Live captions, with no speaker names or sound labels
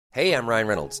Hey, I'm Ryan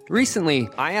Reynolds. Recently,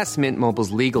 I asked Mint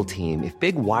Mobile's legal team if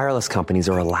big wireless companies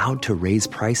are allowed to raise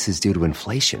prices due to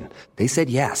inflation. They said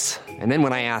yes. And then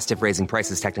when I asked if raising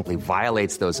prices technically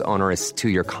violates those onerous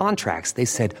two-year contracts, they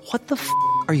said, "What the f***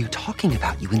 are you talking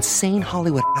about, you insane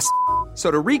Hollywood ass?" So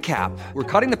to recap, we're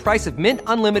cutting the price of Mint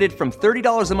Unlimited from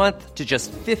 $30 a month to just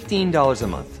 $15 a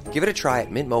month. Give it a try at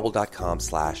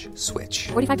mintmobile.com/switch.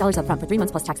 $45 up front for 3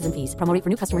 months plus taxes and fees. Promo rate for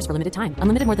new customers for limited time.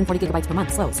 Unlimited more than 40 gigabytes per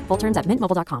month. Slows full terms at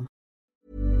mintmobile.com.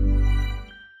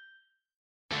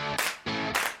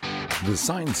 The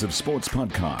Science of Sports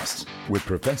podcast with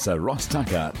Professor Ross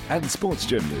Tucker and sports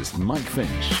journalist Mike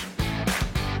Finch.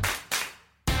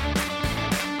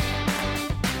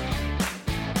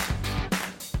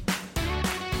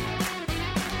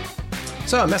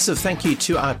 So a massive thank you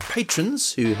to our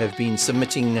patrons who have been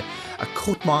submitting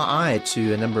caught my eye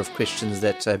to a number of questions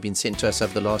that have been sent to us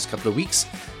over the last couple of weeks.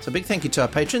 So a big thank you to our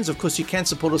patrons. Of course, you can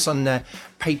support us on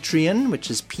Patreon,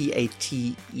 which is Patreon,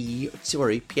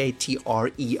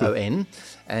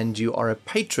 and you are a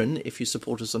patron if you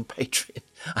support us on Patreon.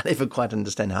 I never quite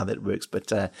understand how that works,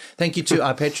 but thank you to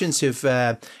our patrons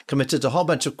who've committed a whole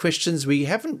bunch of questions. We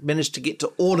haven't managed to get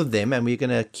to all of them, and we're going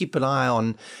to keep an eye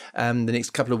on the next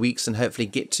couple of weeks and hopefully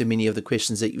get to many of the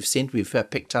questions that you've sent. We've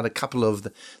picked out a couple of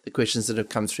the questions that have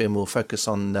come through, and we'll focus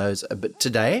on those a bit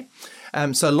today.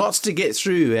 So lots to get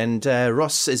through, and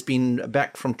Ross has been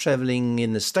back from traveling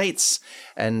in the States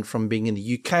and from being in the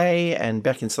UK and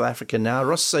back in South Africa now.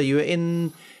 Ross, so you're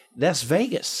in Las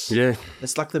Vegas. Yeah.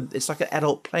 It's like an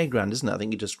adult playground, isn't it? I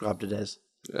think you described it as.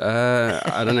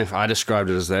 I don't know if I described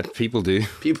it as that. People do.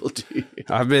 People do.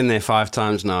 I've been there 5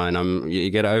 times now, and you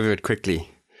get over it quickly.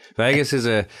 Vegas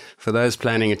for those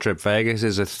planning a trip, Vegas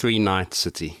is a 3-night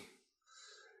city.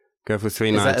 Go for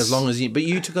 3 nights. That as long as but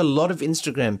you took a lot of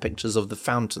Instagram pictures of the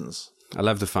fountains. I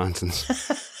love the fountains.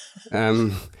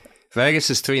 Vegas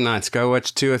is 3 nights. Go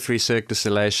watch 2 or 3 Cirque du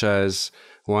Soleil shows,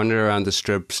 wander around the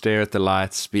strip, stare at the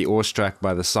lights, be awestruck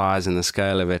by the size and the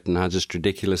scale of it and how just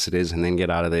ridiculous it is, and then get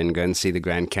out of there and go and see the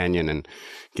Grand Canyon and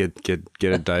get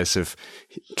a dose of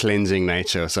cleansing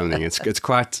nature or something. It's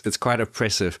quite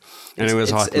oppressive, and it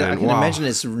was hot. Man. I can imagine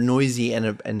it's noisy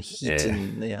and heat.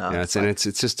 Yeah. It's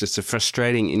a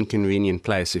frustrating, inconvenient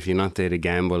place if you're not there to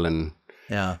gamble and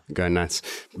go nuts.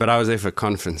 But I was there for a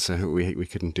conference, so we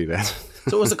couldn't do that.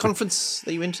 So what was the conference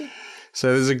that you went to?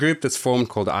 So there's a group that's formed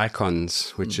called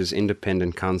ICONS, which is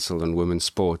Independent Council on Women's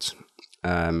Sport,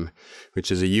 which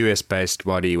is a US-based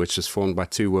body which was formed by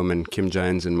 2 women, Kim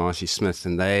Jones and Marcy Smith,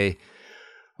 and they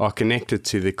are connected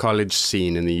to the college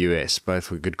scene in the US. Both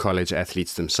were good college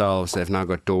athletes themselves. They've now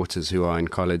got daughters who are in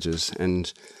colleges,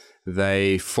 and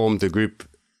they formed the group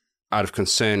out of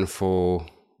concern for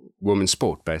women's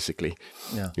sport, basically.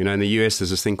 Yeah. You know, in the US, there's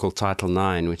this thing called Title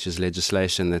IX, which is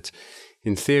legislation that,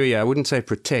 in theory, I wouldn't say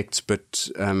protects, but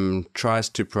tries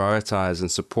to prioritize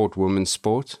and support women's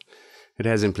sport. It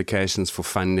has implications for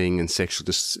funding and sexual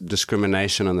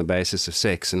discrimination on the basis of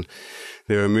sex. And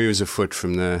there are moves afoot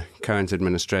from the current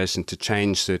administration to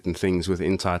change certain things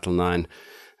within Title IX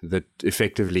that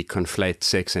effectively conflate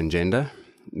sex and gender.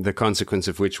 The consequence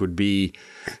of which would be,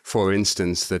 for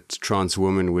instance, that trans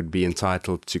women would be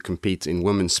entitled to compete in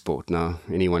women's sport. Now,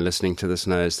 anyone listening to this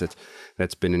knows that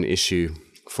that's been an issue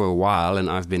for a while, and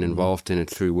I've been involved in it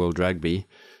through World Rugby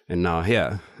and now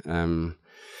here. And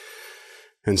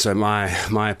so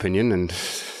my opinion, and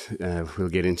we'll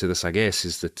get into this, I guess,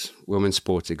 is that women's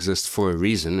sport exists for a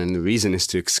reason, and the reason is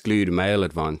to exclude male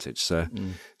advantage. So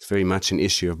it's very much an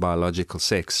issue of biological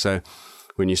sex. So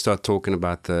when you start talking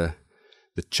about the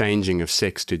changing of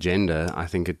sex to gender, I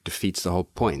think it defeats the whole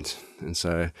point. And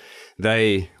so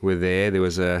they were there. There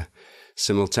was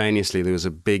simultaneously a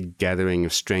big gathering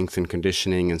of strength and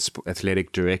conditioning and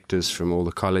athletic directors from all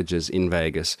the colleges in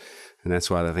Vegas. And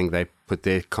that's why I think they put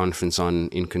their conference on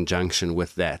in conjunction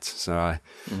with that. So I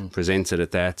presented at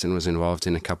that and was involved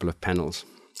in a couple of panels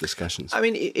discussions. I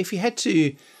mean, if you had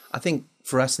to, I think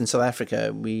for us in South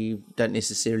Africa, we don't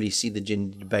necessarily see the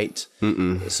gender debate,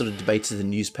 sort of debates in the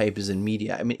newspapers and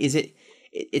media. I mean,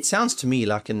 it sounds to me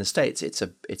like in the States, it's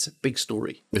a big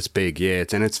story. It's big, yeah.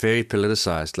 And it's very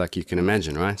politicized, like you can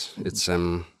imagine, right? It's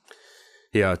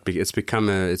it's become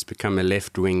a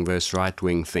left wing versus right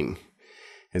wing thing.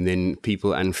 And then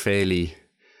people unfairly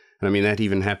And I mean, that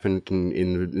even happened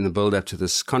in the build-up to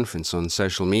this conference on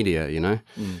social media, you know.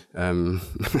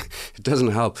 It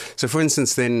doesn't help. So, for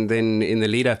instance, then in the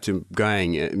lead-up to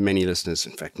going, many listeners,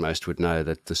 in fact, most would know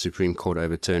that the Supreme Court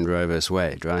overturned Roe v.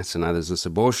 Wade, right? So now there's this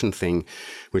abortion thing,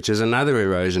 which is another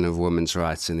erosion of women's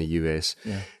rights in the US.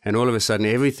 Yeah. And all of a sudden,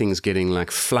 everything's getting like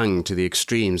flung to the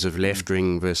extremes of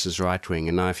left-wing versus right-wing.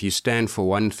 And now if you stand for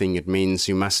one thing, it means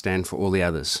you must stand for all the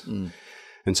others.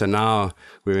 And so now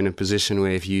we're in a position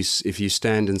where if you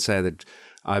stand and say that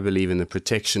I believe in the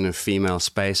protection of female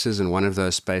spaces and one of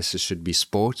those spaces should be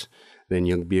sport, then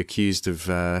you'll be accused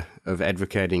of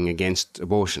advocating against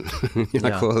abortion. You're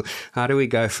like, well, how do we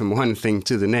go from one thing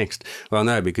to the next? Well,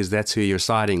 no, because that's who you're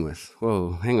siding with.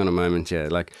 Well, hang on a moment here.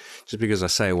 Like, just because I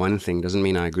say one thing doesn't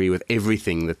mean I agree with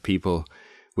everything that people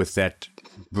with that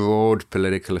broad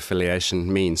political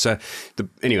affiliation mean. So,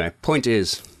 anyway, point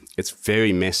is, it's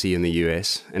very messy in the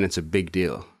US, and it's a big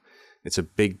deal. It's a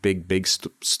big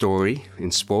story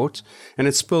in sport, and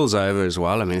it spills over as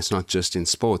well. I mean, it's not just in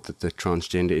sport that the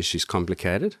transgender issue is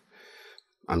complicated.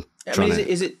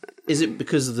 Is it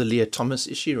because of the Leah Thomas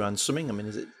issue around swimming? I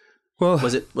mean,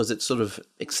 was it sort of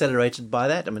accelerated by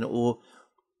that? I mean, or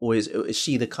is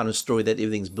she the kind of story that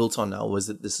everything's built on now? Or was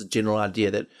it this general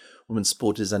idea that women's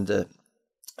sport is under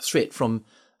threat from?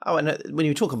 Oh, and when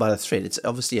you talk about a threat, it's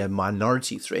obviously a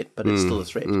minority threat, but it's still a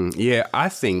threat. Yeah, I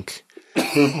think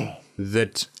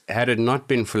that had it not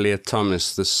been for Leah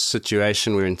Thomas, the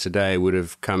situation we're in today would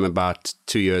have come about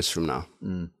 2 years from now.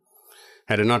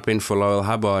 Had it not been for Laurel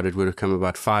Hubbard, it would have come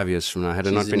about 5 years from now. Had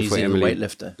it not been for Emily,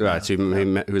 weightlifter, right,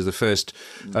 who was the first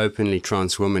openly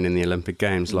trans woman in the Olympic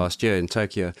Games last year in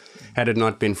Tokyo. Had it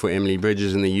not been for Emily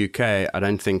Bridges in the UK, I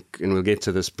don't think, and we'll get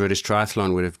to this, British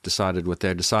triathlon would have decided what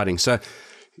they're deciding. So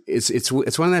it's one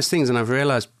of those things, and I've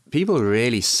realized people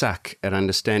really suck at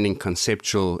understanding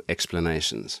conceptual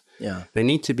explanations. Yeah. They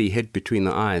need to be hit between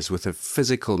the eyes with a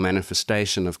physical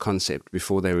manifestation of concept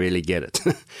before they really get it.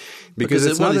 because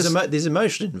there's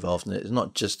emotion involved in it.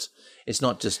 It's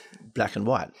not just black and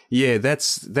white. Yeah,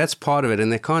 that's part of it,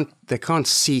 and they can't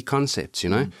see concepts, you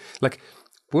know? Like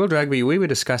World Rugby, we were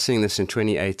discussing this in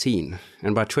 2018,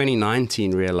 and by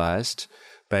 2019 realized,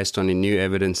 based on the new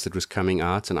evidence that was coming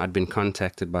out, and I'd been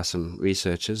contacted by some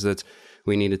researchers, that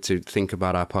we needed to think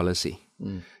about our policy.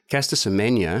 Caster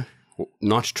Semenya,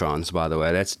 not trans, by the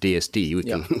way, that's DSD. We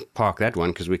can park that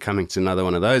one because we're coming to another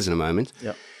one of those in a moment.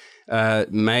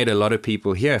 Made a lot of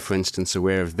people here, for instance,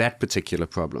 aware of that particular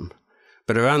problem.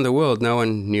 But around the world, no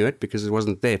one knew it because it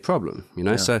wasn't their problem, you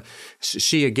know. So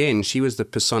she was the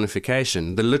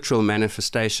personification, the literal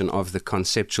manifestation of the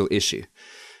conceptual issue.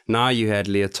 Now you had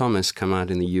Leah Thomas come out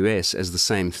in the US as the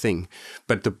same thing.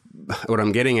 But what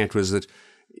I'm getting at was that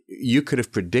you could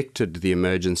have predicted the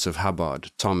emergence of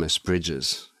Hubbard, Thomas,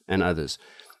 Bridges, and others.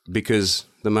 Because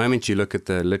the moment you look at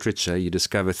the literature, you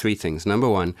discover three things. Number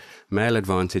one, male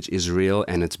advantage is real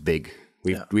and it's big.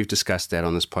 We've discussed that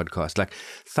on this podcast. Like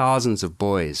thousands of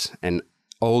boys and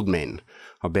old men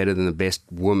are better than the best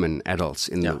women adults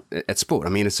at sport. I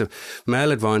mean, it's a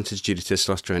male advantage due to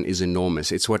testosterone is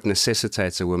enormous. It's what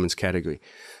necessitates a women's category.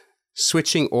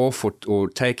 Switching off or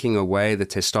taking away the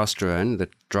testosterone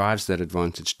that drives that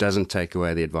advantage doesn't take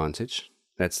away the advantage.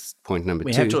 That's point number two.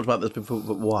 We have talked about this before,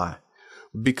 but why?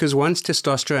 Because once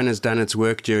testosterone has done its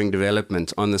work during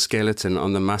development on the skeleton,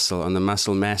 on the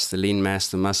muscle mass, the lean mass,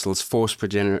 the muscles, force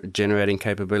generating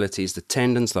capabilities, the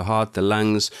tendons, the heart, the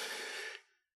lungs,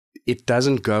 it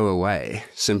doesn't go away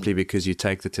simply because you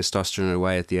take the testosterone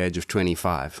away at the age of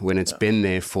 25 when it's been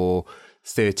there for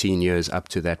 13 years up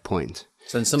to that point.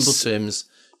 So in simple terms,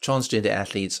 transgender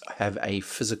athletes have a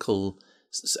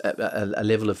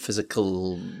level of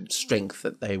physical strength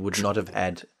that they would not have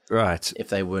had if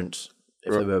they were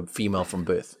female from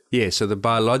birth. Yeah, so the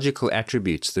biological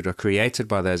attributes that are created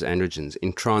by those androgens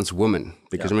in trans women,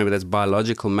 because remember that's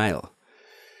biological male,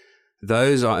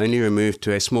 those are only removed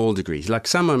to a small degree. Like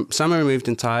some are removed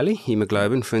entirely,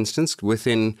 hemoglobin, for instance,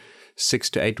 within 6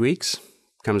 to 8 weeks,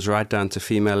 comes right down to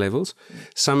female levels.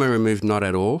 Some are removed not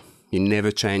at all. You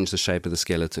never change the shape of the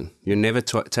skeleton. You're never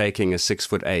taking a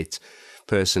 6'8"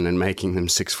 person and making them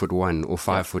 6'1" or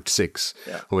 5'6",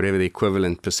 or whatever the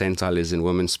equivalent percentile is in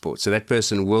women's sports. So that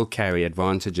person will carry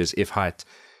advantages if height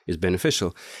is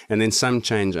beneficial. And then some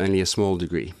change only a small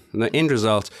degree. And the end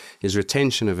result is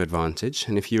retention of advantage.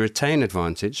 And if you retain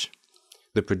advantage,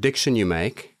 the prediction you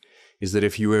make is that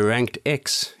if you were ranked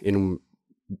X in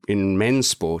men's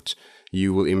sport,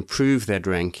 you will improve that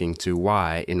ranking to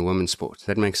Y in women's sport.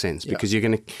 That makes sense because you're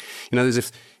going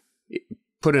to,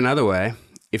 put another way,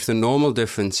 if the normal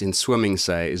difference in swimming,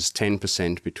 say, is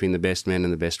 10% between the best men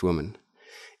and the best women,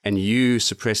 and you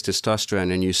suppress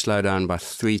testosterone and you slow down by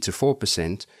 3 to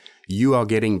 4%, you are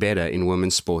getting better in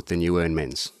women's sport than you were in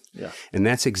men's. Yeah. And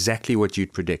that's exactly what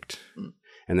you'd predict.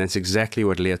 And that's exactly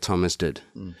what Leah Thomas did.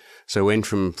 So went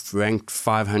from ranked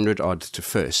 500 odd to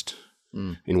first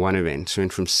in one event. So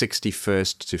went from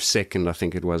 61st to second, I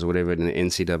think it was, or whatever, in the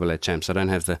NCAA champs. I don't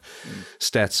have the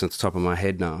stats at the top of my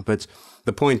head now. But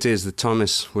the point is that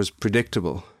Thomas was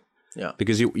predictable. Yeah.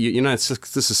 Because, you know,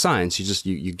 this is science.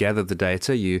 You gather the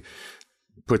data, you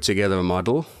put together a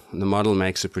model, and the model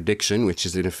makes a prediction, which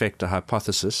is in effect a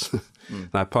hypothesis.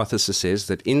 The hypothesis is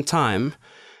that in time,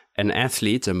 an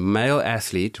athlete, a male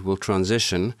athlete, will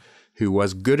transition who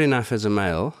was good enough as a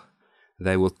male.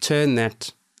 They will turn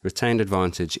that retained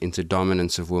advantage into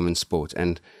dominance of women's sport.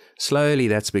 And slowly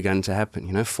that's begun to happen.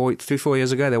 You know, 3-4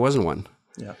 years ago, there wasn't one.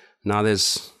 Yeah. Now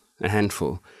there's a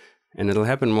handful. And it'll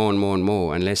happen more and more and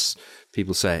more unless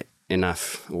people say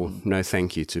enough or no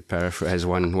thank you, to paraphrase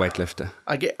one weightlifter.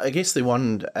 I guess the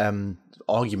one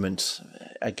argument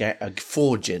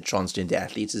for transgender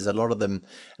athletes is a lot of them,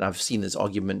 and I've seen this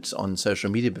argument on social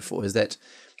media before, is that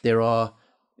there are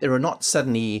not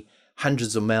suddenly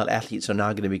hundreds of male athletes who are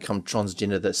now going to become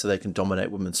transgender so they can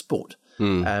dominate women's sport.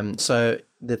 So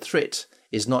the threat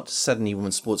is not suddenly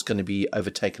women's sport's going to be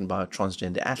overtaken by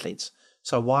transgender athletes.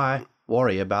 So why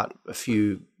worry about a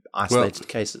few isolated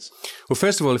cases? Well,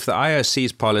 first of all, if the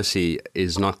IOC's policy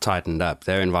is not tightened up,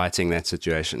 they're inviting that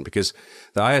situation, because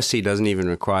the IOC doesn't even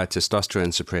require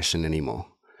testosterone suppression anymore.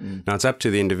 Now, it's up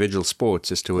to the individual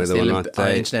sports as to whether or not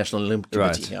they... International Olympic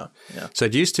Committee, right. Yeah. So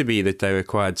it used to be that they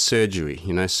required surgery,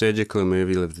 surgical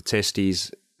removal of the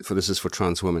testes. This is for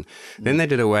trans women. Then they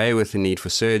did away with the need for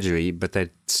surgery, but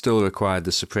they still required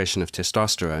the suppression of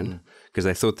testosterone because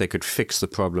they thought they could fix the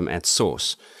problem at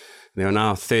source. There are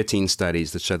now 13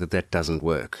 studies that show that that doesn't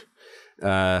work.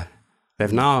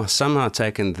 They've now somehow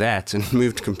taken that and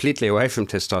moved completely away from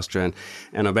testosterone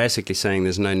and are basically saying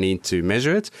there's no need to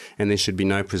measure it and there should be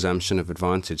no presumption of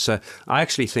advantage. So I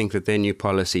actually think that their new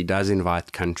policy does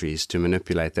invite countries to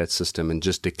manipulate that system and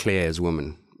just declare as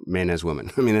women, men as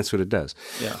women. I mean, that's what it does.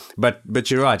 Yeah.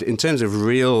 But you're right. In terms of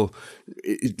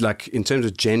in terms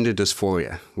of gender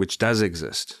dysphoria, which does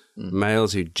exist,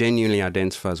 males who genuinely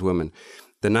identify as women,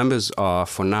 the numbers are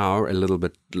for now a little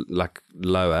bit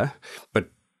lower, but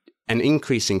an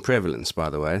increasing prevalence, by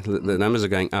the way. The numbers are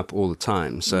going up all the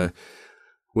time. So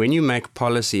when you make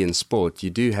policy in sport, you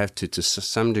do have to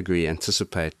some degree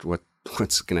anticipate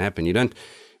what's going to happen. You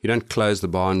don't close the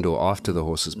barn door after the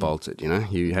horse is bolted.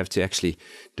 You have to actually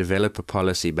develop a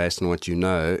policy based on what you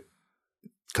know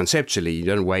conceptually. You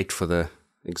don't wait for the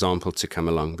example to come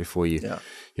along before you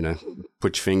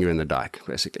put your finger in the dike,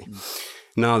 basically.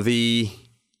 Now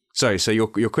so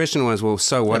your question was, well,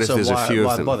 so what if there's a few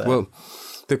of them? Bother? Well,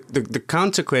 the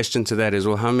counter question to that is,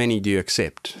 well, how many do you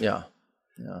accept? Yeah.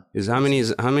 How many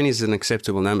is an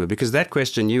acceptable number? Because that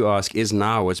question you ask is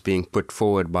now what's being put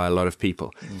forward by a lot of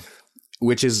people,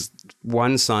 which is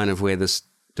one sign of where this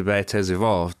debate has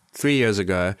evolved. 3 years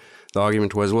ago, the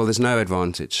argument was, well, there's no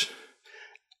advantage.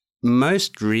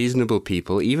 Most reasonable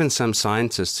people, even some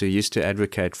scientists who used to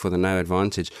advocate for the no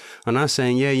advantage, are now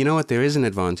saying, yeah, you know what, there is an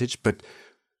advantage, but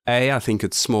A, I think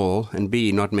it's small, and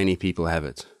B, not many people have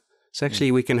it. So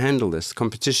actually, we can handle this.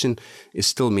 Competition is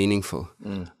still meaningful.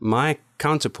 My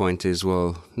counterpoint is,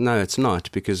 well, no, it's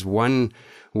not, because one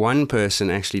person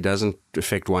actually doesn't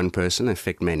affect one person,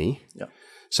 affect many. Yeah.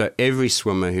 So every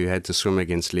swimmer who had to swim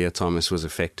against Leah Thomas was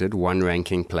affected, one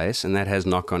ranking place, and that has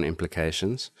knock-on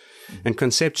implications. And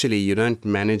conceptually, you don't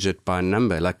manage it by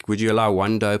number. Like, would you allow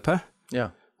one doper? Yeah.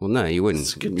 Well, no, you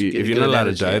wouldn't. If you're not allowed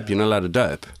to dope, you're not allowed to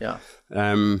dope. Yeah.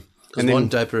 Because one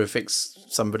doper affects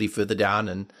somebody further down,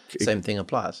 and same thing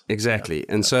applies. Exactly.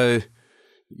 Yeah. And so,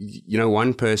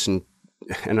 one person,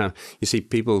 and you see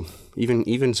people,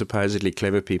 even supposedly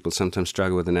clever people sometimes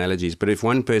struggle with analogies, but if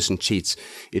one person cheats,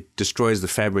 it destroys the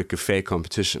fabric of fair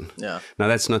competition. Yeah. Now,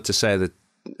 that's not to say that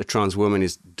a trans woman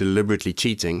is deliberately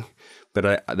cheating,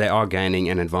 but they are gaining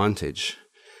an advantage.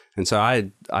 And so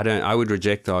I would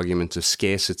reject the argument of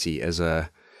scarcity as a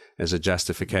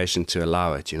justification to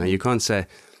allow it. You can't say,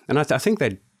 and I think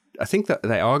that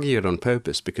they argue it on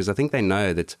purpose, because I think they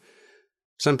know that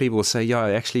some people will say, yeah,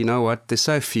 actually, you know what? There's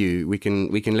so few. We can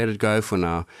let it go for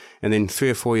now. And then 3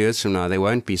 or 4 years from now, there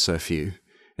won't be so few.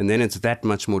 And then it's that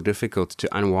much more difficult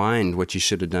to unwind what you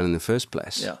should have done in the first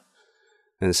place. Yeah.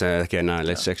 And say, okay, no,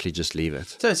 let's actually just leave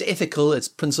it. So it's ethical, it's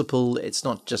principle, it's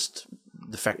not just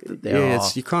the fact that there are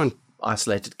you can't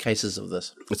isolated cases of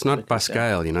this. It's not by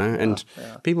scale, and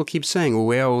people keep saying, well,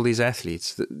 where are all these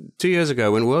athletes? 2 years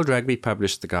ago, when World Rugby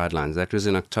published the guidelines, that was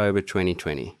in October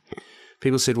 2020,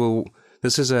 people said, well,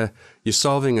 You're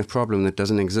solving a problem that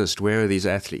doesn't exist. Where are these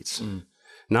athletes?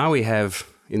 Now we have,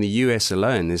 in the US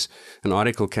alone, there's an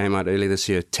article came out earlier this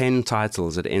year, 10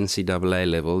 titles at NCAA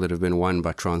level that have been won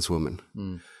by trans women.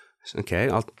 Okay,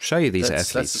 I'll show you these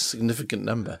athletes. That's a significant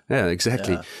number. Yeah,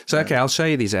 exactly. Okay, I'll show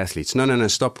you these athletes. No,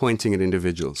 stop pointing at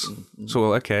individuals.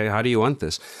 So, okay, how do you want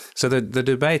this? So the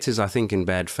debate is, I think, in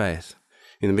bad faith.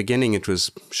 In the beginning, it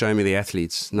was, show me the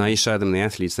athletes. Now you show them the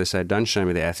athletes. They say, don't show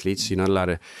me the athletes. You're not allowed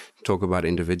to talk about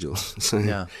individuals.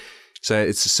 So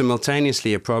it's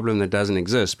simultaneously a problem that doesn't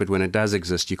exist, but when it does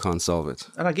exist, you can't solve it.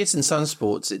 And I guess in some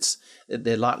sports, it's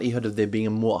the likelihood of there being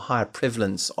a higher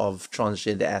prevalence of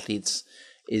transgender athletes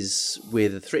is where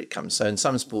the threat comes. So in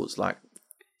some sports like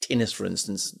tennis, for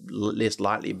instance, less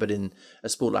likely, but in a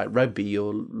sport like rugby,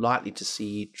 you're likely to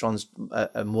see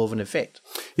more of an effect.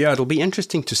 Yeah, it'll be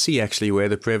interesting to see actually where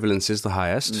the prevalence is the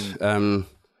highest.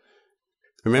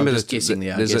 Remember, there's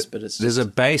a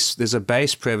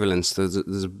base prevalence.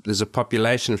 There's a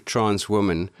population of trans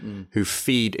women who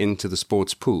feed into the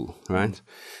sports pool, right?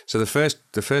 So the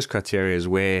first criteria is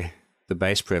where the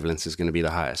base prevalence is going to be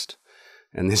the highest.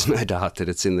 And there's no doubt that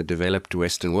it's in the developed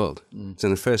Western world. It's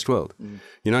in the first world.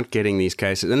 You're not getting these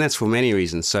cases. And that's for many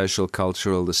reasons, social,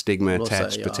 cultural, the stigma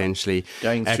attached potentially,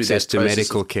 access to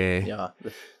medical care. Yeah,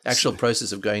 the actual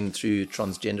process of going through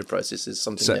transgender process is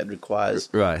something that requires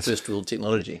first world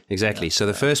technology. Exactly. So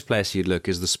the first place you'd look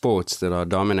is the sports that are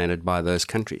dominated by those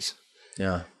countries.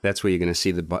 Yeah, that's where you're going to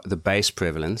see the base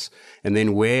prevalence. And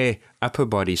then where upper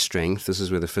body strength, this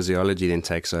is where the physiology then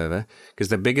takes over, because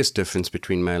the biggest difference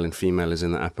between male and female is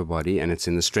in the upper body, and it's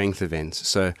in the strength events.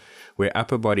 So where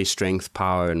upper body strength,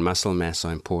 power, and muscle mass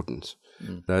are important,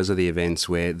 those are the events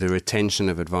where the retention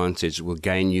of advantage will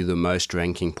gain you the most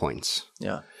ranking points.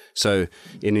 Yeah. So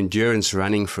in endurance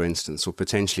running, for instance, or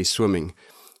potentially swimming,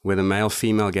 where the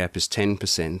male-female gap is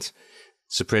 10%,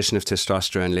 suppression of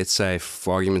testosterone, let's say,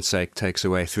 for argument's sake, takes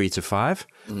away 3 to 5.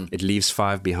 It leaves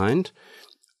 5 behind.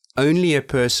 Only a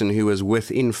person who was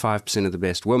within 5% of the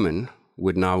best women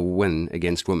would now win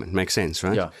against women. Makes sense,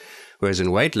 right? Yeah. Whereas in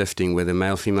weightlifting, where the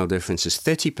male-female difference is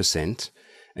 30%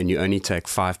 and you only take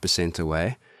 5%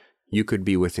 away, you could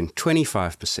be within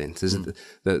 25%.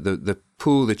 The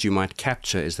pool that you might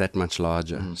capture is that much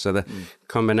larger. So the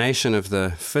combination of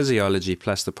the physiology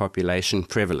plus the population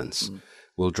prevalence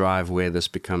will drive where this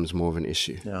becomes more of an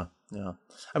issue. Yeah.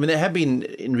 I mean, there have been,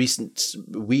 in recent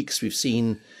weeks, we've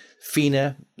seen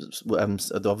FINA,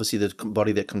 obviously the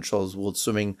body that controls world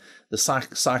swimming, the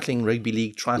cycling, rugby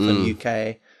league, triathlon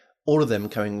UK, all of them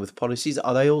coming with policies.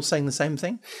 Are they all saying the same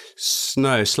thing?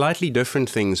 No, slightly different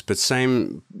things, but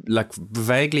same, like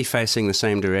vaguely facing the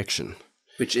same direction.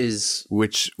 Which is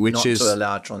not to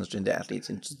allow transgender athletes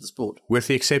into the sport. With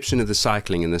the exception of the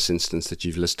cycling in this instance that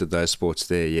you've listed those sports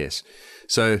there, yes.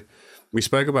 So we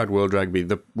spoke about World Rugby.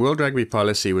 The World Rugby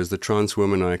policy was that trans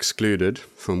women are excluded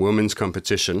from women's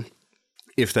competition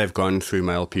if they've gone through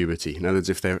male puberty. In other words,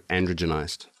 if they're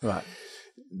androgenized. Right.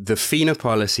 The FINA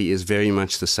policy is very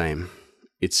much the same.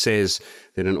 It says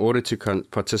that in order to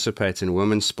participate in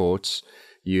women's sports,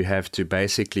 you have to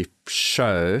basically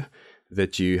show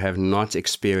that you have not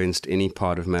experienced any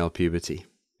part of male puberty.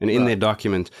 And in their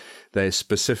document, they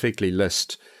specifically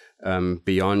list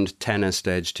beyond Tanner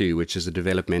stage 2, which is a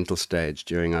developmental stage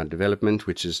during our development,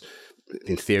 which is,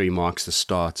 in theory, marks the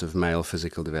start of male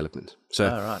physical development.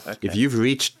 So if you've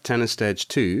reached Tanner stage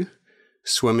 2,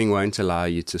 swimming won't allow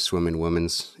you to swim in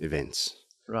women's events.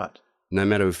 Right. No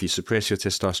matter if you suppress your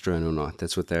testosterone or not.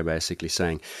 That's what they're basically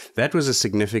saying. That was a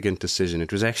significant decision.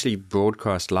 It was actually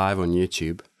broadcast live on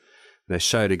YouTube. They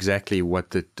showed exactly what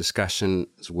the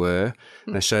discussions were.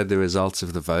 They showed the results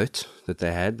of the vote that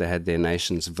they had. They had their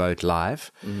nations vote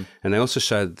live. And they also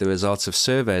showed the results of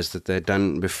surveys that they'd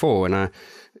done before. And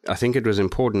I think it was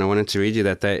important. I wanted to read you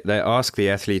that they asked the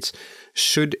athletes,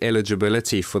 should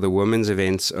eligibility for the women's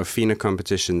events of FINA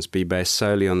competitions be based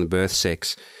solely on the birth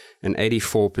sex? And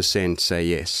 84% say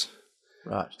yes.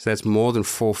 Right. So that's more than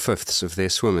 4/5 of their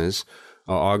swimmers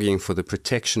are arguing for the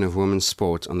protection of women's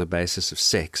sport on the basis of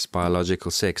sex,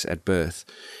 biological sex at birth.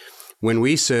 When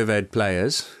we surveyed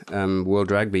players,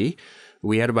 World Rugby,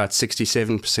 we had about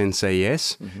 67% say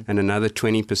yes, and another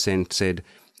 20% said,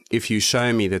 if you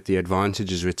show me that the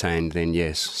advantage is retained, then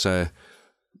yes. So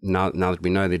now that we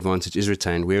know the advantage is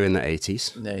retained, we're in the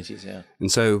 80s. In the 80s, yeah.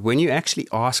 And so when you actually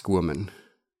ask women,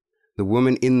 the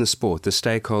women in the sport, the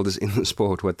stakeholders in the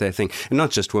sport, what they think, and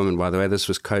not just women, by the way, this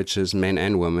was coaches, men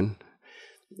and women,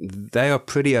 they are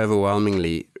pretty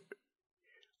overwhelmingly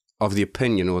of the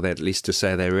opinion, or at least to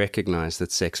say they recognize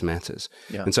that sex matters.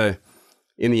 Yeah. And so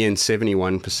in the end,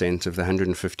 71% of the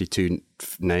 152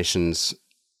 nations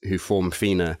who form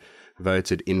FINA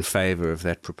voted in favour of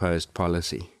that proposed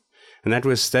policy. And that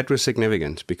was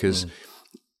significant because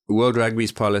World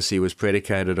Rugby's policy was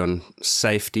predicated on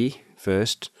safety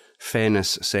first,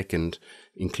 fairness second,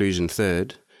 inclusion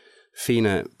third.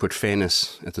 FINA put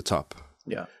fairness at the top.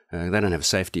 Yeah. They don't have a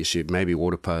safety issue. Maybe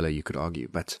water polo, you could argue,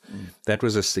 but that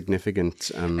was a significant.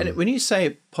 And when you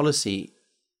say policy,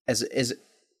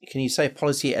 can you say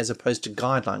policy as opposed to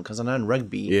guideline? Because I know in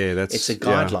rugby, it's a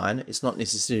guideline. Yeah. It's not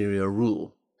necessarily a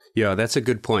rule. Yeah, that's a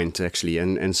good point actually,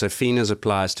 and so FINA's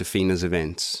applies to FINA's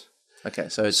events. Okay,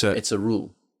 so it's a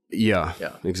rule. Yeah,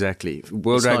 exactly.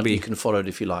 World Rugby, Rugby, you can follow it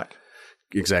if you like.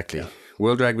 Exactly. Yeah.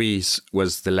 World Rugby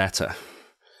was the latter.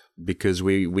 Because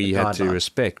we had to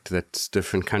respect that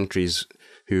different countries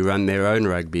who run their own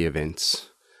rugby events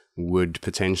would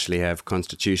potentially have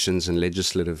constitutions and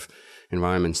legislative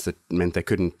environments that meant they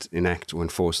couldn't enact or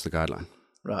enforce the guideline.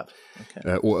 Right.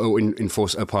 Okay. Or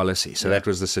enforce a policy. So that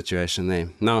was the situation there.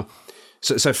 Now,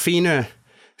 so FINA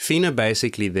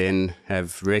basically then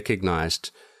have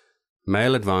recognized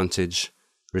male advantage,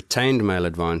 retained male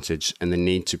advantage, and the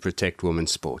need to protect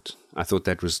women's sport. I thought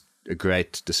that was a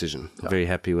great decision. I'm very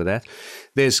happy with that.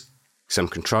 There's some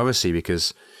controversy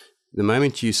because the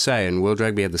moment you say, and World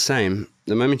Rugby had the same,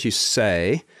 the moment you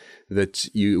say that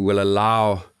you will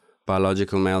allow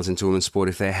biological males into women's sport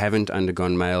if they haven't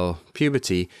undergone male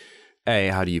puberty,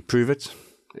 how do you prove it?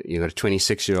 You've got a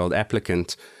 26-year-old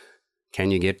applicant.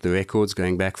 Can you get the records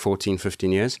going back 14,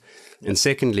 15 years? And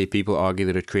secondly, people argue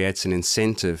that it creates an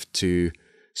incentive to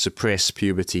suppress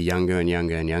puberty younger and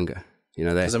younger and younger.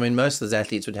 Because most of those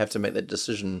athletes would have to make that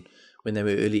decision when they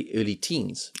were early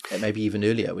teens, and maybe even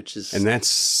earlier, and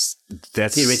that's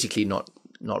theoretically not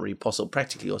really possible.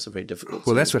 Practically, also very difficult.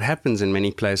 Well, that's what happens in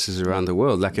many places around the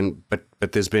world.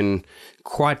 But there's been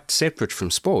quite separate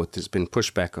from sport. There's been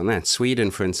pushback on that.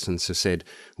 Sweden, for instance, has said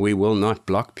we will not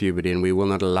block puberty and we will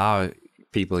not allow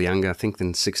people younger, I think,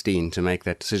 than 16 to make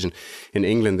that decision. In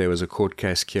England, there was a court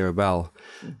case, Keira Bell,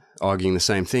 arguing the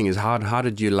same thing, is how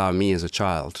did you allow me as a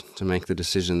child to make the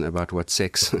decision about what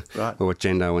sex or what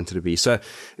gender I wanted to be? So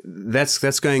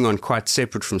that's going on quite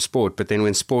separate from sport. But then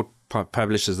when sport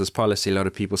publishes this policy, a lot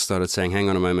of people started saying, hang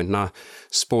on a moment, now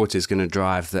sport is going to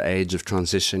drive the age of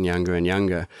transition younger and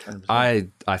younger.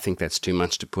 100%. I think that's too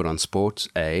much to put on sport,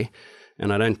 and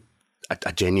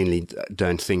I genuinely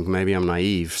don't think, maybe I'm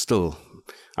naive still,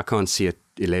 I can't see an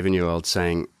 11-year-old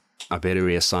saying, I better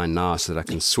reassign now so that I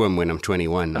can swim when I'm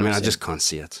 21. 100%. I mean, I just can't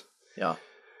see it. Yeah.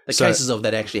 The cases of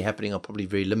that actually happening are probably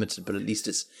very limited, but at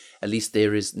least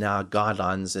there is now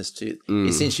guidelines as to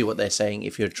essentially what they're saying.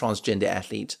 If you're a transgender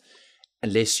athlete,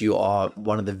 unless you are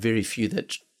one of the very few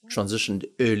that transitioned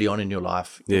early on in your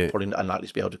life, you're probably unlikely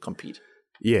to be able to compete.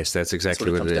 Yes, that's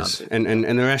exactly what it is. And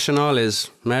the rationale is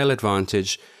male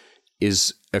advantage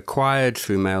is acquired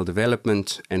through male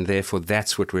development, and therefore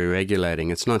that's what we're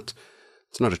regulating. It's not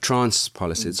a trans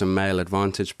policy, it's a male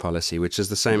advantage policy, which is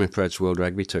the same approach World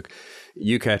Rugby took.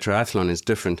 UK triathlon is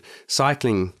different.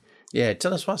 Cycling... Yeah,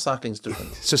 tell us why cycling's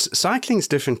different. So cycling's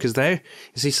different because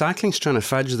cycling's trying to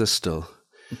fudge this still.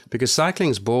 Because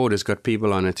cycling's board has got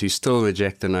people on it who still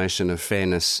reject the notion of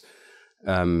fairness,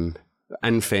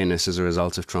 unfairness as a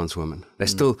result of trans women. They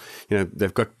still,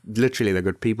 they've got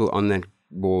people on that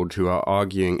board who are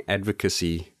arguing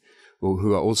advocacy, or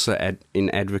who are also in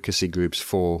advocacy groups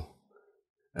for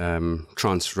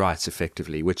trans rights,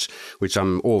 effectively, which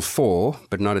I'm all for,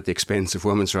 but not at the expense of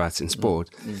women's rights in sport.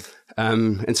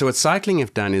 And so what cycling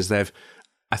have done is I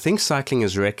think cycling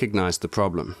has recognized the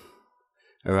problem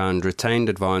around retained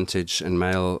advantage and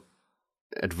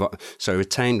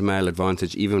retained male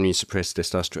advantage even when you suppress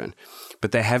testosterone.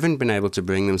 But they haven't been able to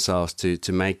bring themselves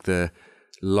to make the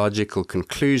logical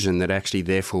conclusion that actually,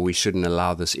 therefore, we shouldn't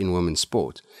allow this in women's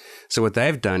sport. So what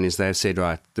they've done is they've said,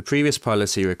 right, the previous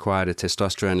policy required a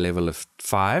testosterone level of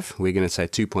 5. We're going to say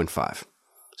 2.5. So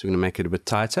we're going to make it a bit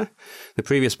tighter. The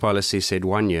previous policy said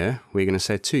 1 year. We're going to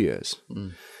say 2 years.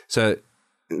 So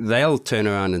they'll turn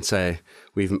around and say,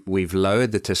 we've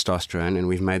lowered the testosterone and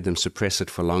we've made them suppress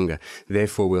it for longer.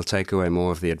 Therefore, we'll take away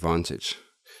more of the advantage.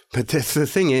 But the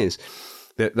thing is,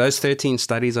 those 13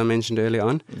 studies I mentioned earlier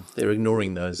on, they're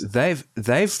ignoring those. Those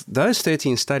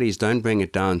 13 studies don't bring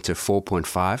it down to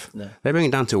 4.5. No. They bring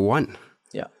it down to 1.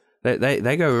 Yeah.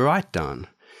 They go right down.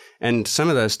 And some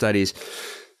of those studies,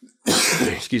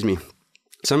 excuse me,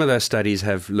 some of those studies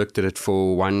have looked at it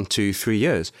for 1, 2, 3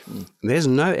 years. There's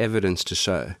no evidence to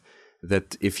show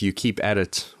that if you keep at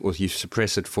it or you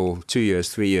suppress it for 2 years,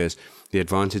 3 years, the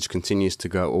advantage continues to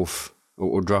go off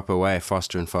or drop away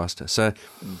faster and faster. So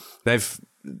they've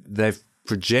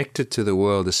projected to the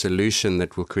world a solution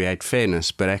that will create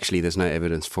fairness, but actually there's no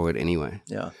evidence for it anyway.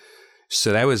 Yeah.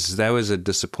 So that was a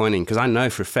disappointing, because I know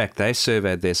for a fact they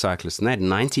surveyed their cyclists and they had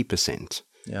 90%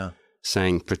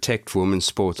 saying protect women's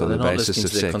sport on the basis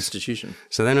of sex. Constitution.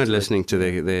 So they're not listening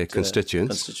to their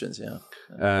constituents. Constituents, yeah.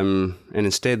 And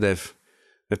instead they've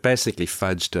basically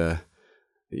fudged a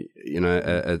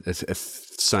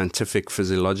scientific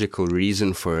physiological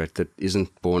reason for it that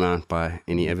isn't borne out by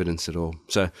any evidence at all.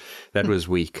 So that was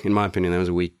weak. In my opinion, that was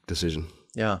a weak decision.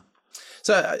 Yeah.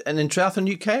 So, and in triathlon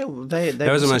UK,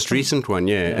 that was the most recent one,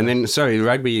 yeah. And then,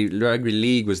 rugby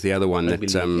league was the other one that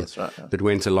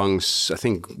went along. I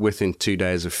think within 2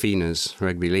 days of FINA's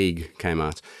rugby league came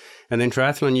out, and then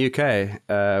triathlon UK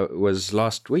was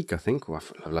last week. I think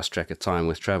I've lost track of time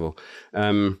with travel,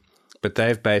 but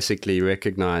they've basically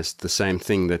recognised the same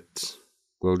thing that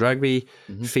World Rugby,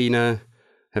 FINA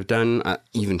have done.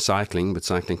 Even cycling, but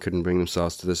cycling couldn't bring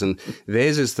themselves to this, and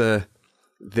theirs is the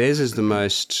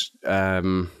most,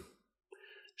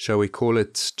 shall we call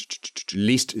it,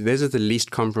 theirs is the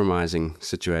least compromising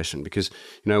situation, because,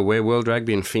 where World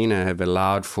Rugby and FINA have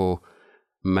allowed for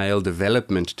male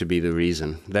development to be the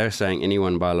reason, they're saying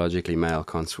anyone biologically male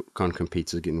can't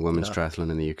compete in women's triathlon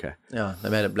in the UK. Yeah, they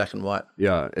made it black and white.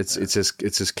 Yeah, it's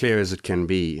as clear as it can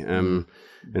be. And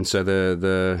so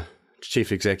the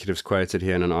chief executive's quoted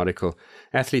here in an article: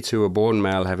 athletes who are born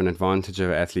male have an advantage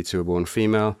over athletes who are born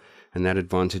female, and that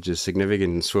advantage is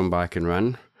significant in swim, bike, and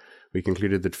run. We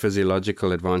concluded that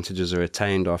physiological advantages are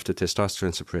attained after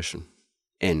testosterone suppression.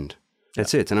 End.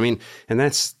 That's it. And I mean,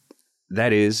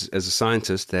 that is, as a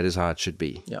scientist, that is how it should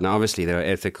be. Yeah. Now, obviously, there are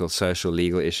ethical, social,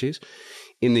 legal issues.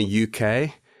 In the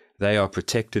UK, they are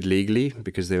protected legally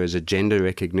because there is a Gender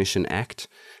Recognition Act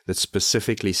that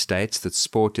specifically states that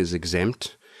sport is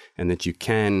exempt and that you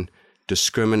can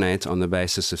discriminate on the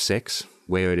basis of sex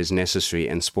where it is necessary,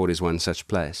 and sport is one such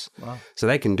place. Wow. So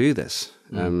they can do this.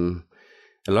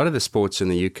 A lot of the sports in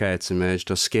the UK, it's emerged,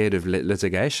 are scared of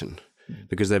litigation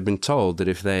because they've been told that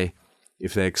if they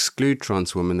exclude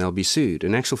trans women, they'll be sued.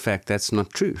 In actual fact, that's not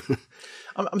true.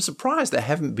 I'm surprised there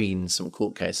haven't been some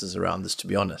court cases around this, to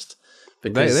be honest.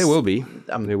 Because there will be.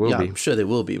 There will be. I'm sure there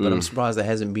will be, but I'm surprised there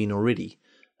hasn't been already.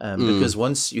 Because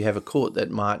once you have a court that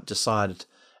might decide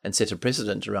and set a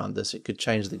precedent around this, it could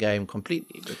change the game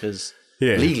completely, because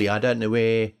legally, I don't know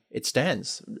where it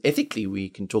stands. Ethically, we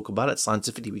can talk about it.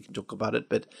 Scientifically, we can talk about it.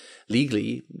 But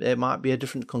legally, there might be a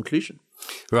different conclusion.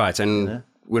 Right. And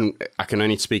when I can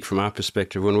only speak from our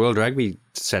perspective, when World Rugby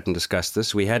sat and discussed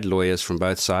this, we had lawyers from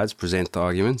both sides present the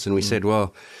arguments. And we said,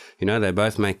 well, they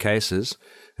both make cases.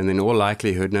 And in all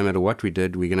likelihood, no matter what we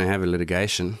did, we're going to have a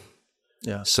litigation.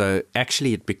 Yeah. So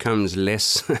actually, it becomes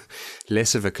less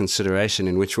of a consideration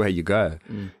in which way you go.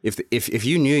 If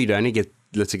you knew you'd only get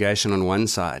litigation on one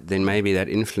side, then maybe that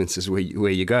influences where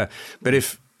you go. But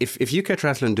if UK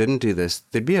Triathlon didn't do this,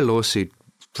 there'd be a lawsuit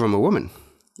from a woman.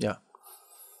 Yeah.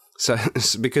 So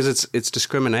because it's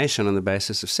discrimination on the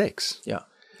basis of sex. Yeah.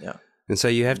 Yeah. And so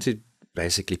you have to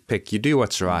basically pick. You do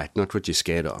what's right, not what you're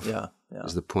scared of. Yeah. Yeah.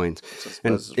 Is the point.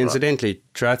 And incidentally,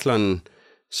 Triathlon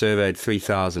surveyed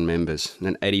 3,000 members,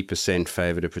 and 80%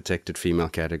 favoured a protected female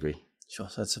category. Sure,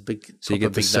 so that's a big. So you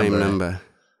get the same number.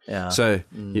 Yeah. So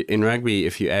in rugby,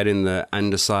 if you add in the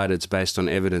undecideds based on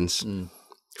evidence,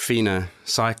 FINA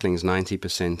cycling's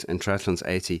 90% and triathlon's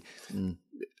 80%.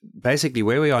 Basically,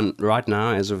 where we are right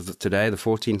now, as of today, the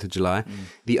 14th of July,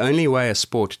 the only way a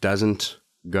sport doesn't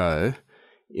go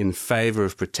in favour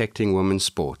of protecting women's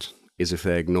sport is if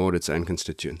they ignored its own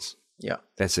constituents. Yeah.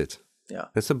 That's it. Yeah.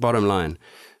 That's the bottom line.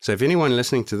 So if anyone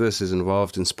listening to this is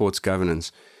involved in sports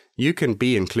governance, you can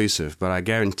be inclusive, but I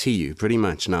guarantee you pretty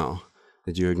much now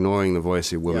that you're ignoring the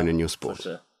voice of women in your sport.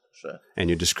 For sure. And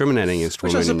you're discriminating against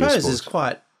women in your sport. Which I suppose is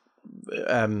quite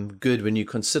good when you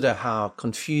consider how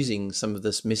confusing some of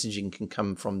this messaging can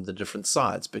come from the different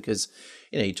sides, because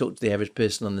you talk to the average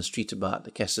person on the street about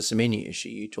the Caster Semenya issue,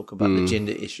 you talk about the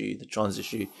gender issue, the trans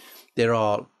issue. There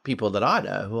are people that I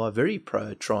know who are very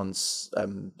pro-trans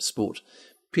sport,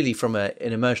 purely from an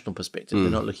emotional perspective. They're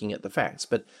not looking at the facts.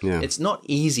 But it's not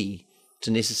easy to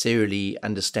necessarily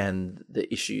understand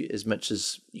the issue as much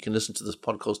as you can listen to this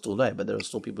podcast all day, but there are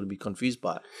still people to be confused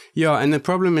by it. Yeah, and the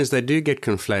problem is they do get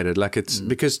conflated. Like it's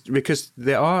because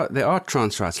there are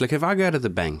trans rights. Like if I go to the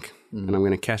bank and I'm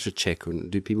going to cash a check, or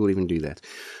do people even do that?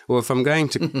 Or if I'm going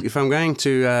to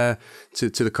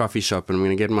the coffee shop and I'm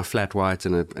going to get my flat white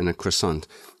and a croissant,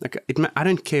 like I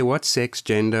don't care what sex,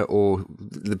 gender, or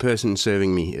the person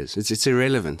serving me is. It's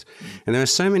irrelevant. And there are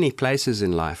so many places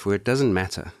in life where it doesn't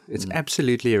matter. It's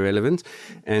absolutely irrelevant,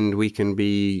 and we can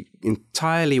be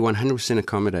entirely 100%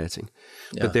 accommodating.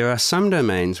 Yeah. But there are some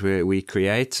domains where we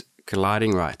create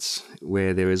colliding rights,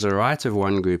 where there is a right of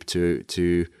one group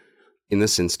to in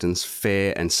this instance,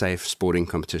 fair and safe sporting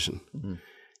competition. Mm-hmm.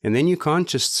 And then you can't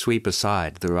just sweep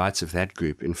aside the rights of that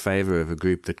group in favor of a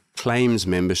group that claims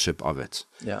membership of it.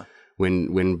 Yeah.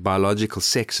 When biological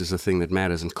sex is the thing that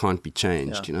matters and can't be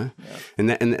changed, you know?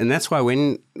 Yeah. And that's why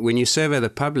when you survey the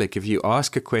public, if you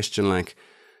ask a question like,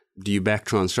 do you back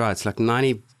trans rights? Like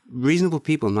 90 reasonable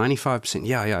people, 95%,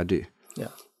 yeah, I do. Yeah.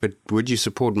 But would you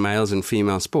support males in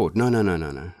female sport? No.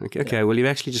 Okay, well, you've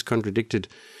actually just contradicted.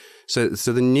 So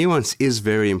the nuance is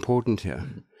very important here.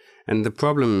 Mm-hmm. And the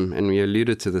problem, and we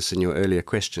alluded to this in your earlier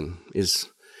question, is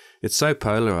it's so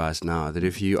polarized now that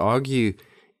if you argue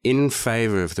in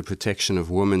favor of the protection of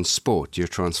women's sport, you're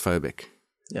transphobic.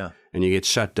 Yeah. And you get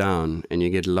shut down and you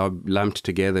get lumped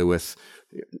together with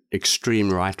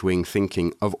extreme right-wing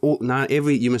thinking of all. Now,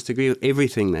 you must agree with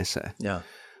everything they say. Yeah.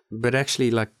 But actually,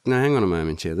 like, no, hang on a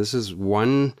moment here. This is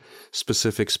one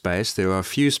specific space. There are a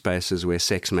few spaces where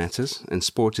sex matters, and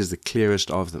sport is the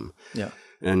clearest of them. Yeah.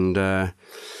 And I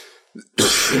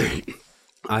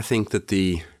think that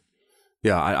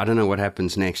I don't know what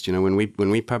happens next. You know, when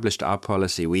we published our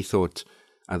policy, we thought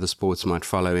other sports might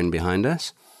follow in behind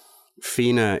us.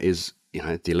 FINA is, you know,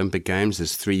 at the Olympic Games,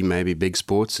 there's 3 maybe big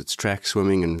sports. It's track,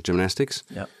 swimming, and gymnastics.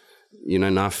 Yeah. You know,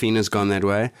 now FINA's gone that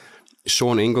way.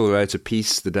 Sean Ingle wrote a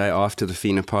piece the day after the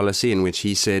FINA policy in which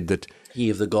he said that...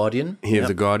 He of The Guardian. Of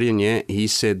The Guardian, yeah. He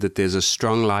said that there's a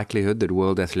strong likelihood that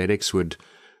World Athletics would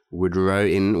row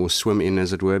in or swim in,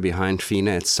 as it were, behind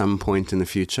FINA at some point in the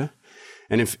future.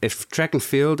 And if track and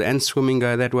field and swimming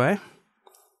go that way,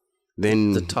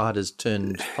 then... The tide has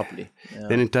turned properly. Yeah.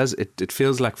 Then it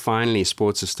feels like finally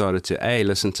sports have started to A,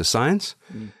 listen to science,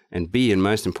 and B, and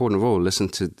most important of all, listen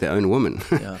to their own women,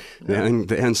 their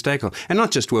own stakeholder. And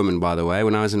not just women, by the way.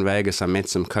 When I was in Vegas, I met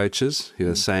some coaches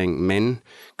who are saying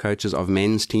coaches of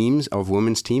men's teams, of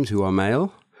women's teams who are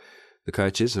male. The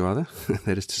coaches, rather,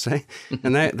 that is to say.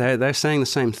 And they're saying the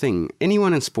same thing.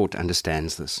 Anyone in sport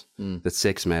understands this, that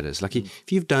sex matters. Like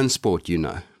if you've done sport, you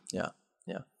know. Yeah.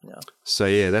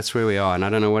 So, that's where we are. And I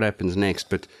don't know what happens next,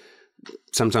 but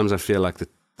sometimes I feel like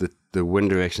the wind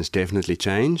direction's definitely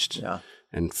changed. Yeah.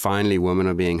 And finally women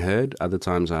are being heard. Other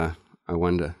times I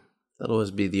wonder. There'll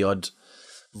always be the odd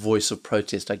voice of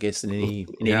protest, I guess, in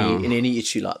any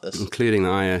issue like this. Including the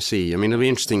IOC. I mean, it'll be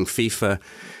interesting. FIFA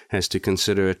has to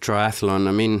consider a triathlon.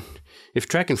 I mean, if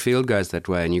track and field goes that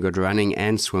way and you've got running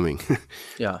and swimming,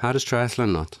 how does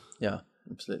triathlon not? Yeah,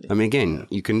 absolutely. I mean, again,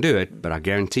 you can do it, but I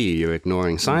guarantee you're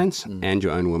ignoring science and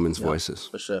your own women's voices.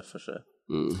 For sure.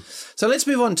 So let's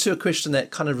move on to a question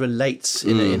that kind of relates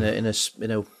in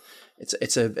a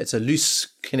it's a loose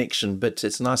connection, but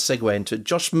it's a nice segue into it.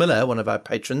 Josh Miller, one of our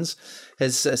patrons,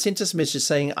 has sent us a message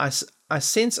saying, I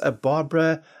sense a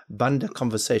Barbara Banda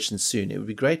conversation soon. It would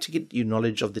be great to get you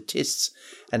knowledge of the tests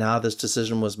and how this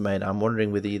decision was made. I'm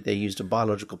wondering whether they used a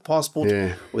biological passport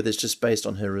or whether it's just based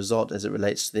on her result as it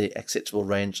relates to the acceptable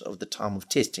range of the time of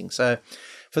testing. So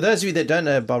for those of you that don't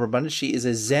know Barbara Banda, she is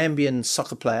a Zambian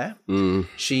soccer player.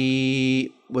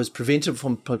 She was prevented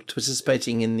from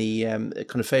participating in the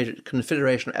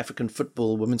Confederation of African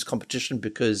Football Women's Competition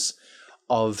because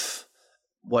of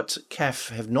what CAF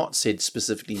have not said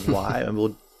specifically why, and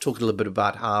we'll talk a little bit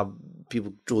about how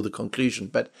people draw the conclusion.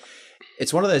 But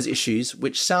it's one of those issues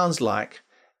which sounds like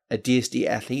a DSD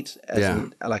athlete,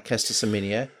 like Caster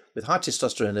Semenya, with high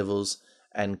testosterone levels,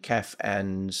 and CAF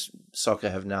and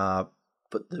soccer have now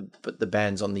put the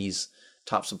bans on these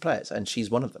types of players, and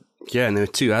she's one of them. Yeah, and there are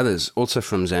 2 others also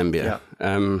from Zambia.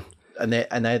 Yeah. And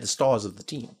they're the stars of the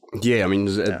team. Yeah, I mean,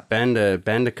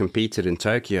 Banda competed in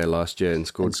Tokyo last year and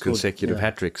scored consecutive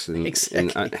hat-tricks.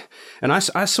 Exactly. And I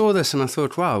saw this and I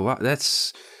thought, wow,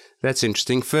 that's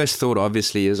interesting. First thought,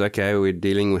 obviously, is, okay, we're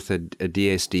dealing with a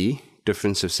DSD,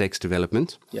 difference of sex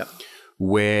development. Yeah.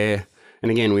 Where,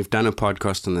 and again, we've done a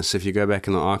podcast on this. If you go back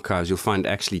in the archives, you'll find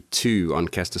actually 2 on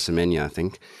Caster Semenya, I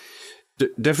think.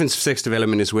 Difference of sex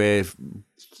development is where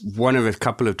one of a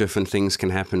couple of different things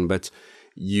can happen, but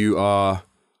you are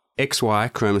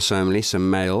XY chromosomally, so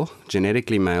male,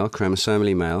 genetically male,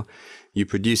 chromosomally male. You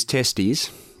produce testes.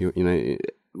 You know,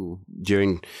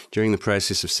 during the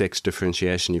process of sex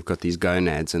differentiation, you've got these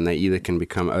gonads, and they either can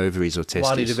become ovaries or testes.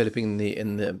 While you're developing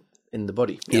in the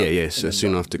body. So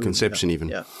soon after conception, even.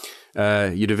 Yeah.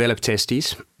 You develop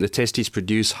testes. The testes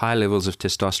produce high levels of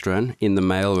testosterone in the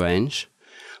male range,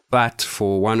 but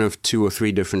for one of 2 or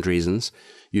 3 different reasons,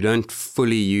 you don't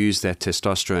fully use that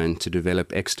testosterone to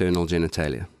develop external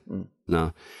genitalia.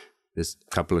 Now, there's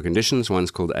a couple of conditions.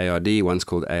 One's called ARD, one's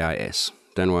called AIS.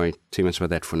 Don't worry too much about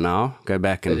that for now. Go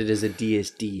back and But it is a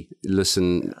DSD.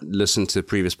 listen to the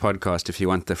previous podcast if you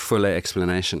want the fuller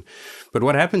explanation. But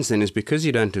what happens then is, because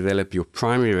you don't develop your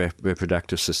primary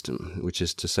reproductive system, which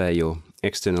is to say your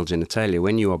external genitalia,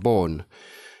 when you are born,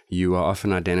 you are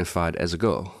often identified as a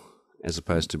girl as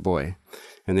opposed to boy.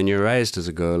 And then you're raised as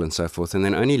a girl and so forth. And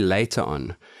then only later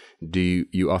on do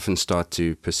you often start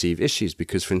to perceive issues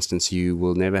because, for instance, you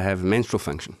will never have a menstrual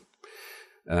function.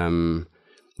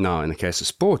 Now, in the case of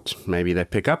sport, maybe they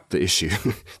pick up the issue.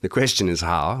 The question is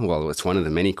how. Well, it's one of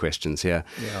the many questions here.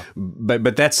 Yeah.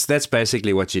 But that's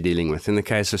basically what you're dealing with in the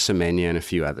case of Semenya and a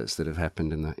few others that have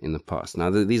happened in the past. Now,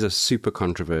 these are super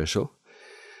controversial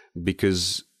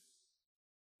because,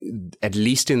 at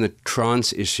least in the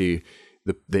trans issue,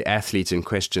 the athlete in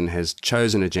question has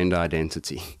chosen a gender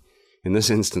identity. In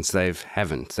this instance,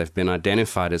 haven't. They've been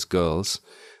identified as girls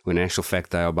when in actual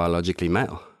fact they are biologically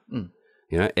male.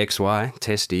 You know, XY,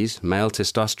 testes, male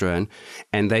testosterone,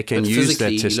 and they can use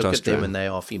that testosterone. You look at them and they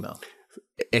are female.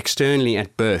 Externally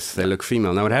at birth, they look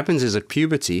female. Now, what happens is at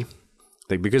puberty,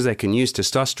 because they can use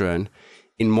testosterone,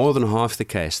 in more than half the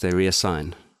case, they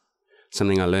reassign.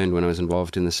 Something I learned when I was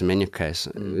involved in the Semenya case.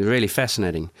 Really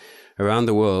fascinating. Around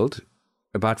the world,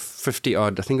 about 50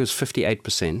 odd, I think it was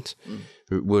 58%,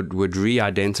 would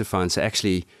re-identify and say,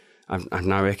 actually, I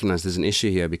now recognize there's an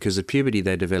issue here, because at puberty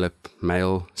they develop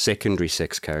male secondary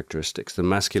sex characteristics, the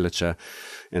musculature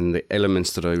and the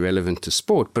elements that are relevant to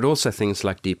sport, but also things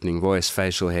like deepening voice,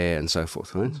 facial hair, and so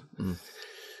forth, right?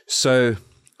 So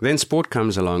then sport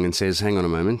comes along and says, hang on a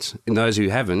moment. And those who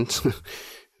haven't,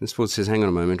 the sport says, hang on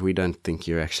a moment, we don't think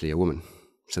you're actually a woman.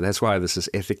 So that's why this is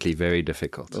ethically very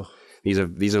difficult. Oh.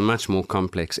 These are much more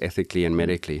complex ethically and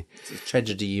medically. It's a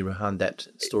tragedy behind that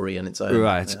story in its own.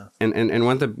 Right. Yeah. And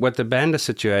what the Banda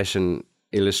situation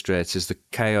illustrates is the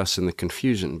chaos and the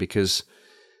confusion, because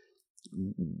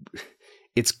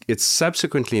it's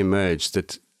subsequently emerged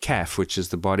that CAF, which is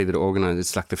the body that organizes,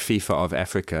 it's like the FIFA of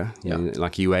Africa,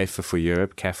 like UEFA for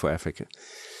Europe, CAF for Africa.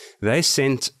 They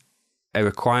sent a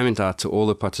requirement out to all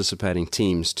the participating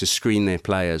teams to screen their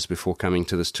players before coming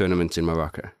to this tournament in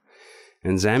Morocco.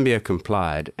 And Zambia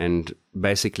complied and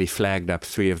basically flagged up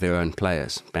 3 of their own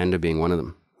players, Banda being one of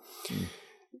them.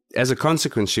 As a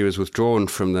consequence, she was withdrawn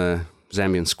from the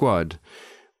Zambian squad,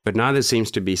 but now there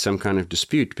seems to be some kind of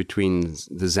dispute between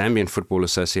the Zambian Football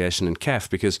Association and CAF,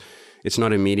 because it's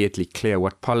not immediately clear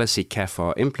what policy CAF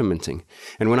are implementing.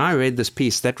 And when I read this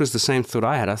piece, that was the same thought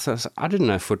I had. I thought, I didn't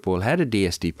know football had a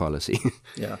DSD policy.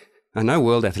 Yeah. I know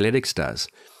World Athletics does.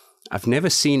 I've never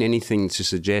seen anything to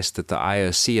suggest that the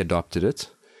IOC adopted it,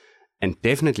 and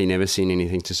definitely never seen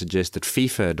anything to suggest that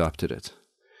FIFA adopted it.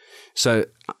 So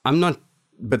I'm not,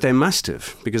 but they must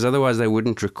have, because otherwise they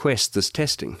wouldn't request this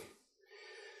testing.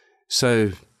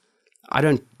 So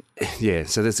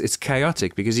so it's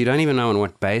chaotic, because you don't even know on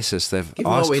what basis they've asked for it.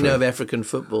 Given what we know of African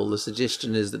football, the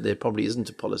suggestion is that there probably isn't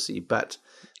a policy, but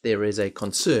there is a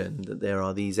concern that there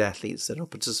are these athletes that are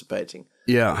participating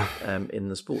in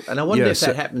the sport. And I wonder if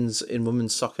that happens in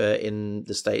women's soccer in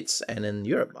the States and in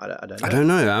Europe. I don't know. I don't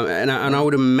know. And I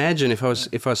would imagine if I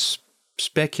was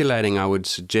speculating, I would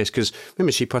suggest, because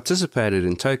remember, she participated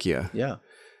in Tokyo. Yeah.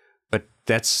 But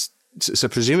so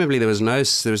presumably there was no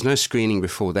screening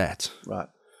before that. Right.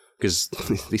 Because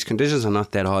these conditions are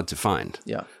not that hard to find,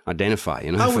 identify.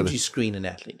 You know, how would you screen an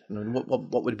athlete? I mean,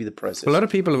 what would be the process? A lot of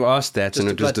people have asked that, and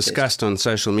it was discussed on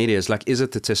social media. It's like, is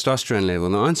it the testosterone level?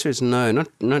 And the answer is no,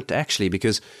 not actually,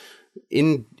 because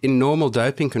in normal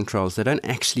doping controls, they don't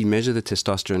actually measure the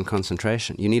testosterone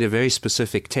concentration. You need a very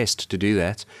specific test to do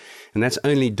that, and that's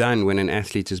only done when an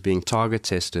athlete is being target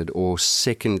tested or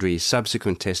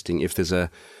subsequent testing if there's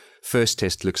a first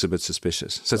test looks a bit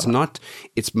suspicious. So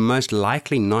it's most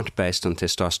likely not based on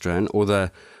testosterone or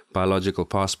the biological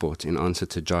passport, in answer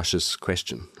to Josh's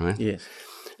question, right? Yes.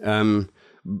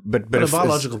 But a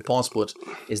biological passport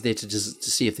is there to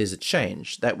see if there's a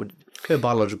change. Her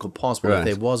biological passport, if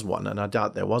there was one, and I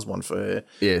doubt there was one for her,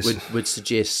 would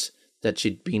suggest that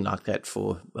she'd been like that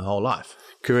for her whole life.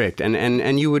 Correct.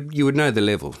 And you would know the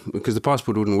level, because the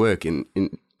passport wouldn't work in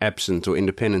absent or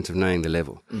independent of knowing the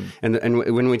level. And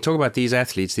when we talk about these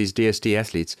athletes, these DSD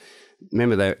athletes,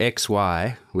 remember they're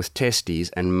XY with testes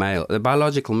and male, they're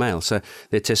biological male, so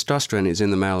their testosterone is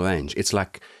in the male range. It's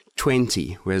like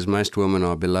 20, whereas most women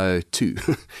are below 2.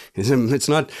 It's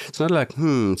not like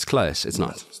it's close. It's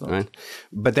not. Right?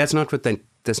 But that's not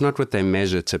what they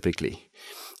measure typically.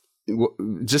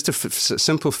 Just a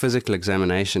simple physical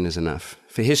examination is enough.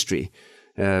 For history,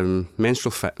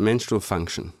 menstrual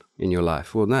function in your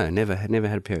life. Well, no, never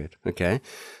had a period. Okay,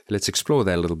 let's explore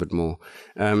that a little bit more.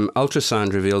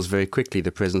 Ultrasound reveals very quickly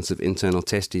the presence of internal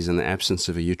testes and the absence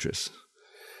of a uterus.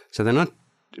 So they're not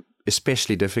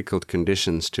especially difficult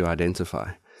conditions to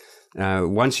identify.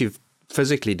 Once you've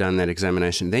physically done that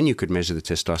examination, then you could measure the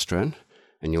testosterone,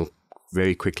 and you'll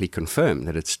very quickly confirm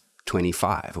that it's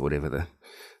 25 or whatever the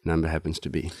number happens to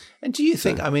be. And do you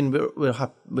think, I mean,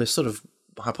 we're sort of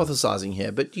hypothesizing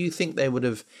here, but do you think they would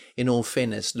have, in all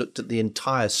fairness, looked at the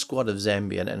entire squad of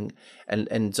Zambia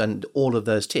and all of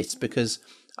those tests? Because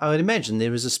I would imagine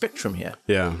there is a spectrum here.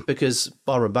 Yeah. Because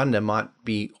Barabanda might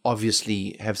be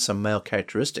obviously have some male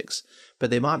characteristics,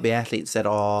 but there might be athletes that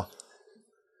are,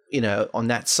 on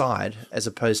that side as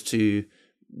opposed to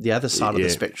the other side of the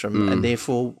spectrum, and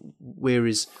therefore, where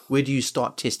do you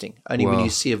start testing? Only when you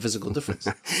see a physical difference.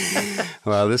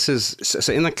 Well, this is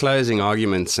so. In the closing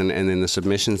arguments and in the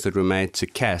submissions that were made to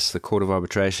CAS, the Court of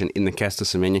Arbitration, in the Caster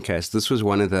Semenya case, this was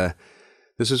one of the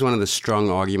strong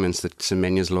arguments that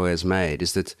Semenya's lawyers made.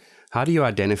 Is that how do you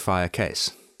identify a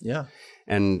case? Yeah,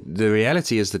 and the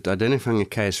reality is that identifying a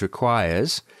case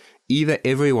requires either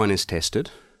everyone is tested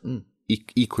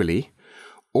equally,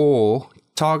 or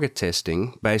target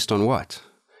testing based on what?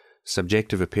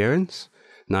 Subjective appearance.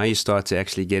 Now you start to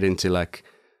actually get into like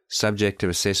subjective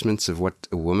assessments of what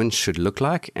a woman should look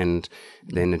like, and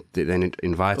then it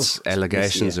invites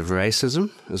allegations of racism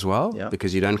as well,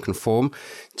 because you don't conform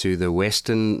to the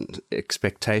Western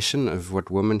expectation of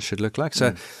what women should look like.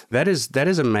 So that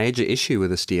is a major issue with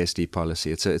this DSD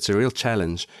policy. It's a real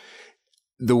challenge.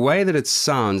 The way that it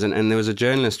sounds, and there was a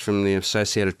journalist from the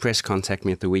Associated Press contact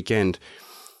me at the weekend.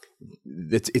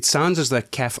 It sounds as though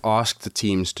CAF asked the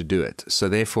teams to do it. So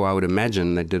therefore, I would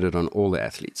imagine they did it on all the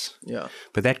athletes. Yeah.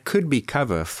 But that could be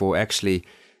cover for actually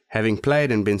having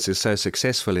played and been so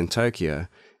successful in Tokyo.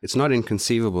 It's not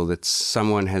inconceivable that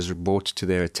someone has brought to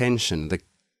their attention the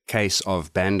case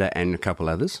of Banda and a couple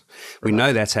others. We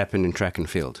know that's happened in track and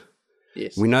field.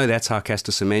 Yes. We know that's how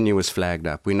Caster Semenya was flagged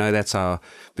up. We know that's how,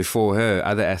 before her,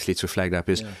 other athletes were flagged up.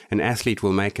 An athlete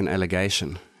will make an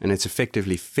allegation, and it's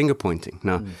effectively finger pointing.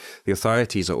 Now, the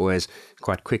authorities are always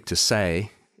quite quick to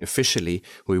say, officially,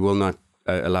 we will not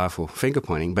allow for finger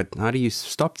pointing, but how do you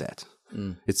stop that?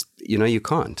 It's, you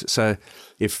can't. So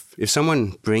if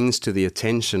someone brings to the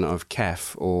attention of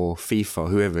CAF or FIFA,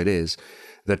 whoever it is,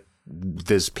 that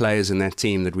there's players in that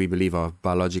team that we believe are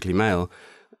biologically male,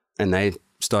 and they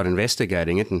start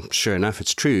investigating it, and sure enough,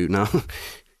 it's true. Now,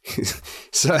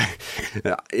 so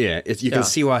you can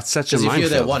see why it's such a minefield. If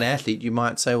you're that one athlete, you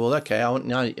might say, "Well, okay,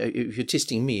 now if you're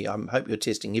testing me, I hope you're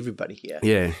testing everybody here."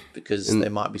 Yeah, because there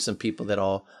might be some people that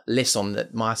are less on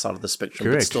my side of the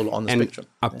spectrum, but still on the spectrum.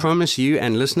 I promise you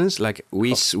and listeners, like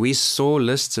we saw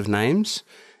lists of names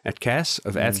at CAS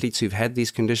of athletes who've had these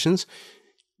conditions.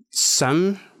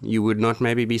 Some you would not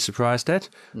maybe be surprised at,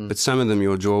 but some of them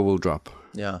your jaw will drop.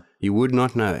 Yeah. You would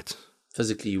not know it.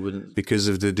 Physically, you wouldn't. Because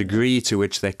of the degree to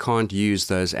which they can't use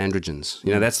those androgens.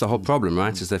 That's the whole problem,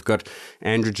 right? Is they've got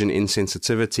androgen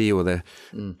insensitivity, or the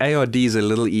ARD is a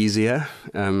little easier.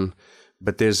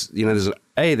 But there's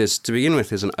to begin with,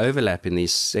 there's an overlap in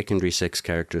these secondary sex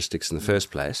characteristics in the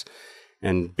first place.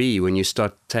 And B, when you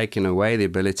start taking away the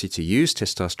ability to use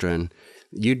testosterone,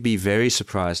 you'd be very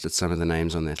surprised at some of the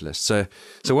names on that list. So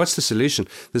what's the solution?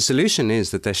 The solution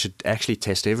is that they should actually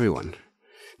test everyone.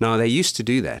 Now, they used to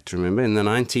do that, remember, in the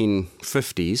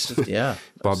 1950s. Yeah,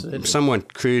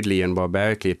 somewhat crudely and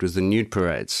barbarically, it was the nude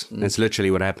parades. That's literally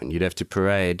what happened. You'd have to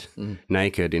parade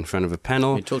naked in front of a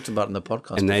panel. We talked about it in the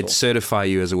podcast and they'd certify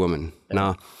you as a woman. Yeah.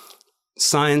 Now,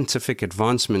 scientific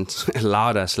advancement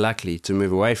allowed us, luckily, to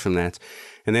move away from that.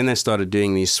 And then they started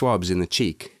doing these swabs in the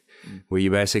cheek, where you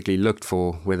basically looked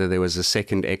for whether there was a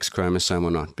second X chromosome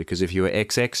or not. Because if you were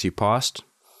XX, you passed.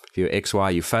 If you were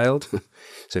XY, you failed.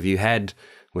 So if you had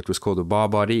what was called a bar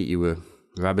body, you were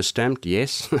rubber stamped,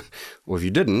 yes. Or if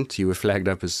you didn't, you were flagged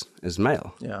up as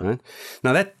male. Yeah. Right?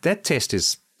 Now that test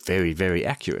is very, very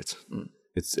accurate.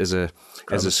 It's as a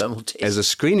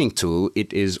screening tool,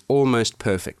 it is almost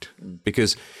perfect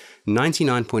because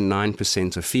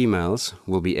 99.9% of females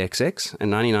will be XX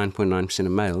and 99.9%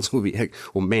 of males will be,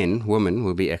 or women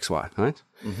will be XY, right?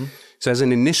 Mm-hmm. So as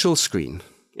an initial screen,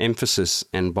 emphasis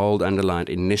and bold underlined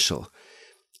initial,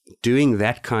 doing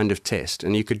that kind of test,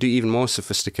 and you could do even more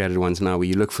sophisticated ones now where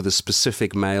you look for the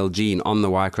specific male gene on the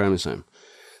Y chromosome.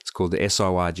 It's called the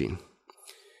SRY gene.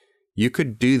 You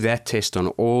could do that test on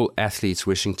all athletes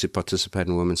wishing to participate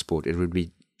in women's sport. It would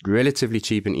be relatively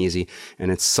cheap and easy,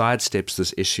 and it sidesteps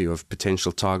this issue of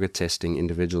potential target testing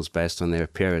individuals based on their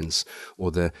appearance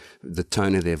or the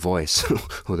tone of their voice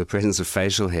or the presence of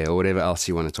facial hair or whatever else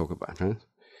you want to talk about, right?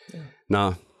 Yeah.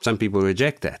 Now, some people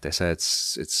reject that. They say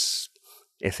it's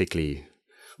ethically,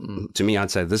 to me,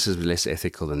 I'd say this is less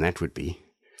ethical than that would be.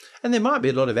 And there might be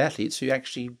a lot of athletes who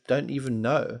actually don't even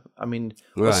know. I mean,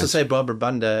 what's to say Barbara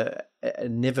Banda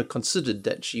never considered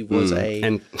that she was I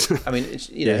mean,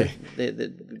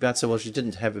 the about say, well, she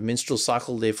didn't have a menstrual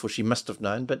cycle, therefore she must have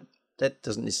known, but that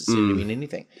doesn't necessarily mean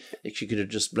anything. She could have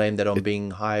just blamed that on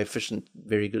being high efficient,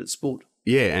 very good at sport.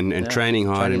 Yeah, and training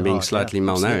hard and being slightly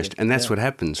malnourished. And that's what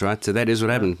happens, right? So that is what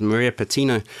happened. Maria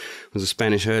Patino was a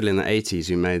Spanish hurdler in the 80s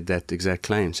who made that exact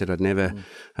claim, said, I'd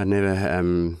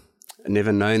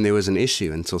never known there was an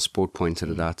issue until sport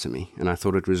pointed it out to me. And I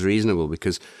thought it was reasonable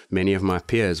because many of my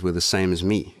peers were the same as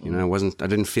me. You know, I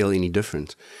didn't feel any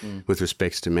different with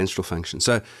respects to menstrual function.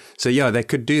 So yeah, they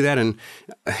could do that. And,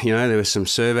 you know, there were some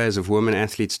surveys of women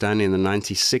athletes done in the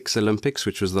 96 Olympics,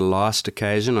 which was the last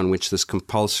occasion on which this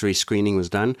compulsory screening was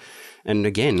done. And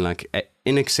again, like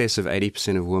in excess of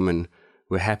 80% of women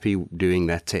were happy doing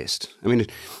that test. I mean,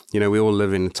 you know, we all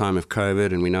live in a time of COVID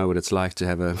and we know what it's like to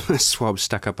have a swab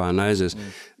stuck up our noses.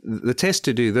 The test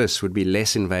to do this would be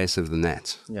less invasive than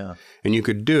that. Yeah. And you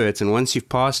could do it, and once you've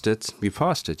passed it,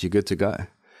 you're good to go.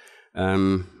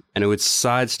 And it would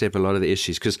sidestep a lot of the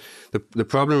issues, because the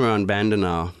problem around Banda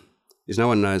now is no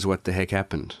one knows what the heck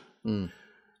happened.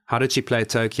 How did she play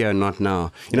Tokyo and not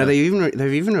now? You know,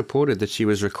 they've even reported that she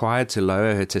was required to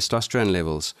lower her testosterone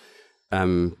levels,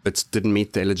 but didn't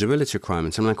meet the eligibility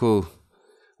requirements. I'm like, well,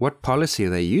 what policy are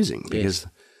they using? Because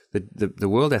the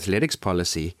World Athletics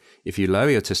policy, if you lower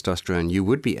your testosterone, you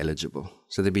would be eligible.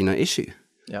 So there'd be no issue.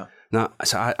 Yeah. Now,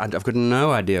 so I've got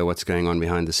no idea what's going on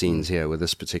behind the scenes here with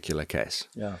this particular case.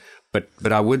 Yeah.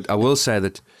 But I will say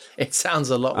that it sounds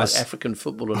a lot like African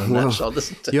football in a nutshell,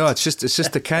 doesn't it? Yeah, it's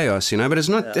just the chaos, you know. But it's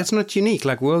not that's not unique.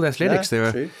 Like World Athletics, there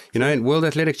are you know, World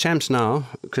Athletic champs now,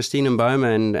 Christine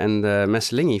Mboma and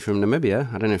Masalingi from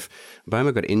Namibia. I don't know if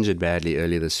Mboma got injured badly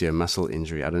earlier this year, muscle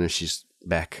injury. I don't know if she's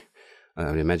back.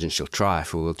 I would imagine she'll try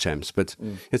for World Champs, but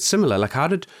it's similar. Like how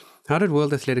did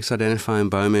World Athletics identify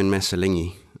Mboma and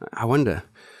Masalingi? I wonder,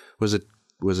 was it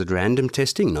random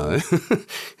testing? No,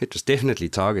 it was definitely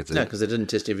targeted. No, because they didn't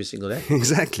test every single day.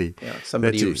 Exactly. Yeah,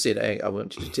 somebody who said, "Hey, I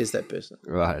want you to test that person."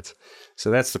 Right.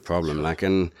 So that's the problem. Like,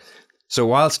 and so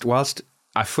whilst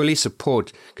I fully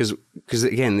support, because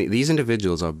again, these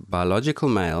individuals are biological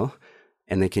male,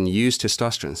 and they can use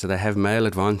testosterone, so they have male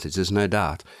advantage. There's no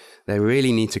doubt. They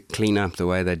really need to clean up the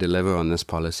way they deliver on this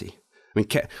policy. I mean,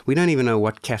 we don't even know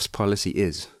what CAF's policy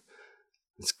is.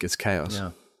 It's chaos.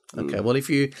 Yeah. Okay, well, if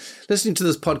you're listening to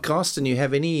this podcast and you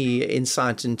have any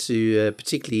insight into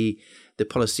particularly the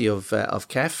policy of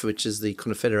CAF, which is the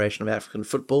Confederation of African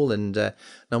Football, and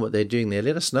know what they're doing there,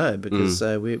 let us know, because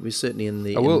we're certainly in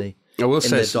the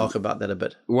dark about that a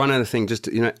bit. One other thing, just,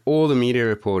 you know, all the media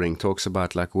reporting talks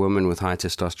about like women with high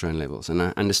testosterone levels, and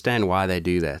I understand why they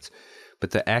do that.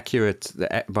 But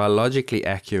the biologically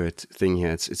accurate thing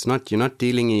here, it's not, you're not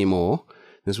dealing anymore.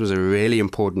 This was a really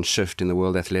important shift in the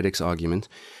World Athletics argument.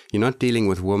 You're not dealing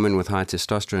with women with high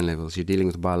testosterone levels. You're dealing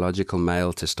with biological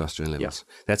male testosterone levels.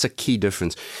 Yeah. That's a key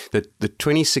difference. The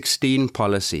 2016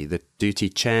 policy that Duty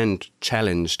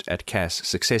challenged at CAS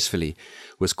successfully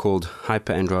was called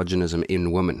hyperandrogenism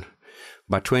in women.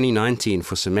 By 2019,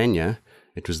 for Semenya,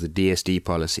 it was the DSD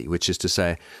policy, which is to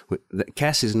say that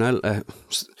CAS is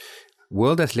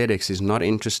World Athletics is not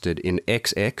interested in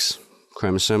XX,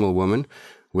 chromosomal woman,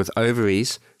 with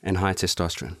ovaries and high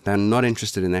testosterone. They're not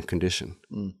interested in that condition.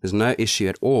 There's no issue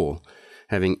at all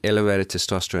having elevated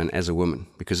testosterone as a woman,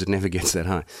 because it never gets that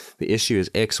high. The issue is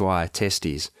XY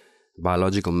testes,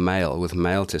 biological male with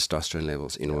male testosterone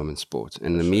levels in women's sport.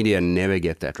 And the media never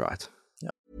get that right.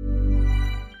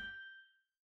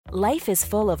 Life is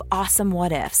full of awesome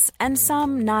what-ifs, and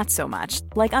some not so much,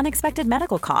 like unexpected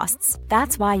medical costs.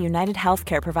 That's why United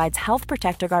Healthcare provides Health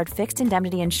Protector Guard fixed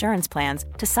indemnity insurance plans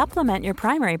to supplement your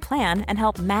primary plan and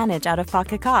help manage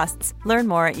out-of-pocket costs. Learn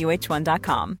more at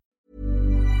uh1.com.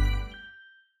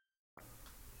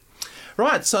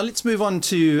 Right, so let's move on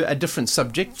to a different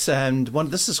subject, and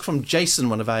this is from Jason,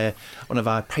 one of our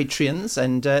Patreons,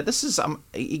 and this is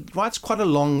he writes quite a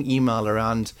long email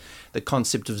around the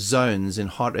concept of zones in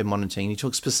heart rate monitoring. He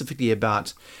talks specifically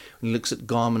about, when he looks at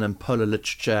Garmin and Polar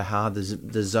literature, how there's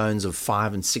the zones of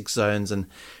 5 and 6 zones, and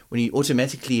when you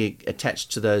automatically attach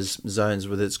to those zones,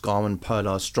 whether it's Garmin,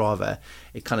 Polar, or Strava,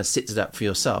 it kind of sets it up for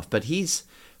yourself. But he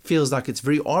feels like it's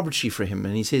very arbitrary for him,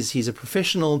 and he says he's a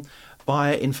professional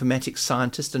bioinformatics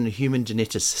scientist and a human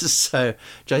geneticist. So,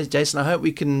 Jason, I hope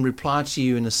we can reply to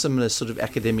you in a similar sort of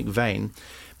academic vein.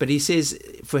 But he says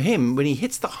for him, when he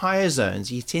hits the higher zones,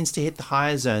 he tends to hit the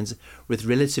higher zones with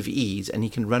relative ease, and he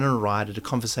can run and ride at a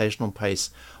conversational pace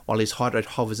while his heart rate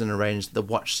hovers in a range that the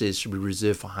watch says should be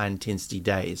reserved for high intensity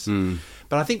days.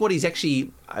 But I think what he's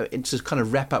actually, to kind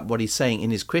of wrap up what he's saying in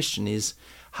his question, is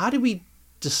How do we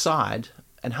decide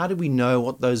and how do we know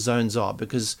what those zones are?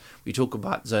 Because we talk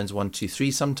about zones 1, 2,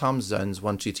 3 sometimes, zones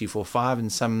 1, 2, 3, 4, 5 in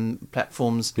some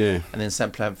platforms. Yeah. And then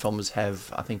some platforms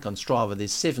have, I think on Strava,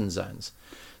 there's 7 zones.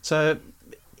 So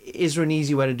is there an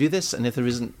easy way to do this? And if there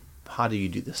isn't, how do you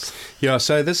do this? Yeah,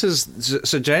 so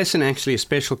Jason, actually, a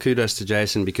special kudos to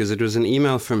Jason, because it was an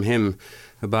email from him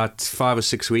about 5 or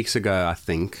 6 weeks ago, I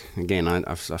think. Again,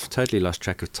 I've totally lost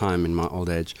track of time in my old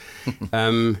age.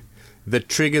 That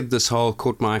triggered this whole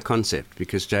caught my eye concept,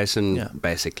 because Jason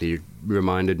basically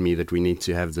reminded me that we need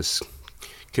to have this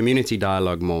community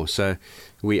dialogue more. So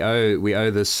we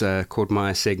owe this caught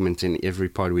my eye segment in every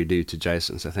pod we do to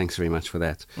Jason. So thanks very much for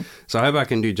that. So I hope I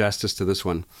can do justice to this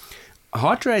one.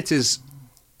 Heart rate is,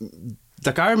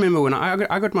 like, I remember when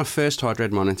I got my first heart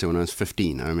rate monitor when I was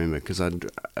 15, I remember, because I'd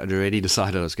already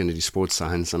decided I was going to do sports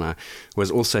science, and I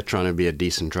was also trying to be a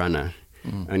decent runner.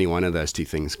 Only one of those two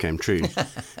things came true.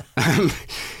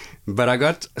 But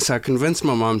I convinced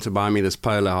my mom to buy me this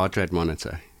Polar heart rate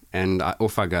monitor, and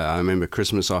off I go. I remember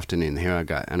Christmas afternoon, here I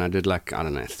go, and I did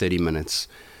 30 minutes,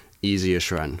 easy-ish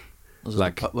run. Was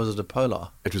it a Polar?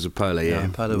 It was a Polar, yeah.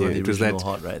 Polar with the original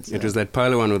heart rates. It was that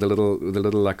Polar one with a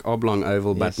little like oblong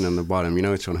oval button on the bottom. You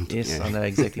know which one I'm talking about? Yes, I know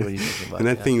exactly what you're talking about. And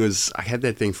that thing was, I had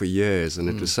that thing for years, and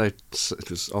it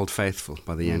was old faithful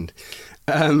by the end.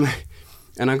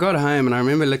 And I got home, and I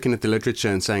remember looking at the literature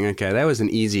and saying, okay, that was an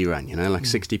easy run,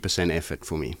 60% effort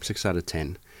for me, 6 out of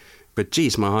 10. But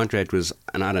geez, my heart rate was,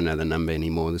 and I don't know the number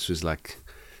anymore, this was like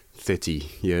 30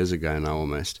 years ago now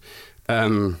almost.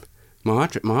 My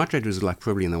heart rate was like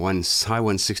probably in the high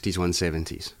 160s,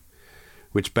 170s,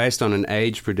 which based on an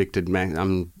age predicted max,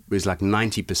 was like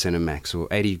 90% of max or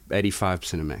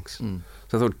 85% of max.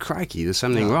 So I thought, crikey, there's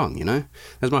something wrong, That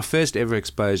was my first ever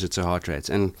exposure to heart rates.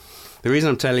 And the reason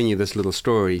I'm telling you this little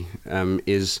story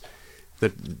is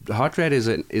that heart rate is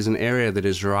an area that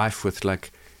is rife with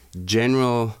like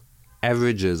general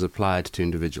averages applied to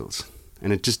individuals.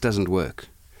 And it just doesn't work.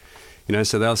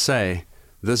 So they'll say,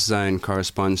 this zone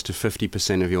corresponds to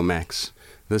 50% of your max.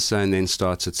 This zone then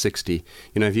starts at 60.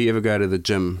 If you ever go to the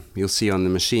gym, you'll see on the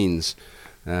machines,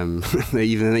 they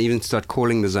even start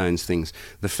calling the zones things.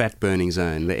 The fat burning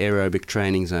zone, the aerobic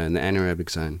training zone, the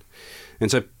anaerobic zone. And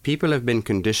so people have been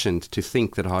conditioned to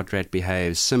think that heart rate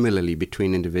behaves similarly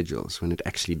between individuals when it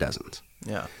actually doesn't.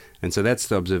 Yeah. And so that's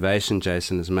the observation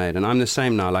Jason has made. And I'm the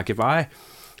same now. Like if I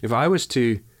was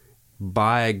to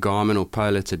buy a Garmin or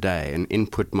Polar today and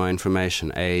input my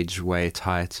information, age, weight,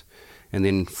 height, and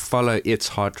then follow its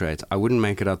heart rate, I wouldn't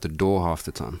make it out the door half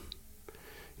the time.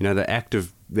 The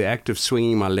act of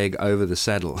swinging my leg over the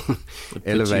saddle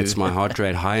elevates my heart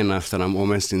rate high enough that I'm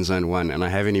almost in zone 1, and I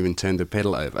haven't even turned the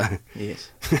pedal over.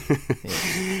 Yes.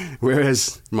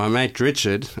 Whereas our mate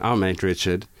Richard,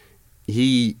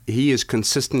 he is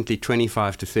consistently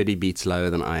 25 to 30 beats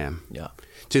lower than I am. Yeah.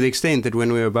 To the extent that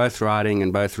when we were both riding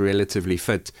and both relatively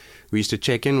fit, we used to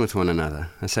check in with one another.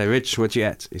 I say, Rich, what you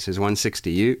at? He says,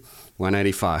 160. You?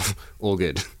 185. All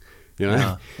good.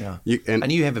 Yeah.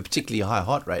 And you have a particularly high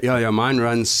heart rate. Yeah, mine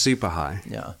runs super high.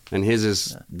 Yeah. And his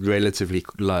is relatively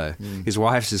low. His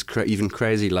wife's is even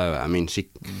crazy lower. I mean, she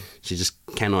just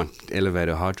cannot elevate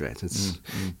her heart rate.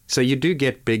 So you do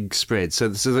get big spreads.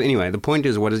 So anyway, the point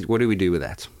is, what do we do with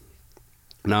that?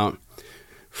 Now,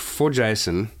 for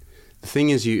Jason, the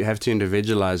thing is you have to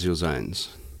individualize your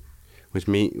zones, which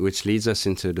leads us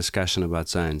into a discussion about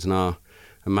zones. Now,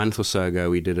 a month or so ago,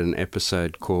 we did an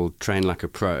episode called Train Like a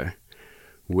Pro,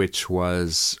 which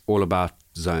was all about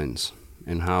zones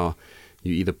and how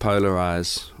you either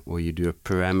polarize or you do a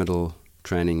pyramidal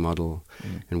training model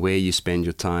and where you spend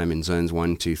your time in zones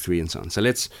 1, 2, 3, and so on. So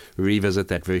let's revisit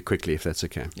that very quickly, if that's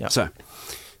okay. Yeah. So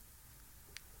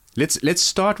let's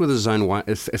start with a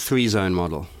 3-zone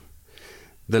model.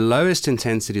 The lowest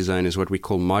intensity zone is what we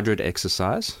call moderate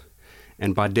exercise,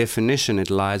 and by definition, it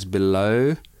lies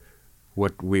below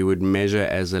what we would measure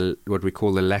as what we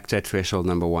call the lactate threshold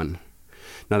number 1.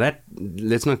 Now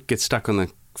let's not get stuck on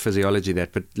the physiology of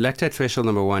that, but lactate threshold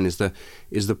number 1 is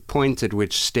the point at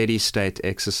which steady state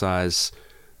exercise.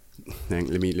 Let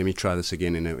me try this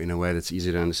again in a way that's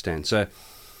easy to understand. So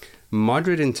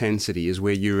moderate intensity is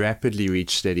where you rapidly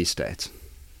reach steady state.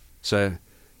 So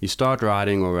you start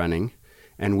riding or running,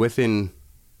 and within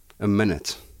a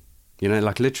minute,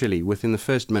 like literally within the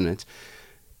first minute,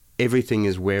 everything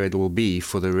is where it will be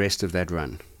for the rest of that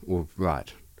run or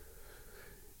ride.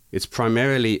 It's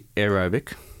primarily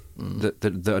aerobic.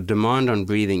 The demand on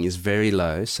breathing is very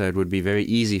low, so it would be very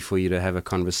easy for you to have a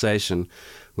conversation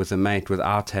with a mate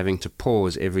without having to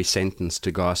pause every sentence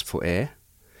to gasp for air.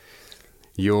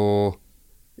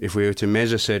 if we were to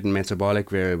measure certain metabolic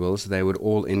variables, they would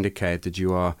all indicate that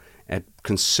you are at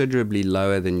considerably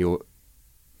lower than your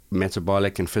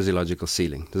metabolic and physiological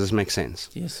ceiling. Does this make sense?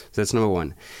 Yes. So that's number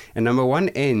one. And number one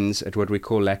ends at what we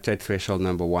call lactate threshold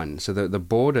number 1. So the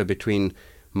border between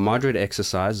moderate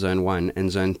exercise, zone 1, and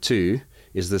zone 2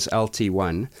 is this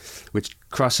LT1, which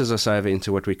crosses us over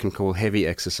into what we can call heavy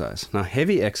exercise. Now,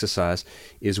 heavy exercise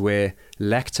is where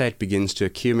lactate begins to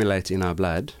accumulate in our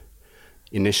blood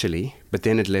initially, but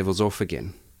then it levels off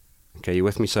again. Okay, you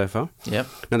with me so far? Yep.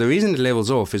 Now, the reason it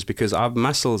levels off is because our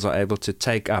muscles are able to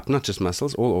take up, not just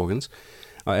muscles, all organs,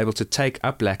 are able to take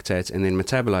up lactate and then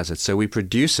metabolize it. So we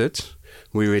produce it,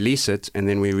 we release it, and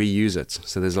then we reuse it.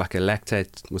 So there's like a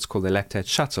lactate, what's called a lactate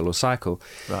shuttle or cycle.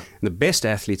 Right. The best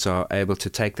athletes are able to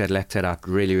take that lactate out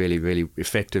really, really, really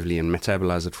effectively and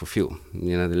metabolize it for fuel.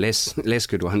 You know, the less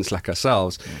good ones like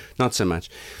ourselves, not so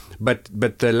much. But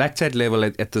the lactate level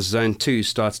at the zone 2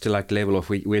 starts to like level off.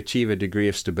 We achieve a degree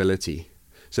of stability.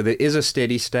 So there is a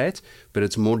steady state, but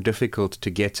it's more difficult to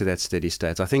get to that steady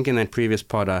state. I think in that previous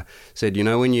pod I said, you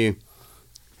know, when you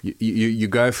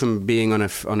go from being on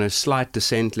a slight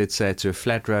descent, let's say, to a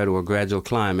flat road or a gradual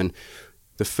climb, and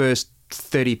the first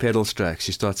 30 pedal strokes,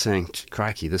 you start saying,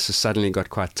 crikey, this has suddenly got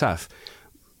quite tough.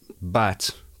 But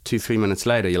 2-3 minutes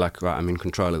later, you're like, right, I'm in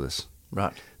control of this.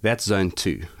 Right. That's zone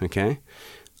 2, okay?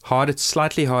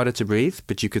 Slightly harder to breathe,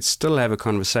 but you could still have a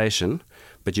conversation,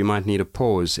 but you might need a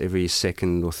pause every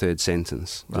second or third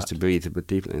sentence just to breathe a bit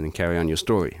deeply and then carry on your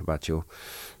story about your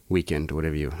weekend or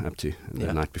whatever you're up to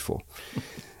the night before.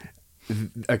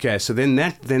 Okay, so then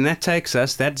that takes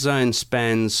us, that zone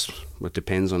spans, what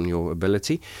depends on your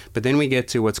ability, but then we get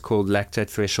to what's called lactate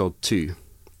threshold 2,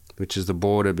 which is the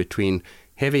border between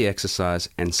heavy exercise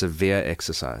and severe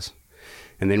exercise.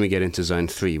 And then we get into zone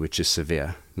 3, which is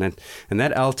severe. And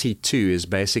that LT2 is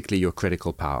basically your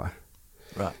critical power.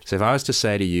 Right. So if I was to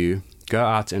say to you, go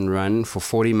out and run for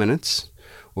 40 minutes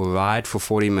or ride for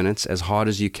 40 minutes as hard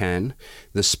as you can,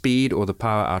 the speed or the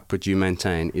power output you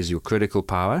maintain is your critical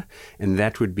power, and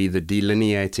that would be the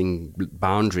delineating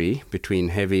boundary between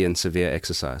heavy and severe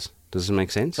exercise. Does it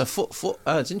make sense? So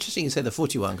it's interesting you say the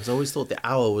 41, because I always thought the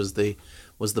hour was the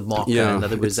marker. Yeah, in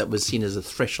other words, that was seen as a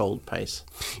threshold pace.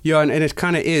 Yeah, and it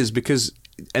kind of is, because,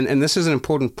 and this is an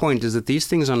important point, is that these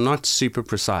things are not super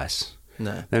precise.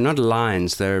 No. They're not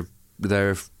lines, they're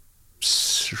blocks.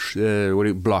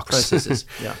 Processes,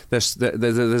 yeah. There's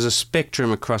a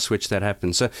spectrum across which that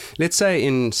happens. So let's say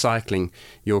in cycling,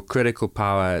 your critical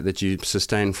power that you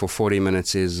sustain for 40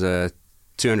 minutes is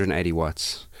 280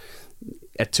 watts.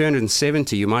 At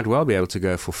 270, you might well be able to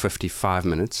go for 55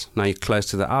 minutes. Now you're close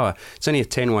to the hour. It's only a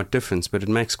 10-watt difference, but it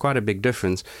makes quite a big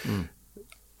difference.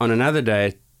 On another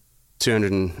day,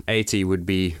 280 would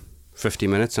be 50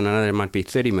 minutes, and another it might be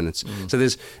 30 minutes. So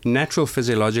there's natural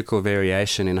physiological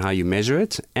variation in how you measure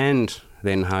it and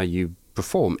then how you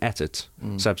perform at it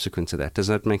subsequent to that. Does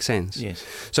that make sense? Yes.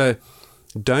 So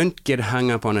don't get hung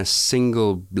up on a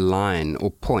single line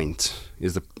or point. In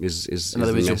other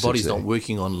words, your body's not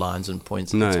working on lines and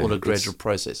points. No, it's all a gradual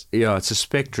process. Yeah, it's a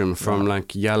spectrum from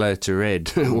like yellow to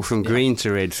red or from green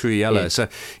to red through yellow. So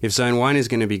if zone 1 is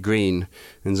going to be green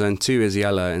and zone 2 is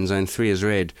yellow and zone 3 is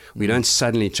red, we don't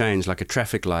suddenly change like a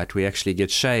traffic light. We actually get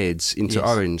shades into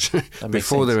orange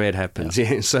before the red happens.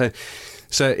 Yeah.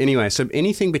 So anyway, so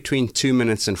anything between 2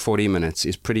 minutes and 40 minutes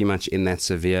is pretty much in that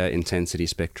severe intensity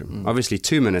spectrum. Obviously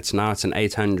 2 minutes, now it's an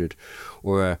 800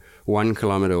 or a 1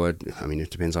 kilometer, or I mean, it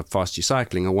depends how fast you're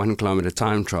cycling, a 1 kilometer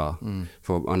time trial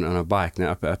on a bike,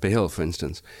 up a hill, for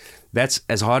instance. That's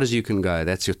as hard as you can go.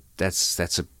 That's a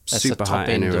super high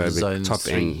anaerobic top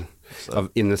end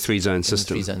in the 3-zone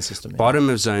system. Bottom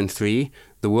of zone 3,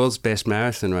 the world's best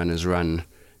marathon runners run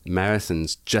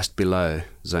marathons just below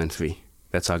zone 3.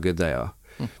 That's how good they are.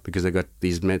 Because they've got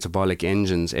these metabolic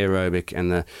engines, aerobic,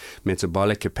 and the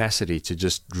metabolic capacity to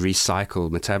just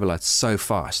recycle metabolites so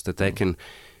fast that they can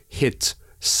hit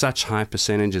such high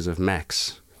percentages of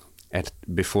max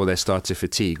before they start to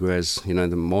fatigue. Whereas, you know,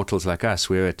 the mortals like us,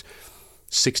 we're at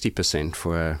 60%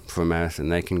 for a marathon.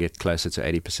 They can get closer to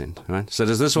 80%. Right? So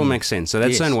does this all make sense? So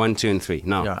that's zone 1, 2, and 3.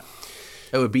 Now. Yeah.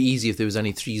 It would be easy if there was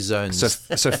only 3 zones.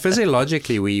 So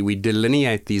physiologically, we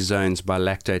delineate these zones by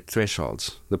lactate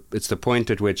thresholds. It's the point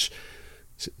at which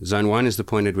zone 1 is the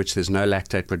point at which there's no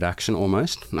lactate production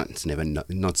almost. No, it's never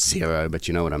not zero, but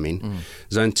you know what I mean.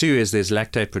 Zone 2 is there's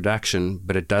lactate production,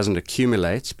 but it doesn't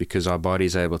accumulate because our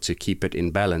body's able to keep it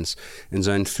in balance. And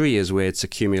zone 3 is where its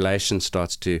accumulation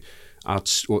starts to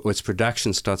its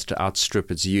production starts to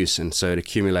outstrip its use, and so it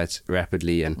accumulates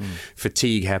rapidly, and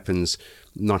fatigue happens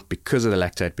not because of the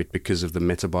lactate, but because of the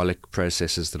metabolic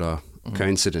processes that are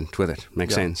coincident with it.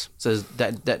 Makes sense. So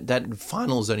that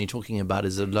final zone you're talking about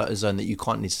is a zone that you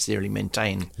can't necessarily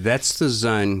maintain. That's the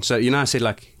zone. So, I said,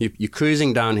 like, you're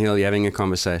cruising downhill, you're having a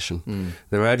conversation.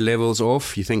 The road level's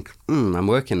off, you think, I'm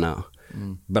working now.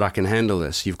 But I can handle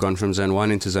this. You've gone from zone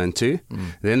 1 into zone 2.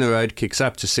 Then the road kicks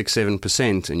up to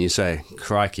 6-7%, and you say,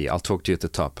 crikey, I'll talk to you at the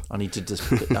top. I need to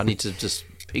just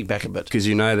pig back a bit. Because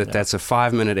you know that's a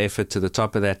 5-minute effort to the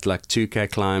top of that, like,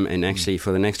 2K climb, and actually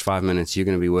for the next 5 minutes, you're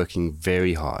going to be working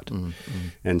very hard.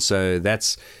 And so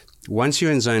that's, once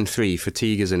you're in zone 3,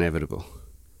 fatigue is inevitable.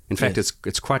 In fact,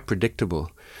 it's quite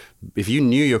predictable. If you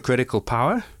knew your critical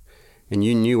power, and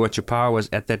you knew what your power was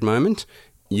at that moment,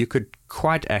 you could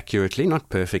quite accurately, not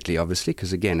perfectly obviously,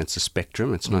 because again it's a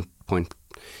spectrum, it's not point,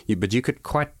 but you could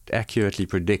quite accurately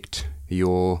predict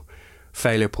your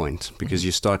failure point, because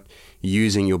you start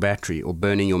using your battery or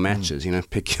burning your matches.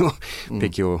 Pick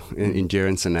your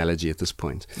endurance analogy at this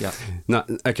point. Yeah. Now,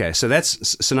 okay, so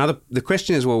now the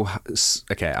question is, well,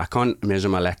 okay, I can't measure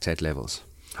my lactate levels.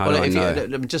 How do I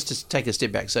know? Just to take a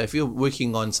step back, so if you're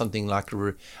working on something like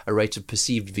a rate of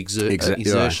perceived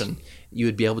exertion, you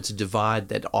would be able to divide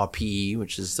that RPE,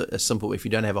 which is a simple, if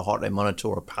you don't have a heart rate monitor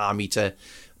or a power meter,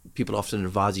 people often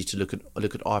advise you to look at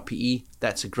RPE.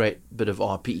 That's a great bit of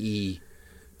RPE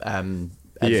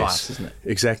advice, isn't it?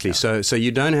 Exactly. Yeah. So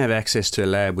you don't have access to a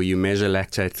lab where you measure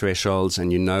lactate thresholds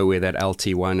and you know where that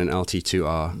LT1 and LT2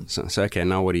 are. So okay,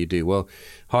 now what do you do? Well,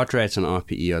 heart rate and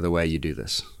RPE are the way you do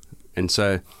this. And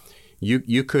so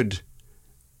you could,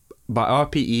 by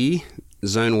RPE,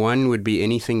 zone 1 would be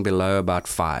anything below about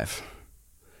 5.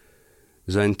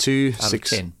 Zone 2,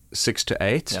 6 to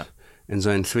 8. Yeah. And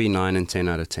zone 3, 9 and 10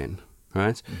 out of 10.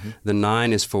 Right? The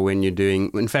 9 is for when you're doing,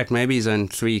 in fact, maybe zone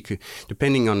 3,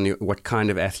 depending on what kind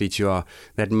of athlete you are,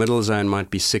 that middle zone might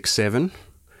be 6, 7,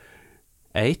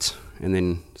 8, and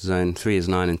then zone 3 is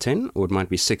 9 and 10, or it might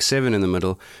be 6, 7 in the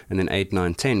middle, and then 8,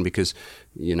 9, 10, because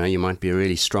you might be a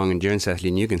really strong endurance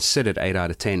athlete and you can sit at 8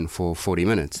 out of 10 for 40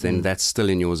 minutes. Then that's still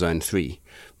in your zone 3,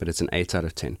 but it's an 8 out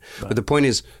of 10. Right. But the point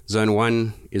is, zone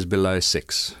 1 is below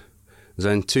 6.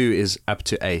 Zone 2 is up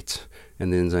to 8.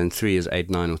 And then zone 3 is 8,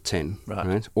 9, or 10.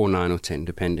 Right? Or 9 or 10,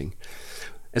 depending.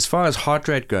 As far as heart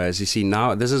rate goes, you see,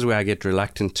 now this is where I get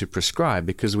reluctant to prescribe,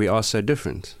 because we are so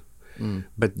different.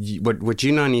 But what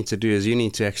you now need to do is you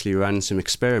need to actually run some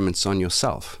experiments on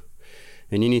yourself.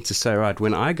 And you need to say, right,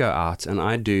 when I go out and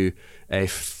I do a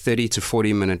 30 to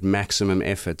 40 minute maximum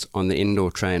effort on the indoor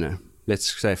trainer,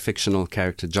 let's say fictional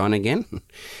character John again,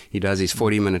 he does his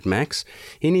 40-minute max,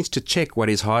 he needs to check what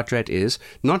his heart rate is,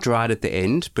 not right at the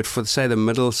end, but for, say, the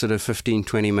middle sort of 15,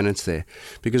 20 minutes there.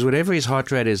 Because whatever his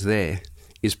heart rate is there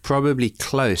is probably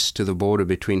close to the border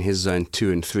between his zone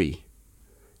 2 and 3.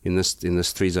 In this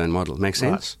 3-zone model. Make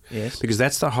sense? Right. Yes. Because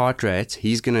that's the heart rate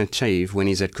he's going to achieve when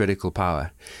he's at critical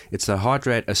power. It's the heart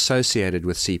rate associated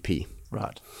with CP.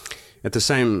 Right. By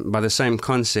the same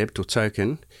concept or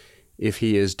token, if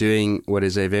he is doing what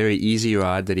is a very easy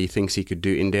ride that he thinks he could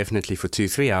do indefinitely for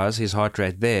 2-3 hours, his heart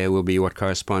rate there will be what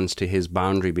corresponds to his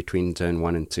boundary between zone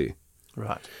 1 and 2.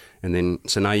 Right. And then,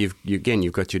 so now you've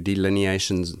got your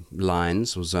delineation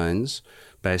lines or zones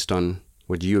based on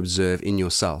what you observe in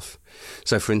yourself.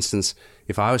 So, for instance,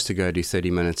 if I was to go do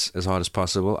 30 minutes as hard as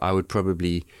possible, I would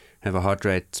probably have a heart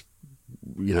rate,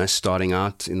 starting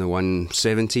out in the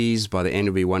 170s. By the end,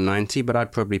 it would be 190, but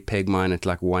I'd probably peg mine at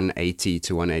like 180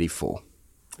 to 184.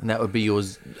 And that would be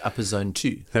yours upper zone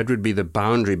 2? That would be the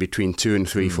boundary between 2 and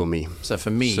 3 for me. So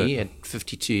for me, at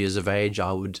 52 years of age,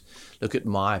 I would look at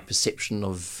my perception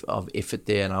of effort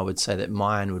there, and I would say that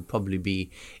mine would probably be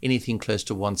anything close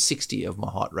to 160 of my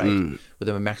heart rate, with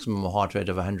a maximum heart rate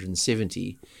of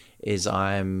 170.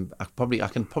 I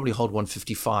can probably hold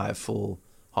 155 for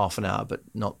half an hour, but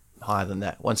not higher than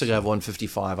that. Once I go over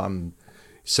 155, I'm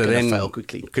going to fail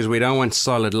quickly. Because we don't want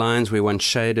solid lines, we want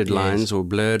shaded lines or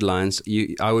blurred lines.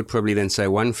 I would probably then say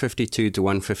 152 to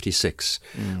 156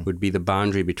 would be the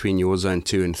boundary between your zone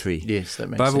 2 and 3. Yes, that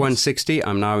makes Above sense. 160,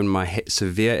 I'm now in my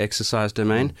severe exercise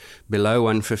domain. Below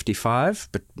 155,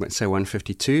 but let's say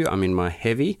 152, I'm in my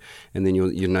heavy. And then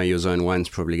your zone 1 is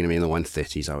probably going to be in the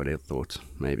 130s, I would have thought,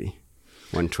 maybe.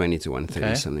 120 to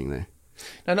 130, something there.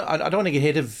 No, I don't want to get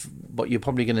ahead of what you're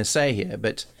probably going to say here,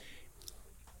 but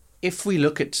if we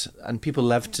look at, and people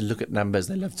love to look at numbers,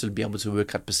 they love to be able to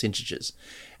work out percentages.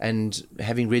 And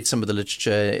having read some of the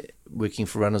literature, working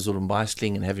for Runners World and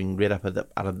Bicycling, and having read up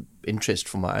out of interest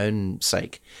for my own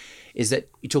sake, is that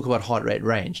you talk about heart rate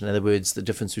range. In other words, the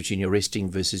difference between your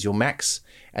resting versus your max,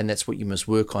 and that's what you must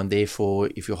work on. Therefore,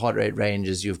 if your heart rate range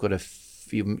is you've got a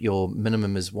your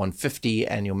minimum is 150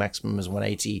 and your maximum is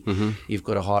 180, you've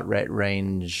got a heart rate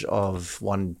range of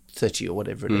 130 or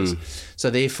whatever it is. So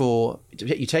therefore,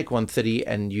 you take 130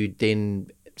 and you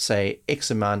then say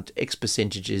X amount, X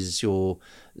percentage is your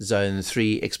zone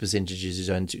 3, X percentage is your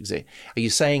zone 2. Are you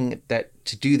saying that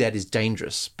to do that is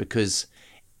dangerous because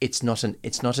it's not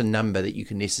a number that you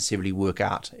can necessarily work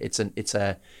out? It's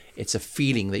a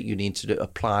feeling that you need to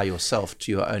apply yourself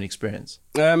to your own experience.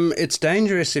 It's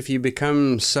dangerous if you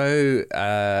become so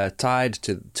tied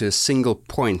to a single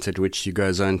point at which you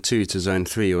go zone 2 to zone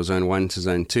 3 or zone 1 to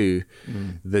zone 2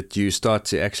 that you start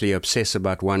to actually obsess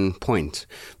about one point.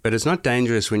 But it's not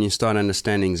dangerous when you start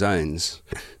understanding zones.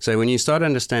 So when you start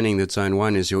understanding that zone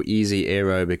 1 is your easy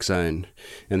aerobic zone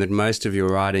and that most of your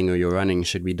riding or your running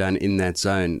should be done in that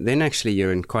zone, then actually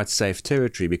you're in quite safe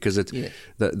territory because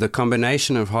the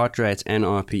combination of heart rate and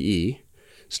RPE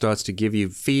starts to give you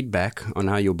feedback on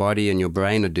how your body and your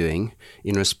brain are doing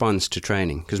in response to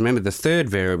training. Because remember, the third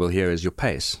variable here is your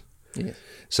pace. Yes.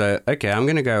 So, okay, I'm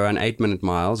going to go run 8-minute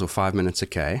miles or 5 minutes a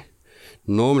K.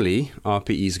 Normally,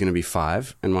 RPE is going to be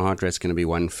 5 and my heart rate's going to be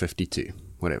 152,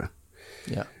 whatever.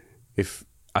 Yeah. If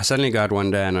I suddenly go out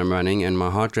one day and I'm running and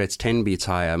my heart rate's 10 beats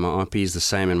higher, my RPE is the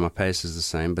same and my pace is the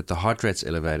same, but the heart rate's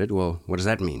elevated, well, what does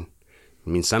that mean? It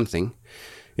means something.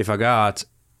 If I go out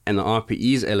and the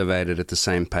RPE is elevated at the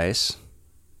same pace,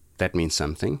 that means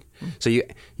something. So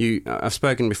I've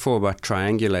spoken before about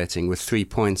triangulating with 3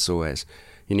 points always.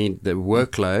 You need the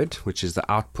workload, which is the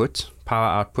output, power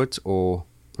output or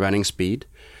running speed.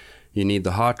 You need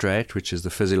the heart rate, which is the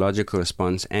physiological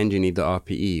response, and you need the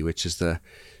RPE, which is the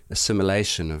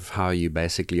assimilation of how you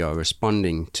basically are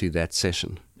responding to that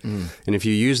session. And if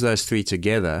you use those 3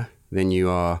 together, then you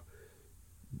are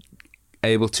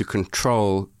able to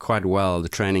control quite well the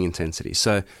training intensity.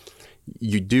 So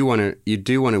you do want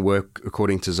to work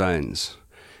according to zones,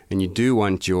 and you do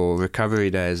want your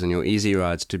recovery days and your easy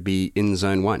rides to be in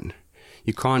zone 1.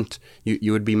 You can't.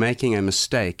 You would be making a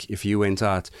mistake if you went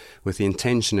out with the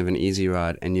intention of an easy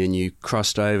ride and then you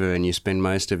crossed over and you spend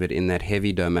most of it in that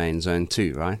heavy domain, zone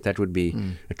 2. Right? That would be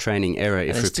a training error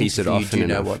if repeated often you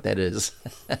enough. You know what that is.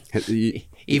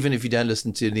 Even if you don't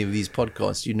listen to any of these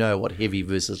podcasts, you know what heavy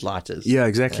versus light is. Yeah,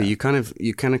 exactly. You kind of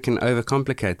can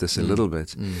overcomplicate this a little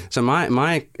bit. So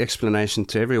my explanation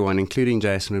to everyone, including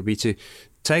Jason, would be to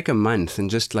take a month and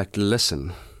just like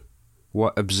listen,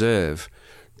 observe,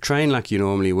 train like you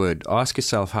normally would. Ask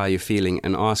yourself how you're feeling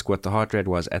and ask what the heart rate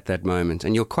was at that moment,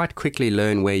 and you'll quite quickly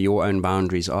learn where your own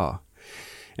boundaries are.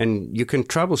 And you can not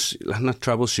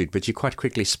troubleshoot, but you quite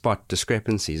quickly spot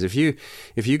discrepancies. If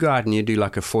you go out and you do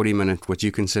like a 40-minute, what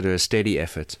you consider a steady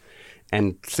effort,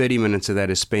 and 30 minutes of that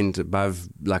is spent above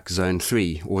like zone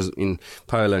 3 or in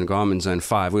Polo and Garmin zone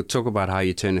 5. We'll talk about how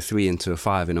you turn a 3 into a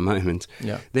 5 in a moment.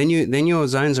 Yeah. Then your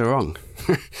zones are wrong.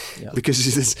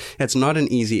 Because it's not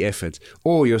an easy effort,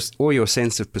 or your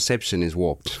sense of perception is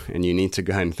warped, and you need to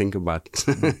go and think about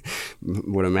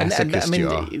what a masochist you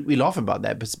are. We laugh about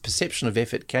that, but perception of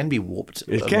effort can be warped.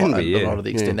 It can be, a lot of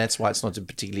the extent. That's why it's not a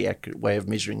particularly accurate way of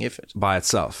measuring effort by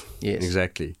itself. Yes,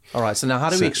 exactly. All right. So now, how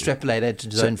do we extrapolate that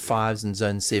to zone 5s and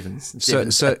zone 7s?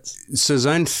 So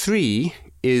zone 3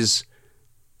 is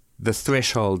the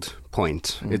threshold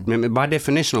point. By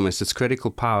definition, almost, it's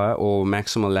critical power or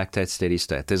maximal lactate steady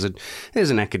state. There's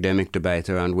an academic debate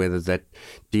around whether that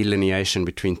delineation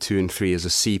between 2 and 3 is a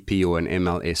CP or an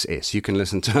MLSS. You can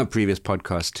listen to our previous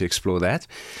podcast to explore that.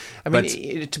 I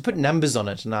mean, to put numbers on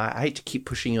it, and I hate to keep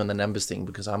pushing you on the numbers thing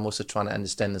because I'm also trying to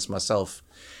understand this myself.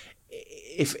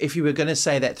 If you were going to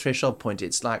say that threshold point,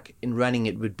 it's like in running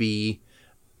it would be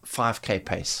 5K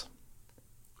pace.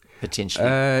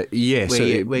 Potentially. Yeah.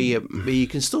 Where you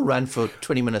can still run for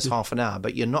 20 minutes, half an hour,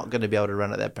 but you're not going to be able to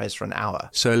run at that pace for an hour.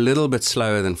 So a little bit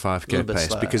slower than 5K pace.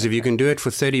 Slower, because if you can do it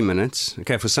for 30 minutes,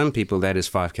 okay, for some people that is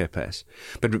 5K pace.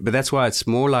 But that's why it's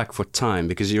more like for time,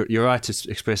 because you're right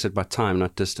to express it by time,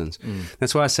 not distance.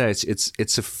 That's why I say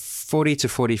it's a 40 to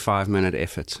 45 minute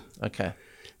effort. Okay.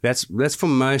 That's for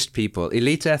most people.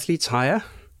 Elite athletes higher,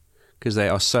 because they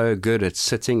are so good at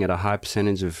sitting at a high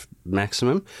percentage of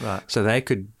maximum. Right. So they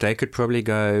could probably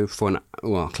go for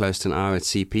close to an hour at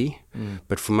CP.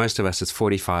 But for most of us, it's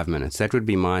 45 minutes. That would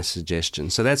be my suggestion.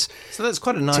 So that's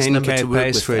quite a nice number to 10K work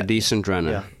pace with for a decent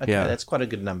runner. Yeah. Okay, that's quite a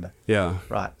good number. Yeah.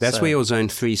 Right. That's where your zone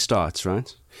 3 starts,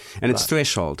 right? And it's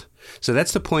threshold. So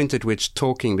that's the point at which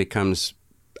talking becomes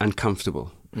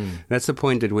uncomfortable. That's the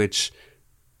point at which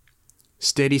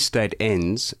steady state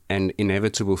ends and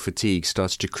inevitable fatigue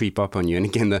starts to creep up on you. And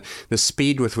again, the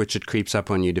speed with which it creeps up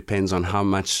on you depends on how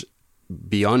much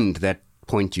beyond that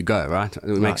point you go, right? It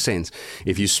makes sense.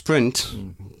 If you sprint,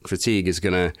 fatigue is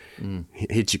going to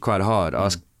hit you quite hard.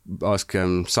 Ask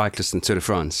cyclists in Tour de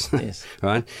France. Yes.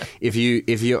 Right? If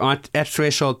you're at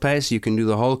threshold pace, you can do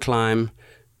the whole climb,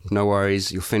 no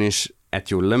worries. You'll finish at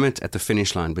your limit at the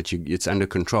finish line, but it's under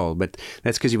control. But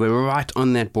that's because you were right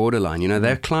on that borderline. You know,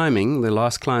 they're climbing, the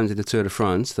last climbs at the Tour de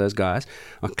France, those guys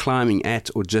are climbing at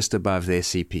or just above their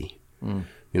CP.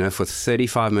 You know, for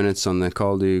 35 minutes on the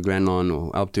Col du Grand Non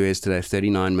or Alpe d'Huez today,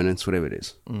 39 minutes, whatever it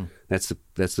is. That's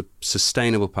the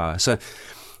sustainable power. So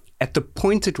at the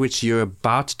point at which you're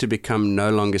about to become no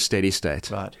longer steady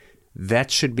state, Right. that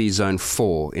should be zone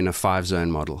 4 in a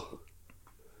 5-zone model.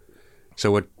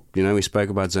 So what, you know, we spoke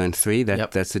about zone 3,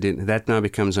 that now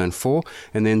becomes zone 4,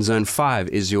 and then zone 5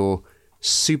 is your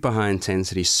super high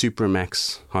intensity, super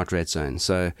max heart rate zone.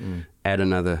 So add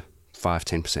another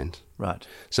 5-10%. Right.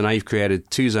 So now you've created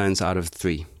 2 zones out of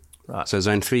 3. Right. So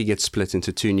zone 3 gets split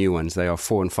into 2 new ones. They are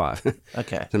 4 and 5.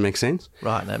 Okay. Does that make sense?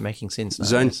 Right. That making sense now.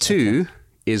 Zone Yes. 2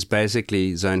 is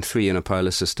basically zone 3 in a polar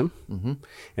system.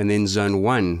 And then zone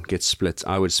 1 gets split.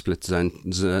 I would split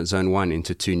zone 1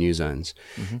 into 2 new zones.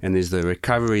 And there's the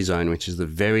recovery zone, which is the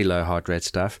very low heart rate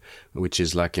stuff, which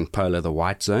is like in polar, the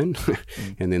white zone.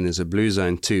 And then there's a blue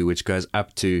zone 2, which goes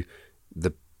up to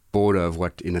the border of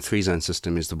what in a 3-zone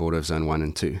system is the border of zone 1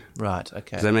 and 2. Right.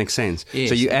 Okay. Does that make sense? Yes,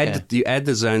 so you okay. add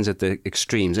the zones at the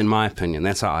extremes, in my opinion.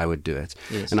 That's how I would do it.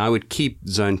 Yes. And I would keep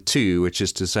zone 2, which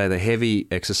is to say the heavy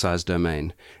exercise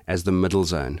domain, as the middle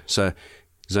zone. So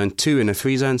zone 2 in a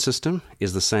 3-zone system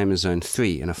is the same as zone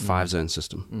 3 in a 5-zone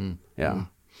system. Yeah.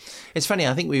 It's funny.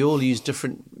 I think we all use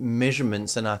different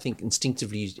measurements, and I think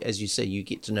instinctively, as you say, you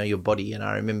get to know your body. And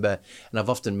I remember, and I've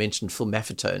often mentioned Phil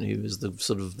Maffetone, who was the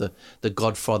sort of the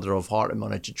godfather of heart rate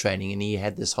monitor training, and he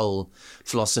had this whole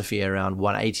philosophy around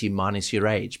 180 minus your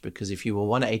age, because if you were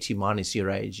 180 minus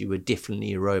your age, you were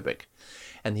definitely aerobic.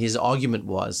 And his argument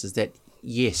is that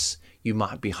yes, you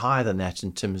might be higher than that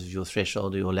in terms of your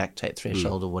threshold or your lactate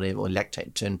threshold or whatever, or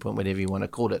lactate turn point, whatever you want to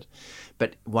call it.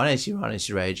 But 180 minus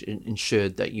your age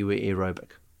ensured that you were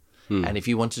aerobic. And if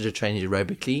you wanted to train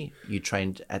aerobically, you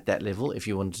trained at that level. If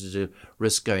you wanted to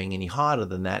risk going any harder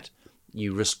than that,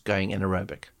 you risk going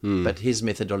anaerobic. But his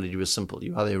methodology was simple.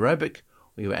 You were either aerobic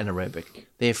or you were anaerobic.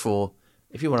 Therefore,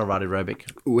 if you want to ride aerobic,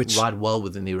 ride well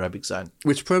within the aerobic zone.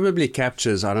 Which probably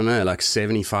captures, I don't know, like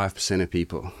 75% of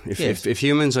people. If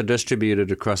humans are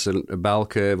distributed across a bell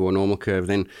curve or a normal curve,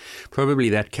 then probably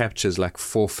that captures like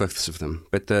 4/5 of them.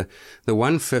 But the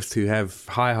 1/5 who have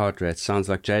high heart rates, sounds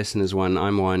like Jason is one,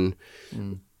 I'm one.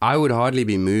 I would hardly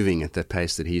be moving at the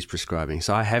pace that he's prescribing.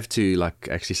 So I have to like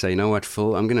actually say, you know what,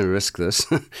 Phil, I'm going to risk this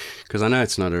because I know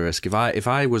it's not a risk. If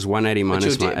I was 180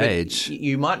 minus my age,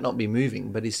 you might not be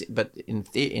moving, but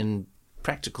in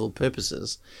practical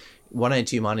purposes,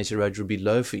 180 minus your age would be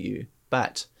low for you,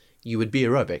 but you would be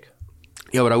aerobic.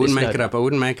 Yeah, but I wouldn't make it up. I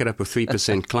wouldn't make it up a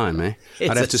 3% climb, eh?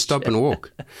 I'd have to stop and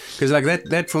walk. Because like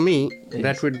that for me,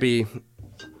 that would be...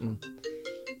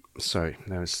 Sorry,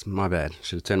 that was my bad.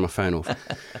 Should have turned my phone off.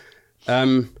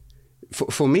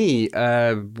 For me,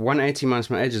 180 minus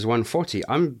my age is 140.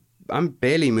 I'm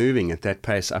barely moving at that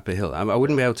pace up a hill. I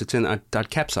wouldn't be able to turn. I'd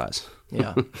capsize.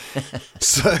 Yeah.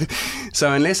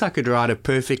 So unless I could ride a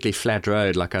perfectly flat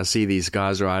road, like I see these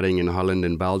guys riding in Holland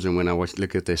and Belgium when I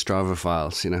look at their Strava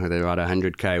files, you know, they ride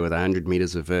 100k with 100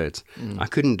 meters of vert. I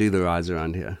couldn't do the rides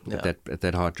around here at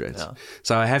that heart rate. Yeah.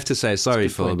 So I have to say, sorry,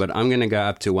 Phil, but I'm going to go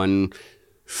up to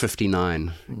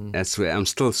 159. That's where I'm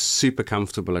still super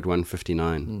comfortable at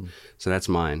 159. So that's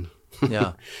mine.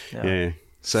 Yeah. Yeah.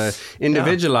 So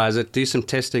individualize it, do some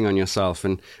testing on yourself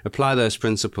and apply those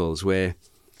principles where,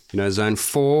 you know, zone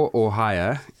 4 or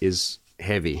higher is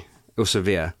heavy or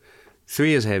severe.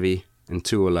 3 is heavy and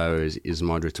 2 or lower is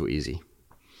moderate or easy.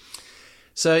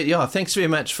 So, thanks very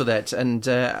much for that. And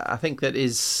I think that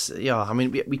is, I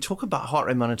mean, we talk about heart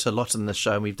rate monitor a lot in the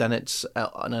show, and we've done it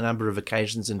on a number of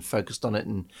occasions and focused on it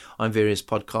on various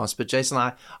podcasts. But Jason,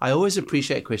 I always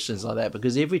appreciate questions like that,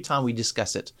 because every time we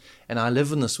discuss it, and I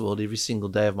live in this world every single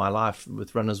day of my life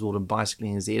with Runner's World and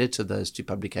Bicycling as the editor of those 2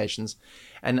 publications,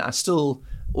 and I still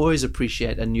always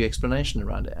appreciate a new explanation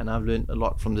around it. And I've learned a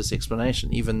lot from this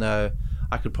explanation, even though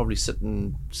I could probably sit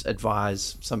and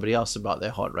advise somebody else about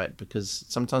their heart rate, because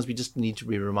sometimes we just need to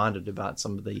be reminded about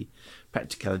some of the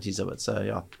practicalities of it.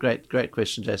 So, great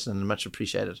question, Jason, and much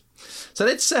appreciated. So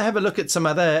let's have a look at some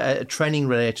other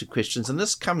training-related questions. And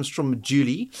this comes from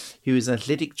Julie, who is an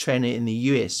athletic trainer in the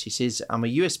US. She says, I'm a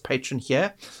US patron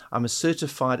here. I'm a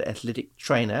certified athletic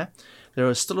trainer. There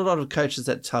are still a lot of coaches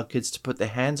that tell kids to put their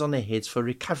hands on their heads for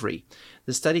recovery.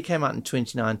 The study came out in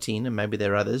 2019, and maybe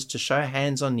there are others, to show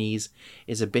hands on knees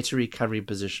is a better recovery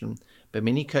position, but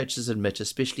many coaches admit,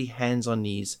 especially hands on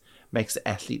knees, makes the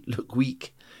athlete look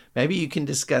weak. Maybe you can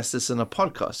discuss this in a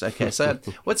podcast. Okay, so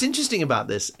what's interesting about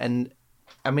this, and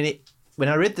I mean, when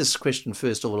I read this question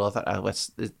first of all, I thought,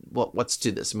 what's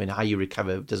to this? I mean, how you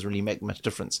recover doesn't really make much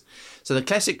difference. So the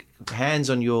classic hands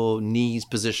on your knees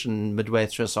position midway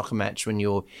through a soccer match when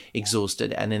you're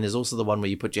exhausted, and then there's also the one where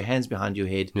you put your hands behind your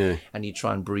head and you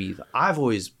try and breathe. I've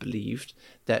always believed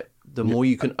that the more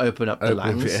you can open up the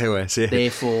lungs, airways,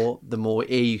 therefore the more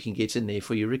air you can get in,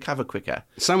 therefore you recover quicker.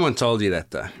 Someone told you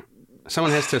that, though.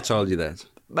 Someone has to have told you that.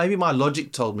 Maybe my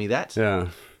logic told me that. Yeah.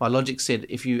 My logic said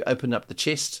if you open up the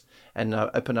chest and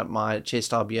open up my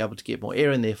chest, I'll be able to get more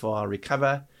air in, therefore I'll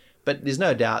recover. But there's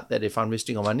no doubt that if I'm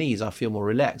resting on my knees, I feel more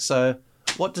relaxed. So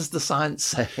what does the science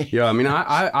say? Yeah, I mean,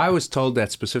 I was told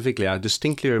that specifically. I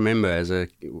distinctly remember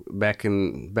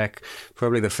back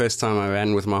probably the first time I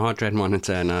ran with my heart rate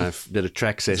monitor and I did a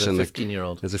track session. As a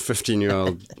 15-year-old. As a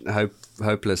 15-year-old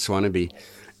hopeless wannabe.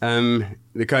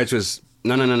 The coach was...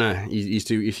 No. You used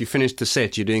to, if you finished the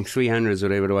set, you're doing 300s,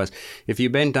 whatever it was. If you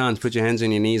bent down, put your hands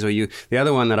on your knees, the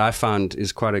other one that I found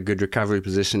is quite a good recovery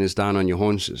position is down on your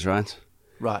haunches, right?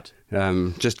 Right.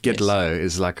 Just get low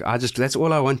is like, that's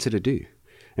all I wanted to do.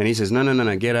 And he says,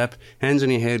 no, get up, hands on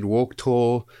your head, walk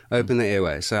tall, open the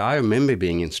airway. So I remember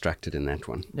being instructed in that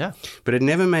one. Yeah. But it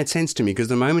never made sense to me because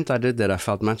the moment I did that, I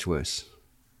felt much worse.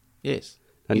 Yes.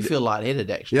 You feel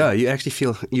lightheaded, actually. Yeah, you actually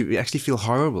feel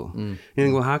horrible. You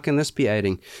think, well, how can this be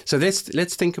aiding? So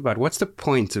let's think about what's the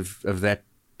point of that.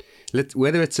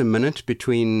 Whether it's a minute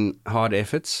between hard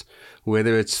efforts,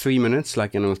 whether it's 3 minutes,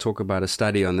 and we'll talk about a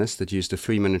study on this that used a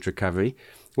 3-minute recovery.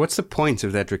 What's the point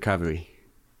of that recovery,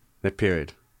 that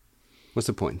period? What's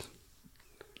the point?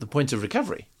 The point of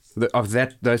recovery? Of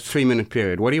those 3-minute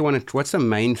period. What do you want? What's the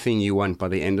main thing you want by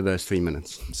the end of those 3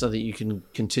 minutes? So that you can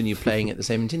continue playing at the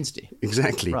same intensity.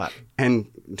 Exactly. Right. And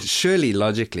surely,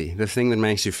 logically, the thing that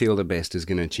makes you feel the best is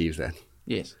going to achieve that.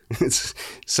 Yes.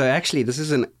 So actually, this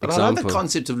is an but example. I love the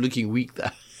concept of looking weak,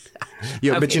 though.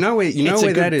 Yeah, but you know where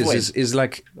that is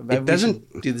like maybe it doesn't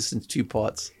we should do this in 2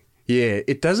 parts. Yeah,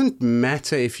 it doesn't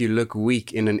matter if you look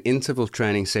weak in an interval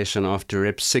training session after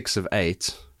rep 6 of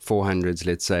 8. 400s,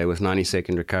 let's say, with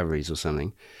 90-second recoveries or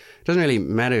something. It doesn't really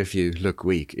matter if you look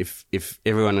weak, if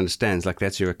everyone understands,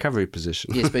 that's your recovery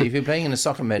position. Yes, but if you're playing in a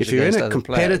soccer match if you're in a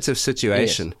competitive players,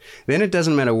 situation, then it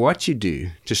doesn't matter what you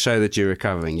do to show that you're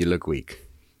recovering, you look weak,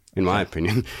 in my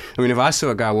opinion. I mean, if I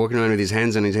saw a guy walking around with his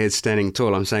hands on his head standing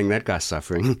tall, I'm saying that guy's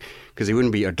suffering because he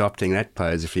wouldn't be adopting that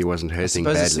pose if he wasn't hurting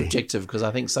badly. It's subjective because I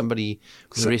think somebody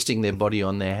resting their body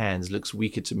on their hands looks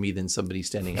weaker to me than somebody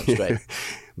standing up straight.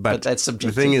 But that's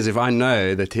subjective. The thing is, if I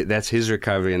know that that's his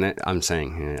recovery, and that I'm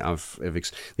saying,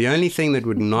 the only thing that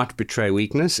would not betray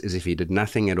weakness is if he did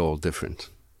nothing at all different.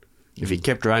 If he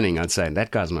kept running, I'd say,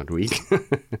 that guy's not weak.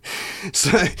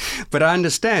 But I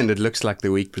understand it looks like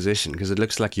the weak position because it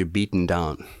looks like you're beaten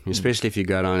down, especially if you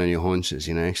go down on your haunches.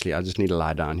 Actually, I just need to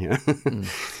lie down here.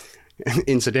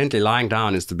 Incidentally, lying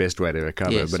down is the best way to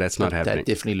recover, but that's not happening. That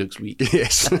definitely looks weak.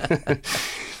 Yes.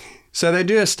 So they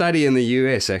do a study in the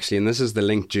US, actually, and this is the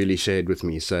link Julie shared with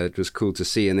me, so it was cool to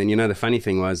see. And then, the funny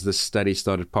thing was this study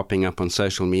started popping up on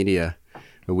social media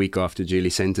a week after Julie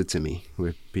sent it to me,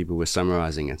 where people were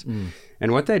summarizing it.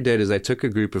 And what they did is they took a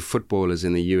group of footballers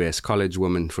in the US, college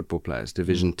women football players,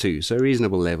 Division 2, so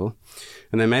reasonable level,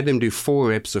 and they made them do 4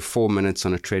 reps of 4 minutes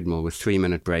on a treadmill with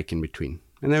 3-minute break in between.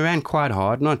 And they ran quite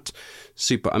hard, not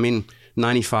super,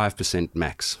 95%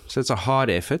 max. So it's a hard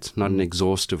effort, not an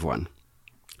exhaustive one.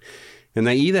 And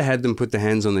they either had them put the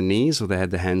hands on the knees or they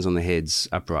had the hands on the heads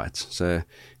upright. So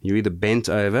you're either bent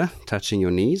over, touching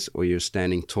your knees, or you're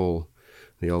standing tall,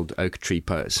 the old oak tree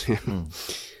pose.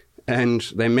 And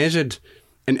they measured,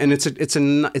 and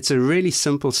it's a really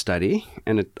simple study,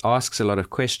 and it asks a lot of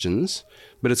questions,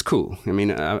 but it's cool.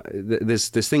 There's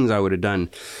things I would have done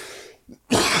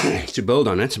to build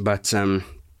on it, but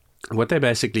what they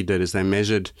basically did is they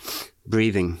measured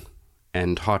breathing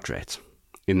and heart rate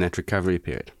in that recovery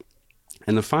period.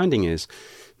 And the finding is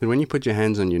that when you put your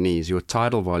hands on your knees, your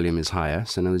tidal volume is higher.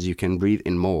 So in other words, you can breathe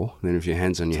in more than if your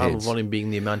hands on your head. Tidal volume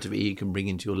being the amount of air you can bring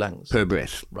into your lungs. Per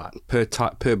breath. Right.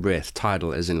 Per breath.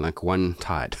 Tidal as in one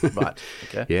tide. Right.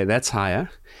 Okay. Yeah, that's higher.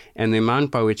 And the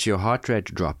amount by which your heart rate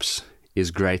drops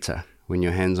is greater when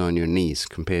your hands are on your knees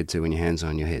compared to when your hands are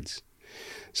on your heads.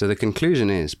 So the conclusion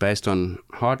is, based on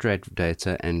heart rate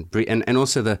data and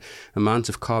also the amount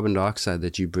of carbon dioxide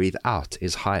that you breathe out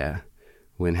is higher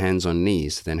when hands on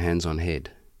knees than hands on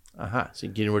head. So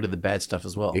you're getting rid of the bad stuff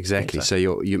as well. Exactly. So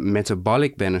your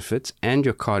metabolic benefits and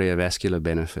your cardiovascular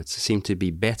benefits seem to be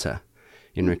better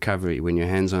in recovery when your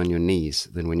hands are on your knees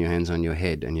than when your hands are on your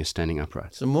head and you're standing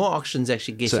upright. So more oxygen's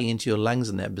actually getting into your lungs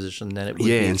in that position than it would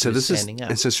be and so this standing up.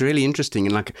 And so it's really interesting.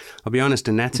 And like, I'll be honest,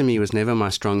 anatomy was never my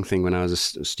strong thing when I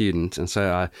was a student. And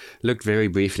so I looked very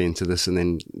briefly into this and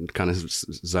then kind of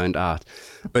zoned out.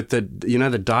 But the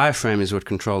diaphragm is what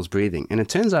controls breathing. And it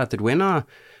turns out that when our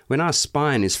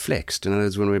spine is flexed, in other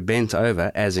words, when we're bent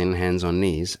over, as in hands on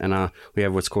knees, and we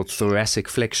have what's called thoracic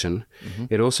flexion,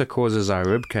 it also causes our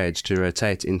rib cage to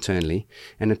rotate internally,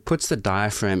 and it puts the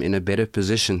diaphragm in a better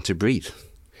position to breathe.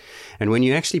 And when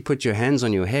you actually put your hands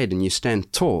on your head and you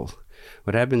stand tall,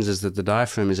 what happens is that the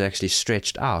diaphragm is actually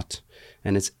stretched out,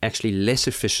 and it's actually less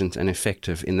efficient and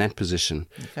effective in that position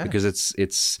because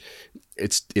its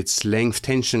length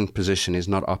tension position is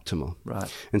not optimal.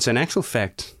 Right. And so in actual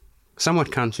fact,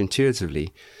 somewhat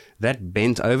counterintuitively, that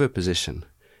bent over position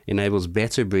enables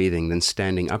better breathing than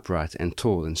standing upright and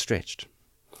tall and stretched.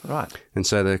 Right. And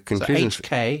so the conclusion... So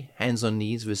HK, hands on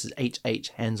knees, versus HH,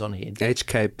 hands on head.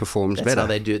 HK performs That's better. That's how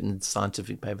they do it in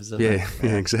scientific papers, isn't it?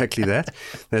 Yeah, exactly that.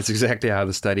 That's exactly how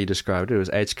the study described it. It was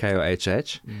HK or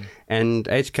HH. And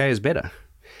HK is better.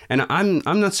 And I'm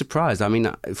not surprised. I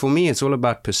mean, for me, it's all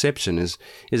about perception. Is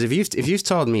if you've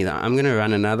told me that I'm going to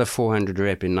run another 400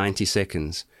 rep in 90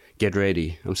 seconds, get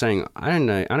ready. I'm saying, I don't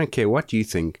know. I don't care what you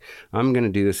think. I'm going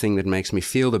to do the thing that makes me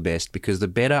feel the best, because the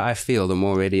better I feel, the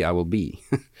more ready I will be.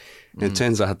 And it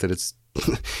turns out that it's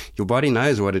your body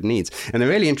knows what it needs. And the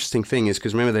really interesting thing is,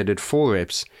 because remember they did 4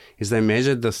 reps, is they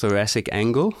measured the thoracic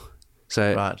angle.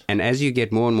 So, right. And as you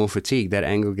get more and more fatigued, that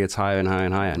angle gets higher and higher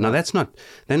and higher. Now,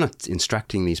 they're not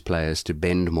instructing these players to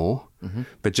bend more,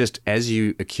 but just as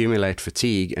you accumulate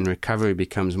fatigue and recovery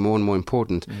becomes more and more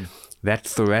important, that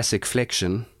thoracic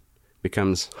flexion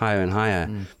becomes higher and higher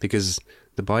because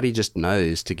the body just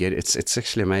knows to get it. It's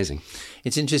actually amazing.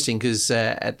 It's interesting because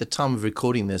at the time of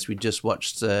recording this, we just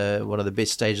watched one of the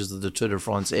best stages of the Tour de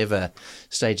France ever,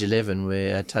 stage 11,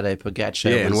 where Tadej Pogacar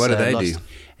was and what did they lost. do?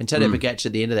 And Tadej Pogacar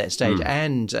at the end of that stage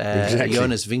and Exactly.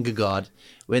 Jonas Vingegaard,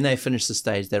 when they finished the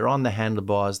stage, they're on the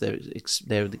handlebars, they're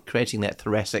creating that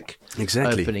thoracic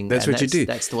opening. That's what you do.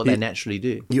 That's what they naturally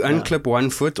do. You unclip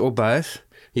one foot or both.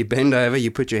 You bend over,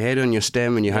 you put your head on your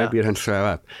stem, and you hope you don't throw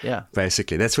up. Yeah.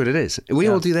 Basically, that's what it is. We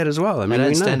all do that as well. I mean, they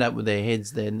don't we know. stand up with their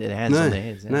hands on their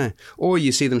heads. Yeah. No. Or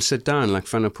you see them sit down, like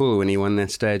Van der Poel when he won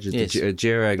that stage at the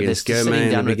Giro against they're Germain sitting in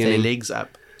the down with their beginning. legs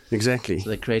up. Exactly. So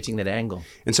they're creating that angle.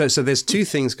 And so there's 2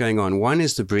 things going on. One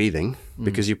is the breathing,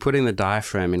 because you're putting the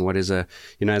diaphragm in what is as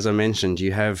I mentioned,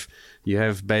 you have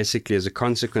basically, as a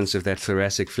consequence of that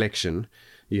thoracic flexion,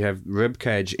 you have rib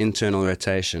cage internal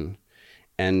rotation,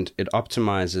 and it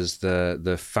optimizes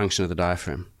the function of the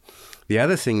diaphragm. The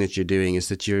other thing that you're doing is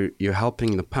that you're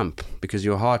helping the pump, because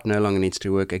your heart no longer needs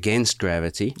to work against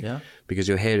gravity, because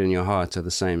your head and your heart are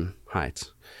the same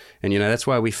height. And, that's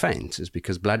why we faint, is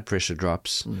because blood pressure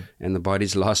drops, and the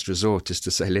body's last resort is to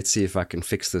say, let's see if I can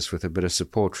fix this with a bit of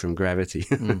support from gravity,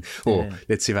 or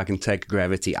let's see if I can take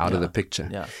gravity out of the picture.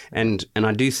 Yeah. And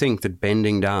I do think that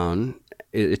bending down,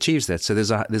 it achieves that. So there's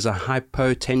a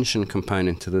hypotension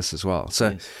component to this as well.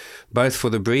 So both for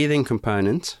the breathing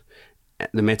component,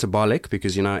 the metabolic,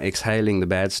 because exhaling the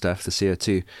bad stuff, the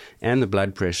CO2, and the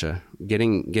blood pressure,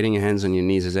 getting your hands on your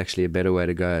knees is actually a better way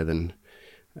to go than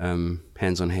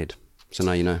hands on head. So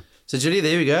now you know. So Julie,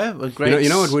 there we go. A great,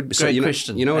 what would great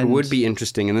question. What would be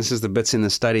interesting, and this is the bits in the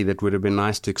study that would have been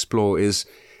nice to explore, is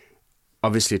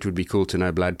obviously it would be cool to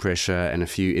know blood pressure and a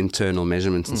few internal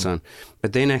measurements and so on,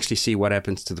 but then actually see what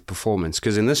happens to the performance.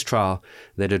 Because in this trial,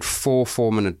 they did 4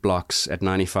 4-minute blocks at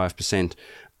 95%.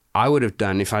 I would have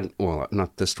done,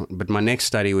 not this one, but my next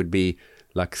study would be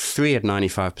like 3 at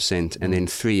 95% and then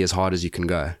 3 as hard as you can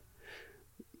go.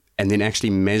 And then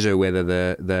actually measure whether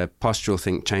the postural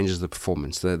thing changes the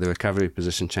performance, the recovery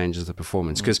position changes the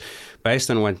performance. Because based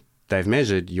on what they've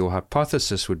measured, your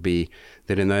hypothesis would be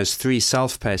that in those 3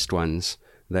 self-paced ones,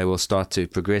 they will start to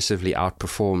progressively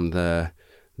outperform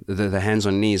the hands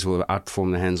on knees will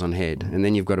outperform the hands on head. And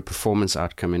then you've got a performance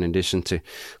outcome in addition to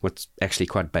what's actually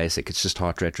quite basic. It's just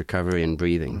heart rate recovery and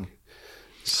breathing.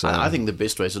 So, I think the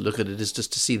best way to look at it is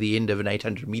just to see the end of an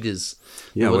 800 meters.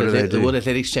 Yeah, the World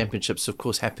Athletics Championships, of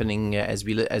course, happening as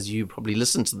you probably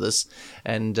listen to this.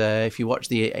 And if you watch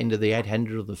the end of the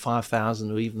 800 or the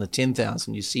 5,000 or even the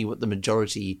 10,000, you see what the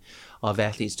majority of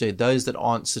athletes do. Those that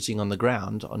aren't sitting on the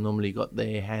ground are normally got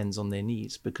their hands on their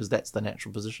knees because that's the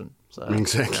natural position. So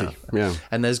exactly, yeah.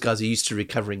 And those guys are used to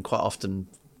recovering quite often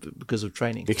because of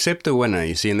training. Except the winner,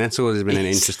 you see, and that's always been an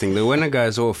interesting. The winner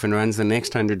goes off and runs the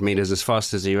next 100 meters as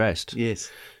fast as he raced.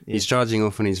 Yes. He's charging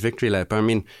off on his victory lap. I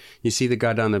mean, you see the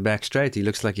guy down the back straight, he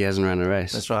looks like he hasn't run a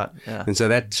race. That's right, yeah. And so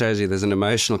that shows you there's an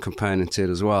emotional component to it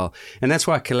as well. And that's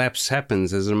why collapse happens.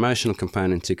 There's an emotional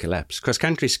component to collapse.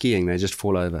 Cross-country skiing, they just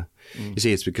fall over. You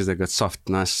see, it's because they've got soft,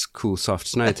 nice, cool, soft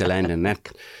snow to land in.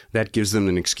 That gives them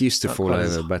an excuse to fall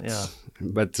over.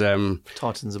 But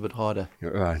tartan's a bit harder.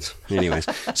 Right. Anyways,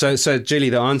 so Julie,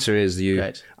 the answer is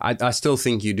Great. I still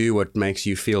think you do what makes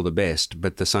you feel the best,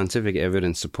 but the scientific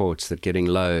evidence supports that getting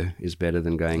low is better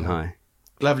than going high.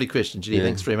 Lovely question, Julie.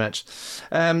 Thanks very much.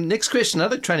 Next question,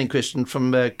 another training question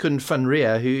from Kun van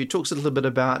Ria, who talks a little bit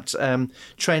about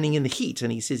training in the heat.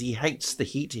 And he says he hates the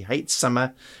heat. He hates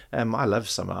summer. I love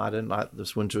summer. I don't like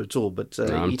this winter at all. But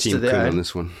I'm Team Kun on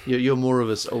this one. You're more of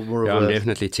us. I'm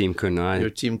definitely Team Kun. You're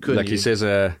Team Kun. Like he says,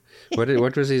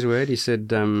 what was his word? He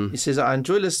said... he says, I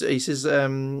enjoy this. He says,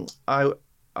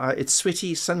 it's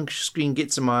sweaty, sunscreen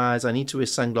gets in my eyes, I need to wear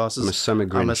sunglasses. I'm a summer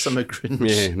Grinch.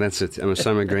 Yeah, that's it. I'm a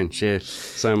summer Grinch, yeah.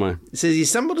 So am I. It says he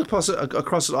stumbled across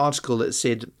an article that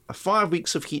said 5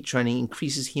 weeks of heat training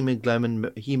increases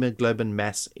hemoglobin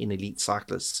mass in elite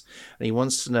cyclists. And he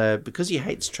wants to know, because he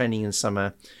hates training in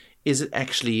summer, is it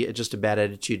actually just a bad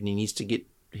attitude and he needs to get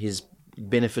his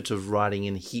benefit of riding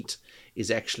in heat is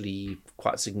actually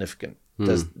quite significant?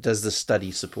 Does the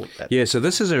study support that? Yeah, so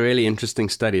this is a really interesting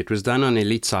study. It was done on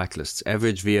elite cyclists,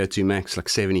 average VO2 max like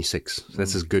 76. So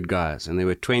that's as good guys. And there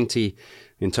were 20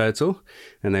 in total,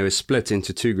 and they were split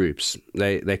into two groups.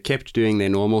 They kept doing their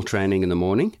normal training in the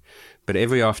morning, but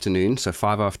every afternoon, so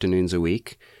 5 afternoons a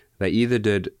week, they either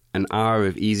did an hour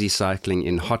of easy cycling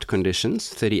in hot conditions,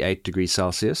 38 degrees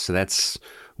Celsius, so that's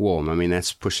warm. I mean,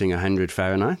 that's pushing 100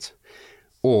 Fahrenheit,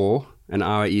 or an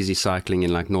hour easy cycling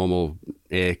in like normal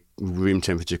air room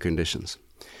temperature conditions.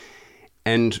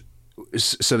 And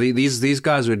so these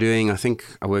guys were doing, I think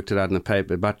I worked it out in the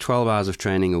paper, about 12 hours of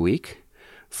training a week.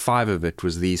 5 of it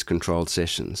was these controlled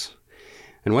sessions.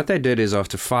 And what they did is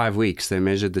after 5 weeks, they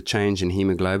measured the change in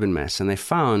hemoglobin mass, and they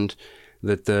found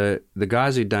that the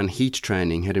guys who'd done heat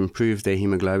training had improved their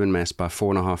hemoglobin mass by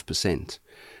 4.5%.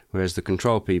 Whereas the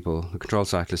control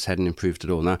cyclists hadn't improved at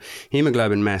all. Now,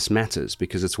 hemoglobin mass matters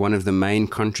because it's one of the main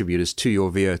contributors to your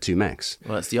VO2 max.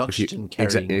 Well, it's the oxygen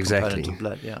carrying component of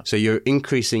blood, yeah. So you're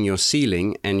increasing your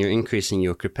ceiling and you're increasing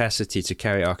your capacity to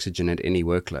carry oxygen at any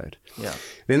workload. Yeah.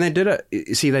 Then they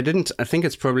didn't, I think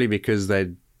it's probably because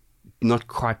they're not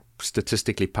quite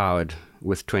statistically powered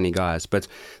with 20 guys, but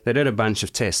they did a bunch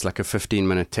of tests, like a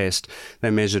 15-minute test. They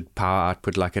measured power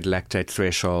output, like at lactate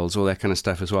thresholds, all that kind of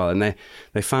stuff as well. And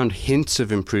they found hints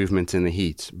of improvement in the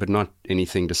heat, but not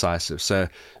anything decisive. So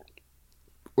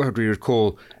what we would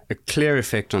call a clear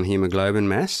effect on hemoglobin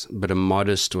mass, but a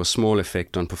modest or small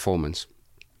effect on performance.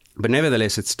 But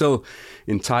nevertheless, it's still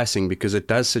enticing because it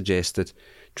does suggest that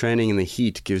training in the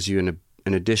heat gives you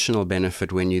an additional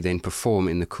benefit when you then perform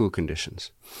in the cool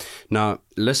conditions. Now,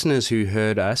 listeners who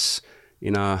heard us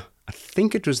in I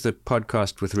think it was the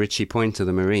podcast with Richie Pointer,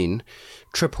 the Marine,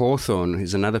 Trip Hawthorne,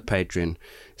 who's another patron,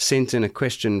 sent in a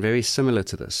question very similar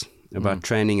to this about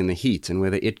training in the heat and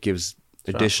whether it gives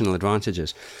additional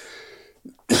advantages.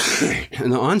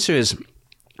 And the answer is,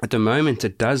 at the moment,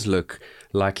 it does look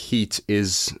like heat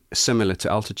is similar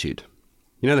to altitude.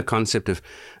 You know, the concept of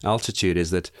altitude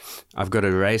is that I've got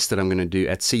a race that I'm going to do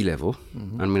at sea level.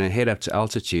 Mm-hmm. I'm going to head up to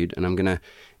altitude and I'm going to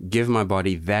give my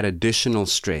body that additional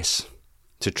stress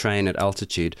to train at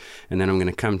altitude. And then I'm going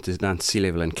to come down to sea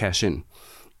level and cash in.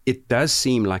 It does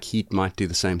seem like heat might do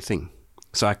the same thing.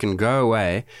 So I can go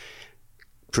away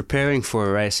preparing for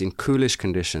a race in coolish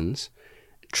conditions,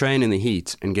 train in the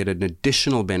heat and get an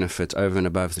additional benefit over and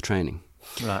above the training.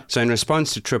 Right. So in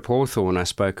response to Trip Hawthorne, I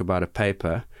spoke about a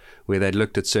paper where they'd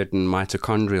looked at certain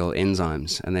mitochondrial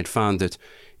enzymes, and they'd found that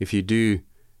if you do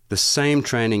the same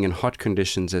training in hot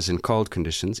conditions as in cold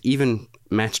conditions, even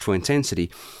matched for intensity,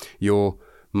 your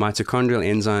mitochondrial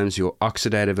enzymes, your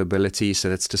oxidative ability, so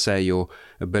that's to say your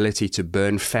ability to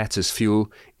burn fat as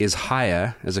fuel, is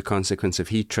higher as a consequence of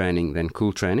heat training than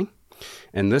cool training.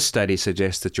 And this study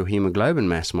suggests that your hemoglobin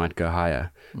mass might go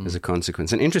higher as a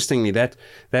consequence. And interestingly, that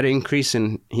increase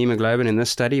in hemoglobin in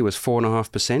this study was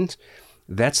 4.5%.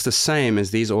 That's the same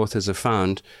as these authors have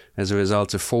found as a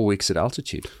result of 4 weeks at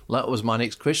altitude. Well, that was my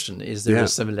next question. Is there a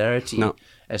similarity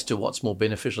as to what's more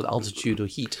beneficial, altitude or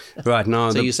heat? Right. Now,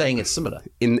 so you're saying it's similar?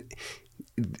 In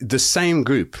the same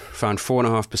group found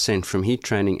 4.5% from heat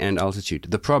training and altitude.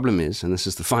 The problem is, and this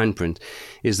is the fine print,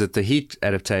 is that the heat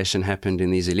adaptation happened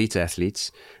in these elite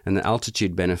athletes and the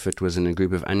altitude benefit was in a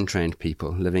group of untrained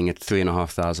people living at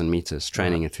 3,500 meters,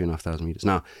 training at 3,500 meters.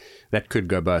 Now, that could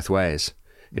go both ways.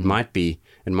 It might be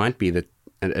that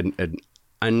an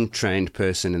untrained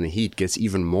person in the heat gets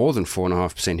even more than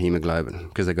 4.5% hemoglobin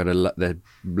because they're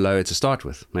lower to start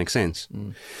with. Makes sense.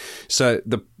 So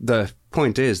the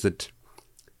point is that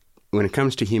when it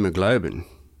comes to hemoglobin,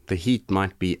 the heat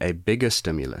might be a bigger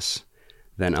stimulus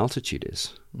than altitude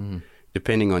is,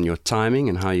 depending on your timing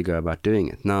and how you go about doing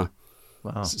it. Now,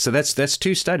 Wow. so that's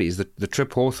two studies. The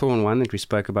Trip Hawthorne one that we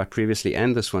spoke about previously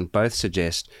and this one both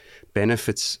suggest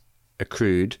benefits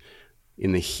accrued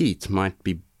in the heat might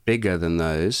be bigger than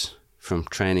those from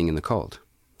training in the cold.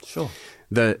 Sure.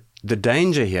 The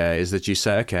danger here is that you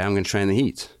say, okay, I'm going to train in the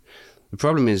heat. The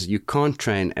problem is you can't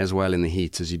train as well in the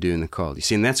heat as you do in the cold. You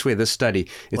see, and that's where this study...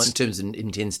 Well, in terms of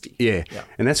intensity. Yeah.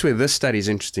 And that's where this study is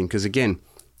interesting because, again,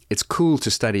 it's cool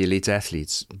to study elite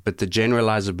athletes, but the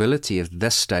generalizability of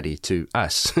this study to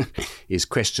us is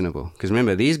questionable. Because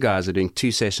remember, these guys are doing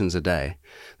 2 sessions a day.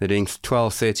 They're doing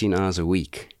 12, 13 hours a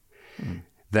week.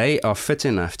 They are fit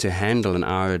enough to handle an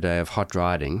hour a day of hot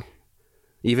riding,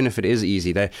 even if it is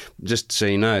easy. They, just so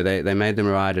you know, they made them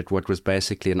ride at what was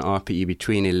basically an RPE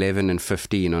between 11 and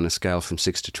 15 on a scale from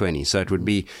 6 to 20. So it would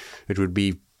be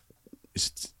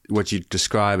what you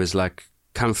describe as like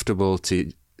comfortable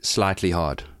to slightly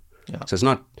hard. Yeah. So it's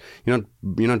not you're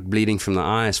not bleeding from the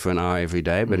eyes for an hour every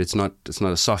day, but it's not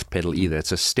a soft pedal either.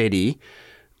 It's a steady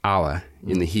hour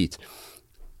in the heat.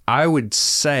 I would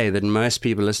say that most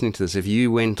people listening to this, if you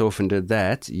went off and did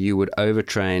that, you would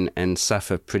overtrain and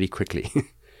suffer pretty quickly.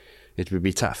 It would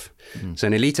be tough. So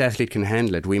an elite athlete can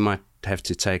handle it. We might have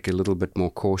to take a little bit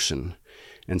more caution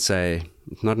and say,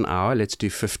 not an hour, let's do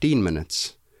 15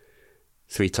 minutes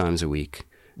 3 times a week.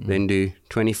 Then do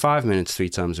 25 minutes 3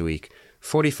 times a week,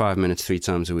 45 minutes 3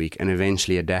 times a week, and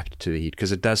eventually adapt to the heat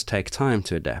because it does take time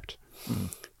to adapt.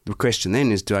 The question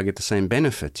then is, do I get the same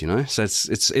benefit, you know? So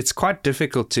it's quite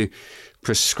difficult to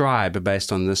prescribe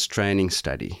based on this training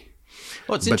study.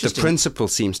 But the principle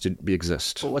seems to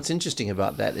exist. But what's interesting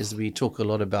about that is we talk a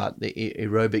lot about the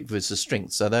aerobic versus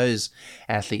strength. So those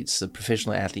athletes, the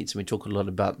professional athletes, and we talk a lot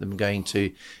about them going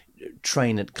to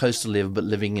train at coastal level but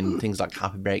living in things like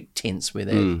hyperbaric tents where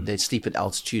they sleep at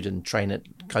altitude and train at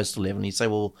coastal level. And you say,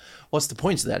 well, what's the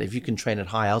point of that? If you can train at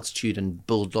high altitude and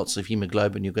build lots of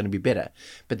hemoglobin, you're going to be better.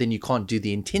 But then you can't do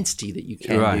the intensity that you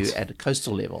can do at a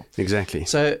coastal level. Exactly.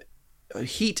 So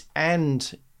heat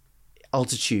and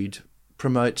altitude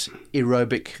promote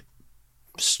aerobic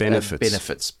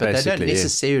benefits, but they don't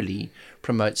necessarily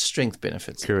promote strength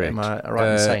benefits. Correct. Am I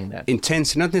right in saying that?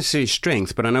 Intensity, not necessarily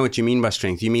strength, but I know what you mean by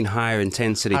strength. You mean higher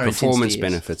intensity performance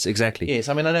benefits. Exactly. Yes.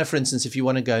 I mean, I know, for instance, if you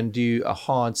want to go and do a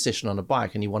hard session on a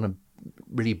bike and you want to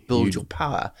really build your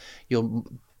power, you're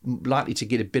likely to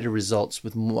get a better results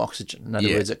with more oxygen. In other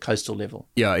words, at coastal level.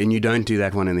 Yeah, and you don't do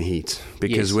that one in the heat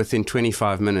because within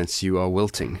 25 minutes you are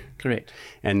wilting. Correct.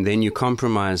 And then you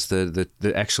compromise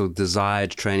the actual desired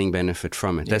training benefit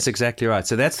from it. That's exactly right.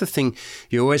 So that's the thing.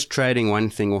 You're always trading one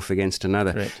thing off against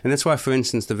another. Correct. And that's why, for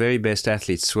instance, the very best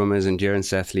athletes, swimmers,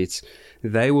 endurance athletes,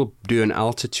 they will do an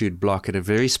altitude block at a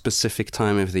very specific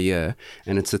time of the year.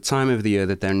 And it's the time of the year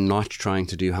that they're not trying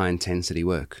to do high intensity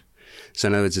work. So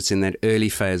in other words, it's in that early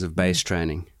phase of base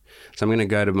training. So I'm going to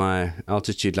go to my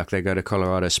altitude like they go to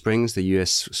Colorado Springs, the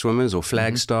U.S. swimmers, or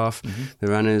Flagstaff, the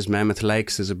runners, Mammoth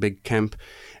Lakes is a big camp.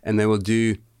 And they will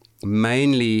do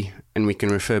mainly, and we can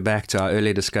refer back to our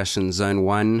earlier discussion, Zone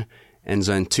 1 and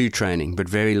Zone 2 training, but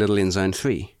very little in Zone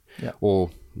 3. Yeah. Or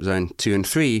Zone 2 and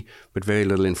 3, but very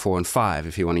little in 4 and 5,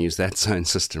 if you want to use that zone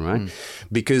system, right?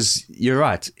 Because you're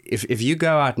right. If you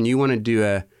go out and you want to do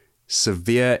a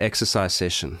severe exercise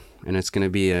session, and it's going to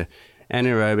be a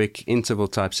anaerobic interval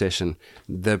type session,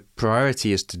 the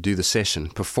priority is to do the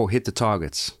session, hit the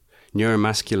targets,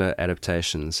 neuromuscular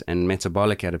adaptations and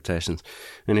metabolic adaptations.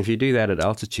 And if you do that at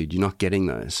altitude, you're not getting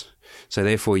those. So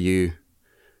therefore you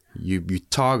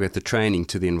target the training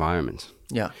to the environment.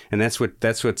 Yeah. And that's what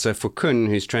so for Kun,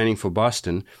 who's training for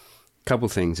Boston, a couple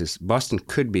things is Boston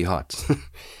could be hot.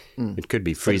 It could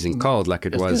be freezing cold like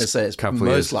it was a couple of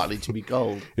years. Most likely to be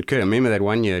cold. It could. I remember that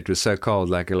one year it was so cold,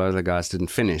 like a lot of the guys didn't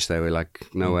finish. They were like,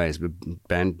 no ways, but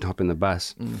banned hop in the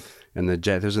bus. And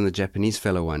there was when the Japanese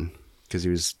fellow won because he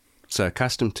was so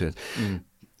accustomed to it.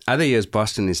 Other years,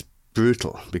 Boston is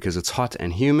brutal because it's hot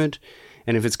and humid.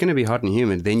 And if it's going to be hot and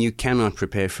humid, then you cannot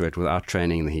prepare for it without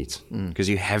training in the heat because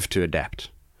you have to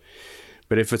adapt.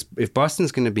 But if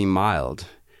Boston's going to be mild,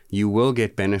 you will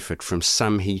get benefit from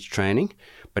some heat training.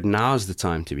 But now's the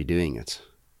time to be doing it.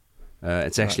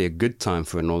 It's actually a good time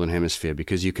for a Northern Hemisphere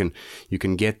because you can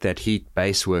get that heat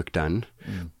base work done.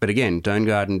 But again, don't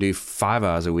go out and do 5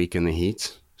 hours a week in the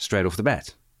heat straight off the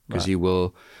bat because you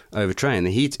will overtrain.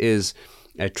 The heat is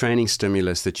a training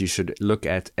stimulus that you should look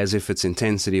at as if it's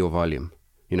intensity or volume.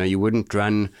 You wouldn't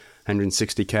run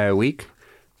 160k a week.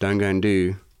 Don't go and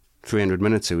do 300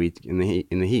 minutes a week in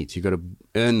the heat. You've got to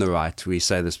earn the right. We've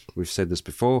said this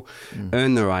before.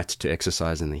 Earn the right to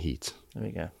exercise in the heat. There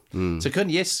we go. So,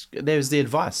 yes, there's the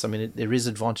advice. I mean, there is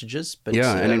advantages, but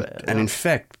in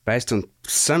fact, based on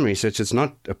some research, it's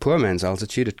not a poor man's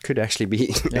altitude. It could actually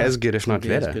be as good, if not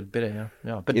better.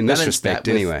 Yeah. But in this respect,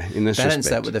 anyway. Balance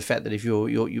that with the fact that if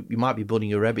you might be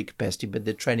building aerobic capacity, but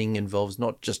the training involves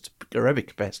not just aerobic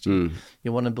capacity.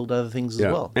 You want to build other things as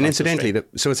well. And incidentally,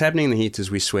 so what's happening in the heat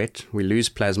is we sweat, we lose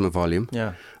plasma volume.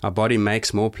 Yeah. Our body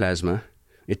makes more plasma.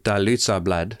 It dilutes our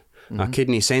blood. Our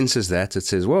kidney senses that. It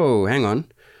says, whoa, hang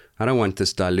on. I don't want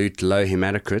this dilute low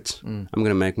hematocrit. I'm going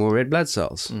to make more red blood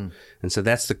cells. And so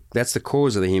that's the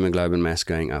cause of the hemoglobin mass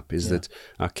going up, is that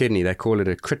our kidney, they call it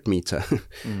a crit meter.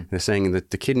 They're saying that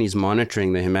the kidney's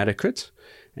monitoring the hematocrit,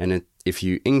 and if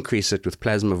you increase it with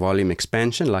plasma volume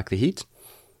expansion, like the heat,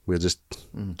 we'll just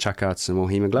chuck out some more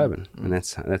hemoglobin. And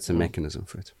that's the mechanism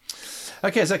for it.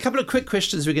 Okay, so a couple of quick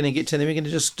questions we're going to get to, and then we're going to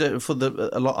just, for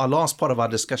our last part of our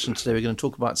discussion today, we're going to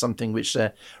talk about something which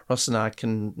Ross and I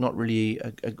can not really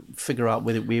figure out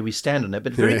where we stand on it.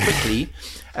 But very quickly,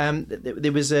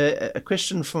 there was a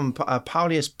question from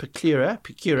Paulius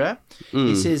Pecura.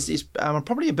 He says, I'm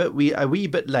probably a wee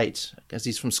bit late, as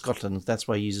he's from Scotland. That's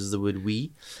why he uses the word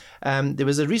wee. There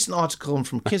was a recent article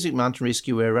from Keswick Mountain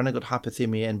Rescue where a runner got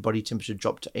hypothermia and body temperature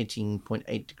dropped to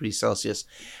 18.8 degrees Celsius.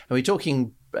 And we're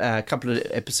talking a couple of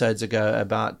episodes ago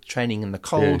about training in the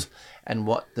cold and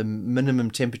what the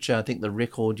minimum temperature, I think the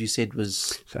record you said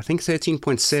was... I think 13.7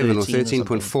 or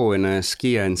 13.4 in a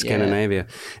skier in Scandinavia.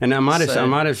 And I might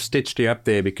have stitched you up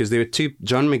there because there were two...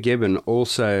 John McGibbon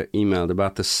also emailed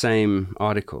about the same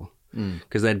article.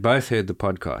 Because they'd both heard the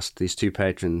podcast, these two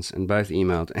patrons, and both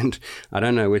emailed. And I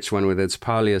don't know which one, whether it's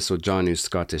Paulius or John, who's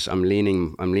Scottish. I'm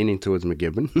leaning towards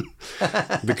McGibbon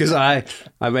because I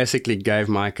basically gave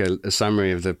Mike a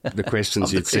summary of the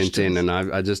questions you'd sent in, and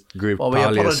I just grouped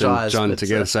Paulius and John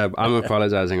together. So I'm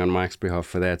apologizing on Mike's behalf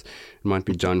for that. It might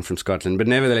be John from Scotland, but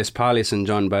nevertheless, Paulius and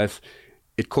John both,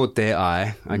 it caught their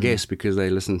eye, I guess, because they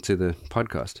listened to the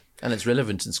podcast. And it's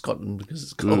relevant in Scotland because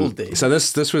it's cold there. So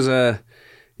this was a...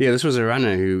 Yeah, this was a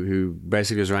runner who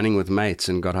basically was running with mates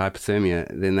and got hypothermia.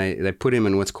 Then they put him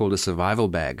in what's called a survival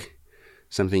bag,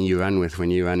 something you run with when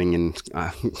you're running in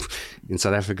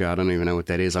South Africa. I don't even know what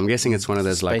that is. I'm guessing it's one of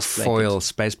those foil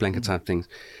space blanket type things.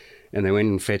 And they went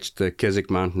and fetched the Keswick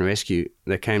Mountain Rescue.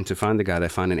 They came to find the guy. They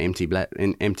found an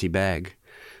empty bag.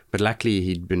 But luckily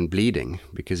he'd been bleeding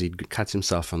because he'd cut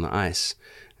himself on the ice.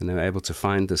 And they were able to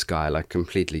find this guy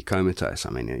completely comatose.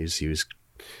 I mean, he was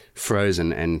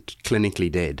frozen and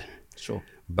clinically dead. Sure.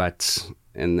 But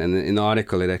in the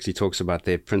article, it actually talks about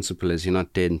their principle is you're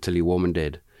not dead until you're warm and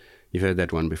dead. You've heard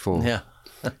that one before. Yeah.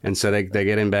 And so they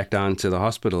get him back down to the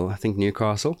hospital, I think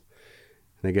Newcastle.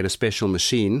 They get a special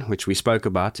machine, which we spoke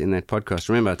about in that podcast.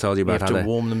 Remember, I told you about how you have to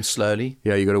warm them slowly.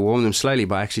 Yeah, you got to warm them slowly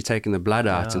by actually taking the blood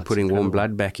out and putting warm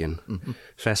blood back in. Mm-hmm.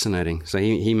 Fascinating. So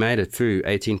he made it through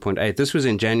 18.8. This was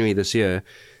in January this year.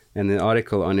 And the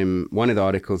article on him, one of the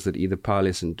articles that either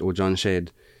Paulius or John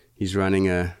shared, he's running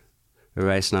a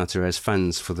race now to raise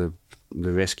funds for the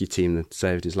rescue team that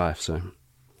saved his life. So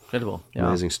incredible.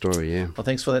 Amazing story, yeah. Well,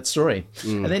 thanks for that story.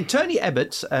 And then Tony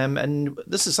Abbott, and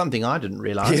this is something I didn't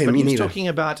realise, but he was talking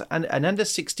about an under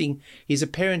 16, he's a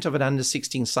parent of an under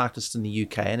 16 cyclist in the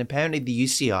UK, and apparently the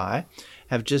UCI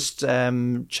have just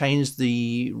changed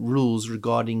the rules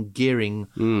regarding gearing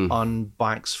on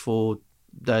bikes for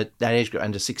that age group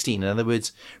under 16. In other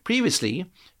words, previously,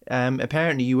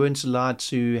 apparently you weren't allowed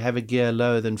to have a gear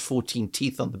lower than 14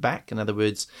 teeth on the back. In other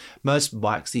words, most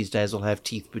bikes these days will have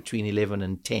teeth between 11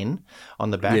 and 10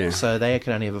 on the back. So they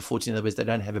can only have a 14. In other words, they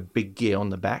don't have a big gear on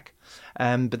the back.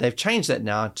 But they've changed that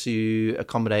now to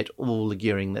accommodate all the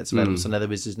gearing that's available. So in other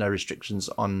words, there's no restrictions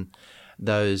on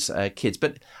those kids.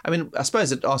 But I mean, I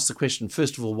suppose it asks the question,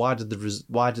 first of all, why did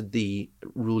the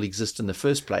rule exist in the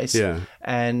first place? Yeah.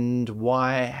 And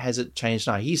why has it changed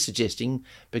now? He's suggesting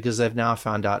because they've now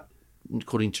found out,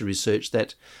 according to research,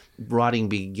 that riding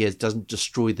big gears doesn't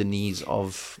destroy the knees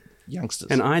of youngsters.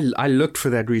 And I looked for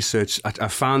that research. I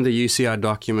found the UCI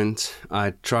document.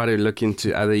 I tried to look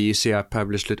into other UCI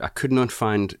published it. I could not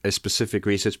find a specific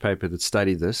research paper that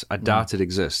studied this. I doubt it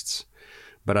exists.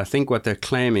 But I think what they're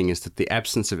claiming is that the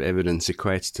absence of evidence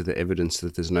equates to the evidence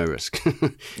that there's no risk.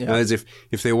 As if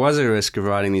there was a risk of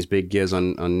riding these big gears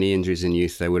on knee injuries in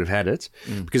youth, they would have had it.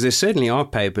 Because there certainly are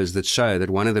papers that show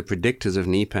that one of the predictors of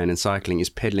knee pain in cycling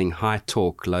is pedaling high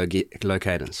torque, low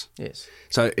cadence. Yes.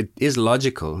 So it is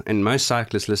logical, and most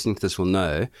cyclists listening to this will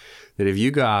know that if you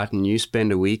go out and you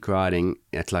spend a week riding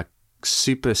at like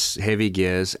super heavy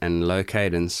gears and low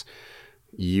cadence,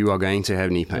 you are going to have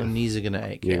knee pain. Your knees are going to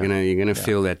ache. You're going to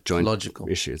feel that joint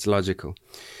issue. It's logical.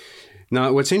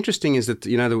 Now, what's interesting is that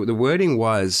the wording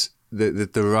was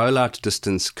that the rollout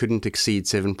distance couldn't exceed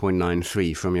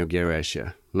 7.93 from your gear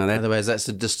ratio. Now, in other words, that's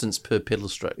the distance per pedal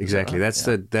stroke. Exactly. Right? It's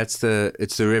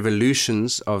the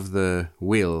revolutions of the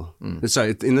wheel.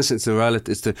 So in this, it's the rollout.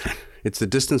 It's the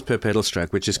distance per pedal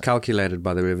stroke, which is calculated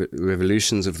by the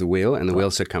revolutions of the wheel and the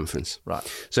wheel circumference.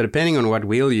 Right. So depending on what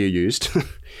wheel you used,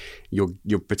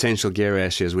 your potential gear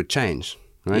ratios would change.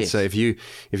 Right. Yes. So if you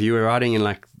were riding in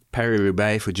like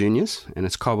Paris-Roubaix for juniors and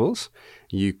it's cobbles,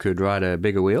 you could ride a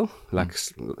bigger wheel, like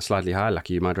slightly higher, like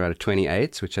you might ride a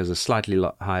 28, which has a slightly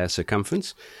higher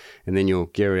circumference, and then your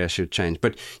gear ratio would change.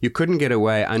 But you couldn't get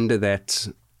away under that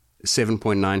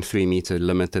 7.93 meter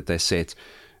limit that they set,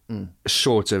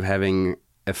 short of having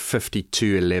a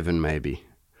 52.11 maybe.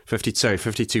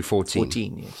 52.14.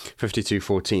 14, yes.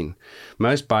 52.14.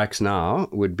 Most bikes now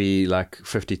would be like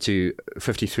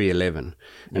 53.11.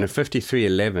 And a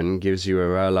 53.11 gives you a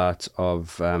rollout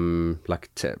of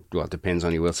it depends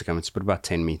on your wheel circumference, but about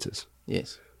 10 meters.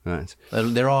 Yes. Right.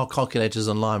 There are calculators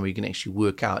online where you can actually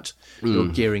work out your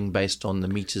gearing based on the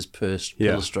meters per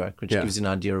pedal stroke, which gives you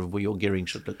an idea of what your gearing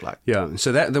should look like. Yeah.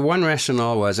 So that the one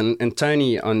rationale was, and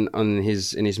Tony in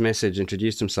his message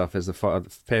introduced himself as the father of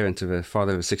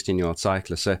a 16-year-old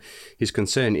cyclist. So his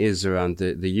concern is around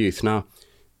the youth. Now,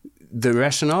 the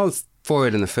rationale for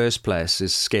it in the first place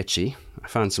is sketchy. I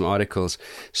found some articles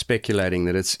speculating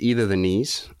that it's either the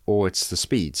knees or it's the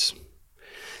speeds.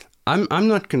 I'm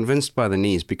not convinced by the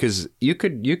knees, because you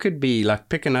could be like,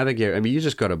 pick another gear. I mean, you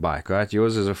just got a bike, right?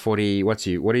 Yours is a 40. What are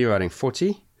you riding?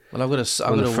 40? Well, I've got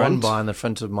a one bar on the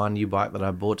front of my new bike that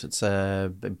I bought. It's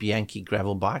a Bianchi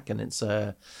gravel bike, and it's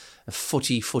a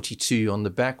 40-42 on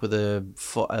the back with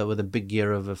a big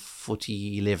gear of a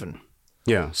 40-11.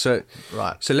 Yeah. So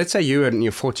right. So let's say you're in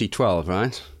your 40-12,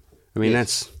 right? I mean,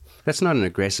 that's not an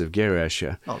aggressive gear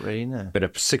ratio. Not really, no. But a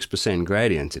 6%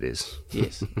 gradient it is.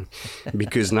 Yes.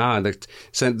 Because now,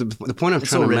 the point I'm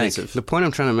trying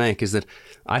to make is that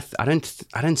I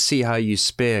don't see how you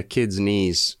spare kids'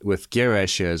 knees with gear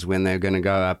ratios when they're going to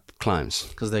go up climbs.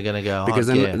 Because they're going to go because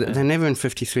they're never in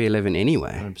 53.11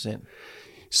 anyway. 100%.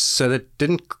 So that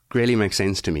didn't really make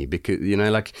sense to me, because,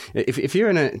 like if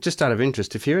you're just out of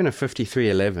interest, if you're in a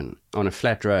 53.11 on a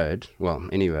flat road, well,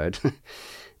 any road,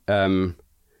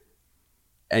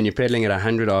 and you're pedaling at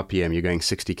 100 RPM, you're going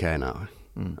 60k an hour.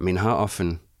 I mean, how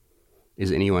often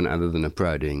is anyone other than a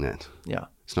pro doing that? Yeah,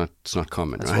 it's not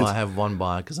common. That's right? why I have one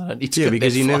bike, because I don't need to. Yeah,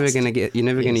 because you're never going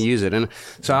to use it. And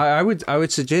so I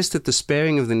would suggest that the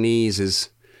sparing of the knees is,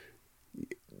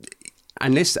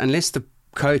 unless the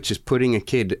coach is putting a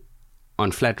kid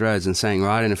on flat roads and saying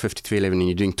ride in a 53.11 and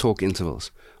you're doing torque intervals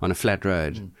on a flat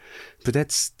road. But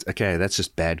that's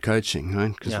just bad coaching,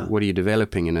 right? Because what are you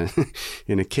developing in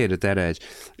a kid at that age?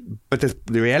 But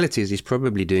the reality is he's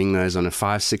probably doing those on a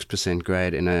 5-6%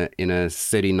 grade in a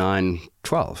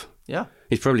 39.12. Yeah.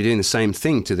 He's probably doing the same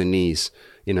thing to the knees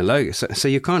in a low. So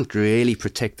you can't really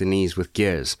protect the knees with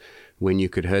gears when you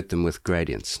could hurt them with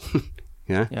gradients.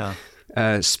 Yeah.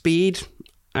 Speed,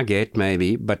 I get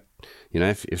maybe, but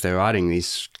if they're riding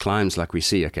these climbs like we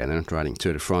see, okay, they're not riding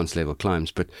Tour de France level climbs,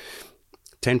 but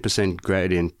 10%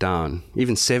 gradient down,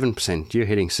 even 7%, you're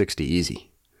hitting 60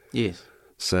 easy. Yes.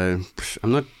 So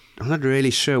I'm not really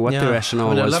sure what the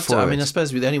rationale was for it. I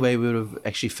suppose the only way we would have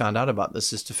actually found out about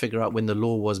this is to figure out when the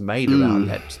law was made around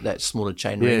that smaller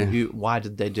chain ring. Why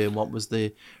did they do it? What was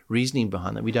the reasoning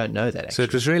behind that? We don't know that, actually. So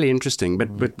it was really interesting.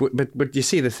 But you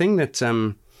see, the thing that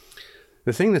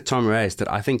Tom raised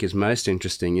that I think is most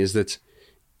interesting is that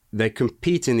they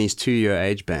compete in these 2-year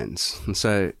age bands. And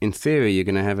so in theory, you're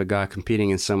going to have a guy competing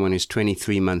against someone who's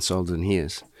 23 months older than he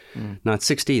is. Now at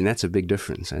 16, that's a big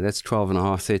difference. That's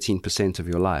 12.5%, 13% of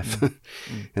your life.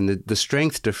 And the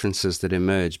strength differences that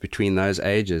emerge between those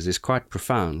ages is quite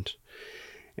profound.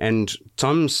 And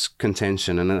Tom's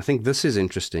contention, and I think this is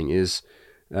interesting, is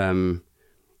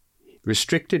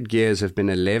restricted gears have been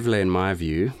a leveler in my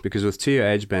view, because with 2-year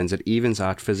age bands, it evens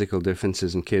out physical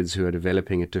differences in kids who are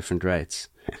developing at different rates.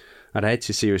 I'd hate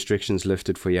to see restrictions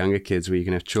lifted for younger kids, where you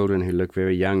can have children who look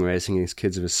very young racing against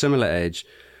kids of a similar age,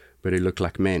 but who look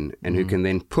like men, and who can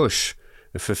then push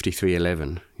a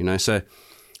 53.11. So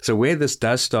So where this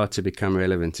does start to become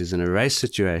relevant is in a race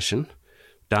situation,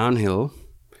 downhill,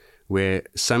 where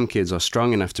some kids are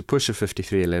strong enough to push a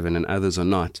 53.11 and others are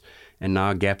not, and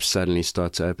now gaps suddenly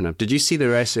start to open up. Did you see the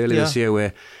race earlier this year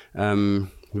where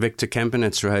Victor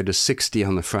Kampenitz rode a 60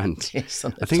 on the front? Yes,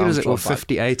 I think it was or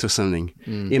 58 or something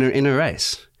in a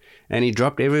race, and he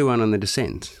dropped everyone on the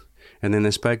descent. And then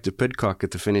they spoke to Pidcock at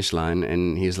the finish line,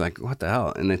 and he's like, "What the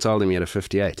hell?" And they told him he had a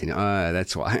 58. And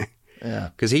that's why. Yeah,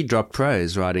 because he dropped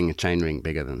pros riding a chainring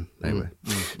bigger than they were.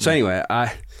 So anyway,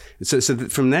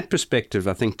 from that perspective,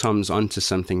 I think Tom's onto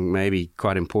something maybe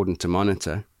quite important to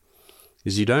monitor.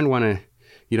 Is you don't want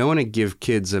to give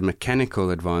kids a mechanical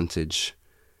advantage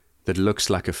that looks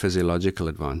like a physiological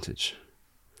advantage.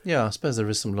 Yeah, I suppose there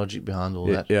is some logic behind all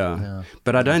that. Yeah.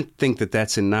 But I don't think that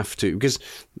that's enough because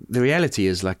the reality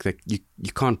is like that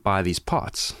you can't buy these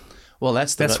parts. Well,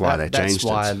 that's why they changed it.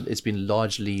 That's why it's been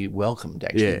largely welcomed,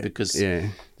 actually, because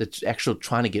the actual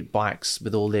trying to get bikes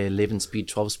with all their 11-speed,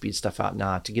 12-speed stuff out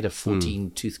now to get a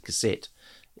 14-tooth cassette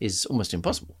is almost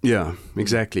impossible. Yeah,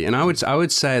 exactly. And I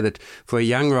would say that for a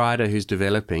young rider who's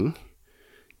developing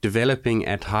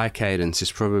at high cadence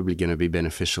is probably going to be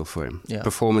beneficial for him,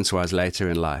 performance-wise later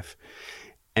in life.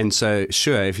 And so,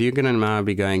 sure, if you're going to now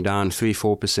be going down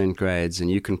 3-4% grades and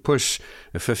you can push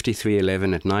a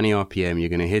 53.11 at 90 RPM, you're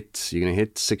going to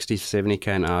hit 60, 70k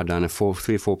an hour down a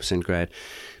 3-4% grade.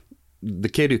 The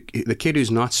kid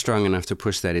who's not strong enough to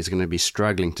push that is going to be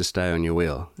struggling to stay on your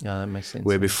wheel. Yeah, that makes sense.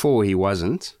 Where before he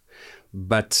wasn't,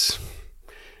 but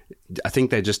I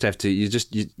think they just have to.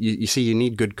 You see, you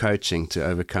need good coaching to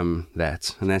overcome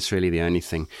that, and that's really the only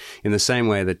thing. In the same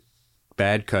way that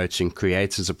bad coaching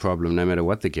creates as a problem, no matter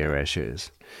what the gear ratio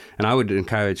is. And I would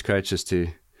encourage coaches to,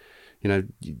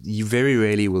 you very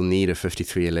rarely will need a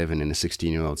 53.11 in a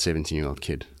 16-year-old, 17-year-old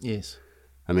kid. Yes.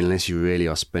 I mean, unless you really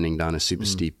are spinning down a super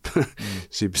steep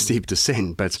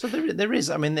descent. But so there is.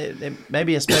 I mean, there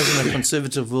maybe I suppose in a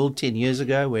conservative world 10 years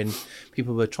ago, when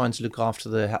people were trying to look after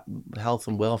the health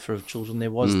and welfare of children,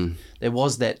 there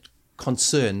was that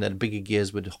concern that bigger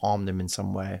gears would harm them in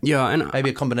some way. Yeah, and maybe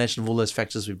a combination of all those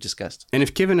factors we've discussed. And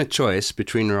if given a choice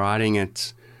between riding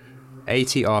at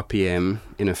 80 RPM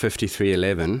in a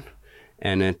 53.11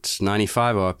 and at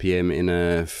 95 RPM in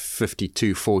a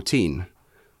 52.14,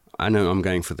 I know I'm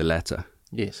going for the latter.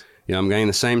 Yes. I'm going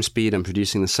the same speed, I'm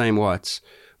producing the same watts,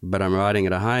 but I'm riding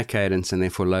at a higher cadence and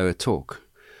therefore lower torque.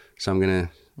 So I'm going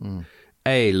to,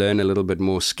 learn a little bit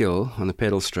more skill on the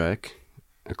pedal stroke,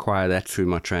 acquire that through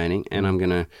my training, and I'm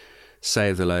going to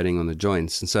save the loading on the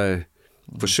joints. And so,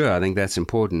 for sure, I think that's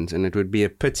important. And it would be a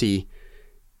pity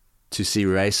to see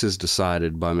races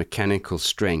decided by mechanical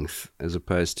strength as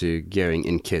opposed to gearing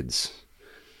in kids.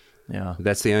 Yeah,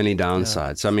 that's the only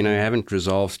downside. So I mean, I haven't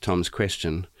resolved Tom's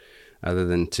question, other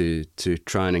than to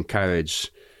try and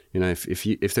encourage.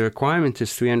 If the requirement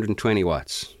is 320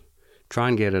 watts, try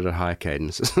and get it at high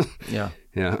cadences. Yeah.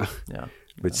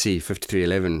 But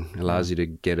 53.11 allows you to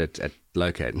get it at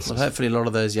low cadences. Well, hopefully a lot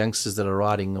of those youngsters that are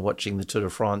riding are watching the Tour de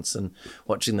France and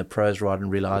watching the pros ride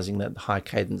and realizing that high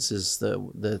cadence is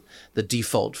the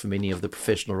default for many of the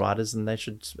professional riders, and they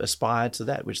should aspire to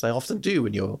that, which they often do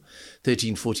when you're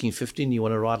 13, 14, 15. You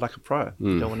want to ride like a pro.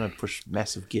 You don't want to push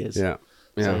massive gears. Yeah.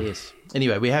 So, yes.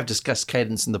 Anyway, we have discussed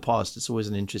cadence in the past. It's always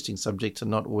an interesting subject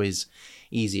and not always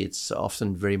easy. It's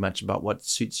often very much about what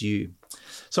suits you.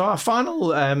 So our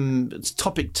final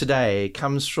topic today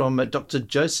comes from Dr.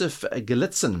 Joseph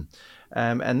Galitzin.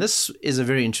 And this is a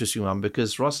very interesting one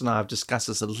because Ross and I have discussed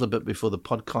this a little bit before the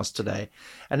podcast today.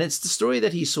 And it's the story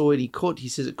that he saw and he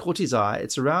says it caught his eye.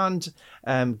 It's around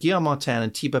Guillaume Martin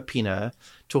and Thibaut Pinot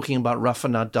talking about Rafa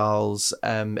Nadal's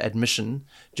admission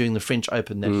during the French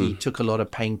Open that he took a lot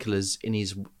of painkillers in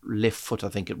his left foot, I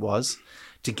think it was,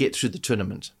 to get through the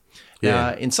tournament.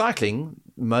 Now, in cycling,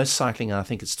 most cycling, and I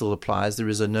think it still applies, there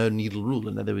is a no-needle rule.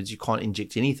 In other words, you can't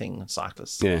inject anything in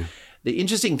cyclists. Yeah. The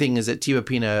interesting thing is that Thibaut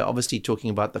Pinot obviously talking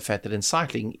about the fact that in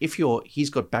cycling, he's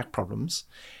got back problems.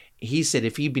 He said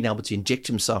if he'd been able to inject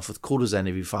himself with cortisone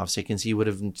every 5 seconds, he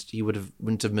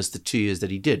wouldn't have missed the 2 years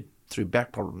that he did through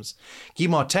back problems. Guy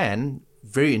Martin,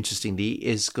 very interestingly,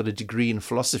 has got a degree in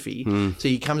philosophy. So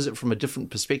he comes at it from a different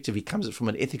perspective. He comes at it from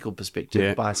an ethical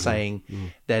perspective by saying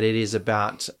that it is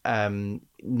about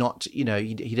not,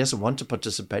 he doesn't want to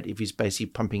participate if he's basically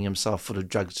pumping himself full of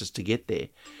drugs just to get there.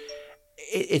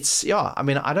 It's I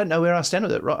mean, I don't know where I stand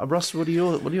with it. Ross, what are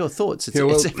your thoughts?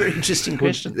 It's a very interesting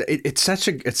question. It's such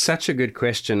a good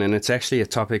question, and it's actually a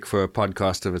topic for a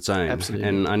podcast of its own. Absolutely.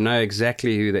 And I know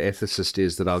exactly who the ethicist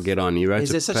is that I'll get on. He wrote.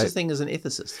 Is there such a thing as an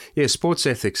ethicist? Yeah, sports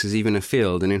ethics is even a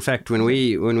field. And in fact, when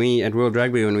we at World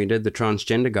Rugby, when we did the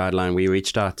transgender guideline, we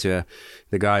reached out to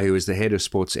the guy who was the head of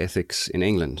sports ethics in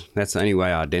England. That's the only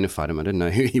way I identified him. I didn't know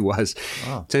who he was.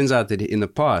 Wow. Turns out that in the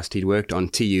past he'd worked on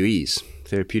TUEs,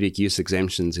 therapeutic use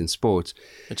exemptions in sport.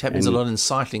 Which happens a lot in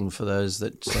cycling for those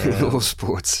that... all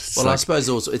sports. Well, I suppose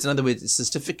also, it's in other words, it's a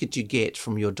certificate you get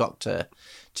from your doctor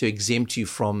to exempt you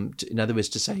from, in other words,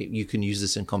 to say you can use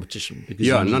this in competition because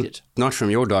you need it. Not from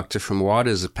your doctor, from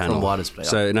WADA's panel. From WADA's panel.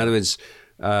 So in other words...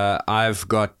 I've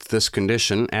got this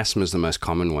condition. Asthma is the most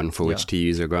common one for which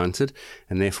TUs are granted,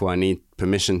 and therefore I need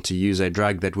permission to use a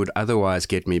drug that would otherwise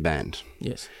get me banned.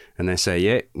 Yes. And they say,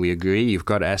 yeah, we agree, you've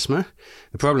got asthma.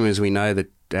 The problem is we know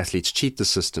that athletes cheat the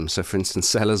system. So, for instance,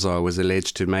 Salazar was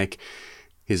alleged to make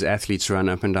his athletes run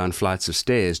up and down flights of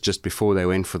stairs just before they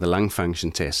went for the lung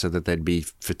function test so that they'd be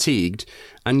fatigued,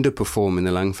 underperform in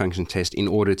the lung function test in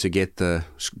order to get the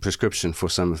prescription for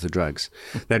some of the drugs.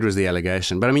 That was the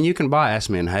allegation. But I mean, you can buy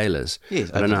asthma inhalers. Yes,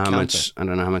 I don't know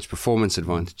how much performance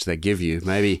advantage they give you.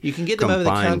 Maybe you can get them over the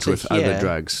counter with here, other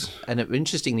drugs. And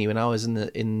interestingly, when I was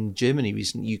in Germany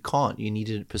recently, you can't. You need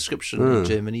a prescription in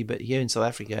Germany, but here in South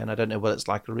Africa, and I don't know what it's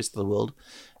like the rest of the world.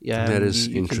 Yeah, that is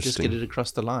you interesting. can just get it across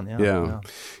the line.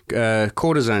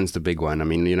 Cortisone's the big one. I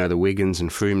mean, you know, the Wiggins and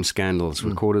Froome scandals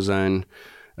with cortisone.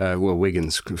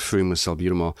 Wiggins, Froome was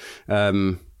salbutamol.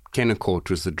 Kennicort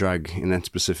was the drug in that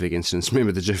specific instance.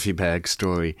 Remember the Jiffy Bag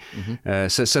story. Mm-hmm.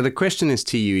 So the question is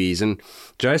TUEs, and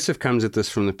Joseph comes at this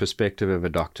from the perspective of a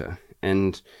doctor.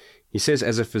 And he says,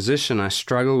 as a physician, I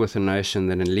struggle with the notion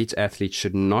that an elite athlete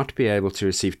should not be able to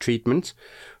receive treatment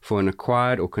for an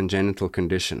acquired or congenital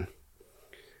condition.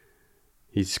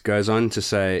 He goes on to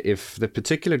say, if the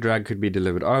particular drug could be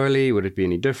delivered orally, would it be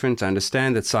any different? I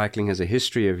understand that cycling has a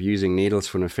history of using needles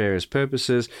for nefarious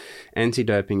purposes.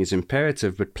 Anti-doping is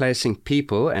imperative, but placing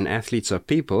people, and athletes are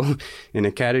people, in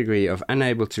a category of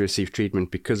unable to receive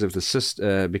treatment because of the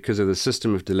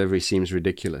system of delivery seems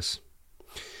ridiculous.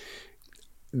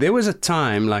 There was a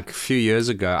time, like a few years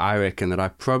ago, I reckon, that I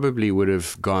probably would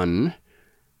have gone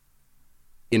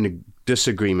in a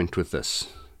disagreement with this.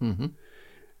 Mm-hmm.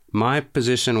 My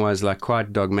position was like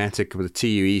quite dogmatic, but the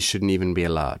TUE shouldn't even be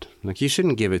allowed. Like you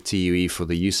shouldn't give a TUE for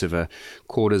the use of a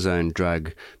cortisone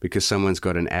drug because someone's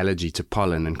got an allergy to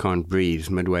pollen and can't breathe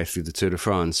midway through the Tour de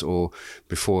France or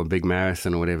before a big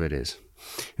marathon or whatever it is.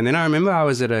 And then I remember I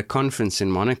was at a conference in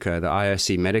Monaco, the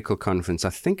IOC medical conference. I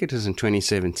think it was in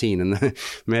 2017. And the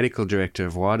medical director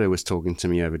of WADA was talking to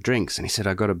me over drinks. And he said,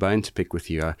 I got a bone to pick with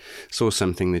you. I saw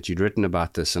something that you'd written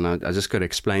about this. And I just got to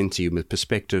explain to you with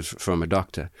perspective from a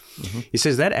doctor. Mm-hmm. He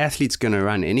says that athlete's going to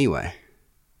run anyway.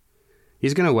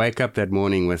 He's going to wake up that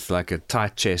morning with like a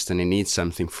tight chest and he needs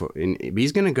something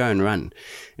he's going to go and run.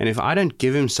 And if I don't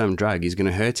give him some drug, he's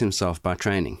going to hurt himself by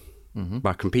training,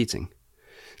 by competing.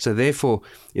 So therefore,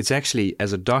 it's actually,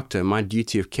 as a doctor, my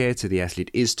duty of care to the athlete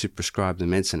is to prescribe the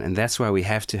medicine. And that's why we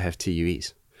have to have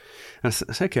TUEs. And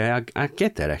it's okay, I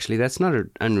get that actually. That's not an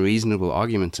unreasonable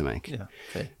argument to make. Yeah,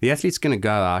 okay. The athlete's going to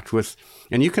go out with,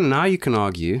 and you can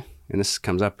argue, and this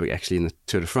comes up actually in the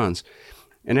Tour de France,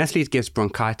 an athlete gets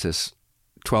bronchitis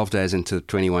 12 days into the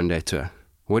 21-day tour.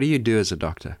 What do you do as a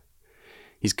doctor?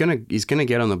 He's going to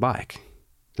get on the bike.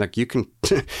 Like you can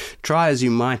try as you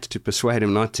might to persuade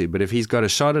him not to, but if he's got a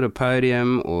shot at a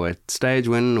podium or a stage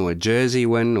win or a jersey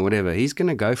win or whatever, he's going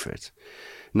to go for it.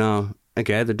 Now,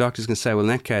 okay, the doctor's going to say, well, in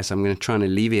that case, I'm going to try and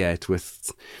alleviate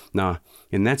with... Now,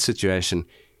 in that situation,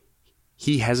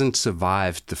 he hasn't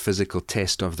survived the physical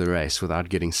test of the race without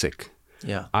getting sick.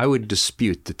 Yeah, I would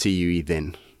dispute the TUE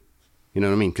then. You know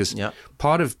what I mean? Because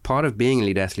part of being an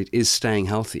elite athlete is staying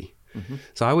healthy. Mm-hmm.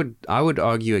 So I would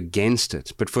argue against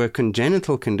it. But for a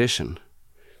congenital condition,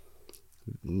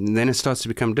 then it starts to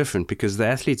become different because the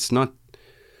athlete's not,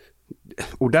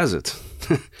 or does it?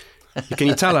 Can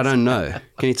you tell I don't know?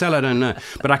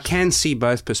 But I can see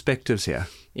both perspectives here.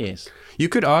 Yes. You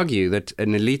could argue that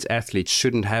an elite athlete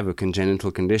shouldn't have a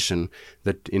congenital condition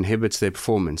that inhibits their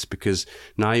performance because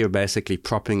now you're basically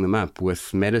propping them up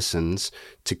with medicines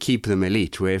to keep them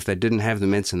elite, where if they didn't have the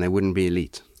medicine, they wouldn't be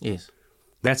elite. Yes.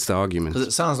 That's the argument. Because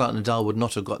it sounds like Nadal would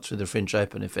not have got through the French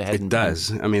Open if it hadn't. It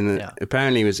does. I mean,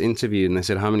 apparently he was interviewed and they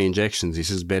said, how many injections? He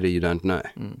says, better you don't know.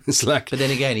 It's like... But then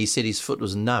again, he said his foot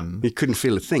was numb. He couldn't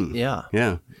feel a thing.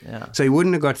 Yeah. So he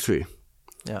wouldn't have got through.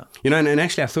 Yeah. And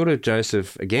actually I thought of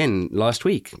Joseph again last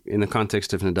week in the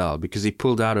context of Nadal, because he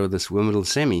pulled out of this Wimbledon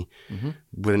semi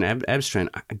with an ab strain.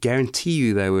 I guarantee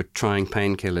you they were trying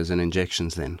painkillers and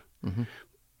injections then.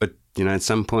 But, at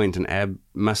some point, an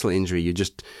muscle injury,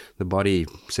 the body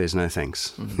says no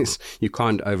thanks. You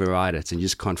can't override it and you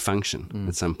just can't function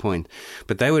at some point.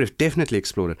 But they would have definitely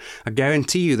explored it. I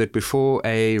guarantee you that before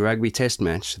a rugby test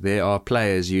match, there are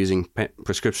players using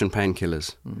prescription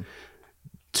painkillers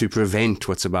to prevent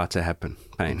what's about to happen,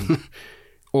 pain,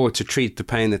 or to treat the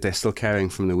pain that they're still carrying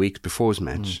from the week before's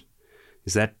match.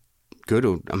 Is that good?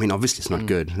 Or obviously it's not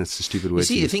good. That's a stupid word. You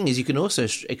see, the thing is, you can also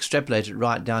extrapolate it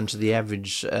right down to the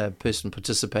average person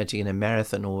participating in a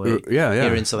marathon or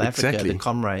here in South Africa, the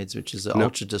Comrades, which is an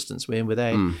ultra distance, where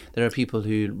there are people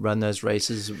who run those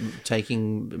races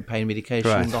taking pain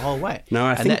medication the whole way. No,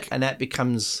 I think that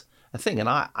becomes a thing, and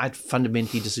I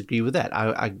fundamentally disagree with that.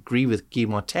 I agree with Guy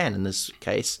Martin in this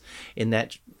case, in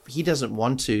that he doesn't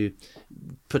want to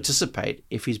participate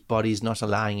if his body's not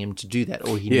allowing him to do that,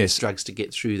 or he needs drugs to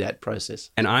get through that process.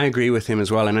 And I agree with him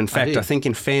as well. And in fact, I think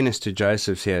in fairness to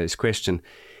Joseph's his question,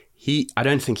 I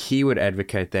don't think he would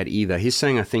advocate that either. He's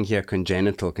saying, I think here are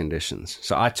congenital conditions.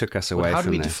 So I took us away from that. How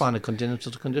do we define a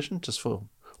congenital condition, just for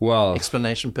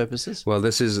explanation purposes? Well,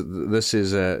 this is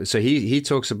so he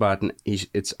talks about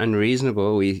it's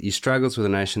unreasonable. He struggles with the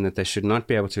notion that they should not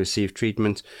be able to receive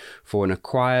treatment for an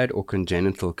acquired or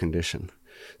congenital condition.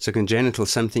 So congenital,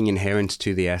 something inherent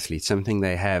to the athlete, something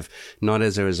they have, not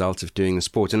as a result of doing the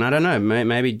sport. And I don't know,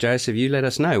 maybe Joseph, you let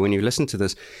us know when you listen to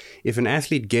this, if an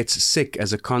athlete gets sick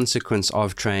as a consequence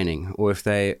of training, or if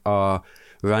they are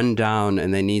run down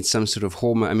and they need some sort of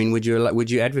hormone. I mean, would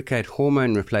you advocate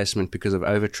hormone replacement because of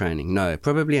overtraining? No,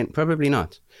 probably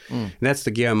not. And that's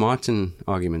the Guillaume Martin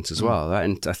argument as well, right?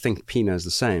 And I think Pino's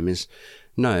the same. Is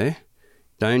no,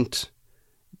 don't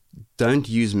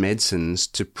use medicines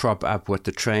to prop up what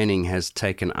the training has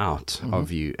taken out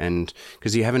of you, and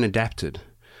because you haven't adapted,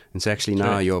 and so actually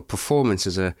now your performance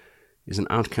is an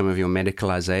outcome of your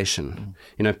medicalization.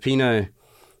 Pino.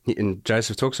 And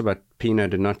Joseph talks about Pino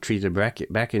did not treat a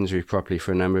back injury properly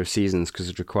for a number of seasons because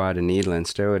it required a needle and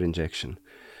steroid injection.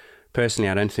 Personally,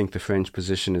 I don't think the French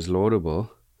position is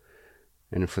laudable,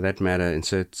 and for that matter, in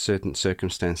certain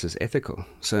circumstances, ethical.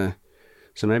 So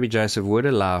maybe Joseph would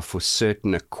allow for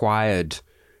certain acquired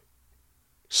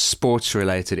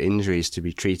sports-related injuries to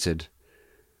be treated,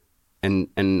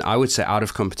 and I would say out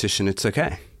of competition, it's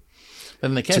okay. But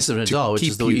in the case of Nadal, which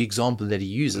is the example that he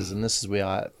uses, and this is where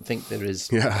I think there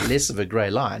is less of a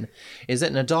grey line, is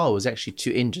that Nadal was actually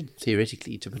too injured,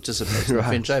 theoretically, to participate in the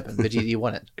French Open, but he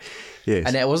won it. Yes.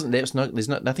 And there's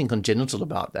nothing congenital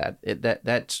about that.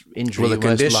 That injury. Well, the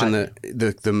condition,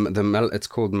 it's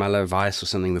called Mallevice or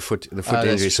something. The foot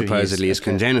injury supposedly is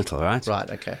congenital, right?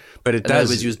 Right. Okay. But it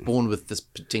does. He was born with this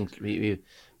condition.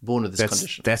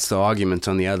 That's the argument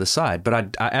on the other side.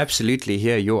 But I absolutely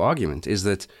hear your argument. Is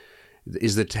that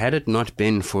had it not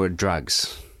been for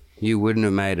drugs, you wouldn't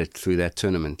have made it through that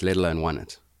tournament, let alone won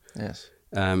it. Yes.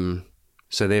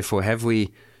 So therefore, have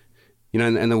we?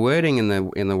 And the wording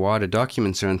in the wider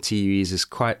documents around TUEs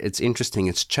it's interesting.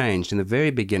 It's changed. In the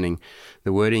very beginning,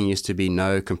 the wording used to be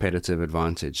no competitive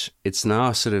advantage. It's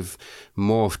now sort of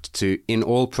morphed to, in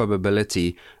all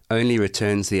probability, only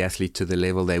returns the athlete to the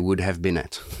level they would have been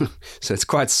at. So it's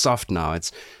quite soft now.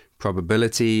 It's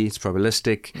probability, it's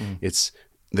probabilistic, it's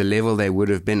the level they would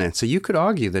have been at. So you could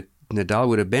argue that Nadal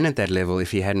would have been at that level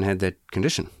if he hadn't had that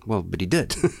condition. Well, but he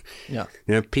did. Yeah.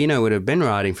 Pino would have been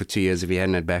riding for 2 years if he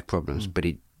hadn't had back problems, but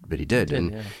he did.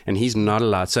 And he's not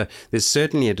allowed. So there's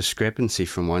certainly a discrepancy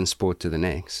from one sport to the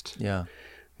next. Yeah.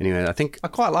 Anyway, I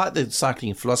quite like the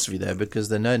cycling philosophy though, because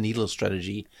the no needle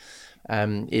strategy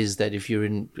is that if you're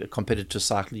in a competitive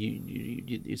cycle,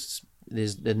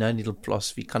 there's the no needle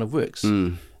philosophy kind of works.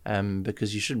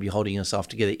 Because you shouldn't be holding yourself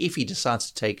together. If he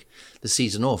decides to take the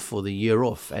season off or the year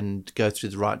off and go through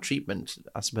the right treatment,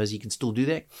 I suppose he can still do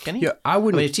that, can he? Yeah, I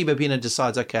wouldn't. I mean, if Thibaut Pinot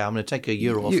decides, okay, I'm going to take a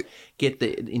year off, get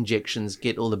the injections,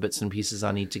 get all the bits and pieces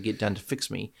I need to get done to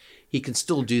fix me, he can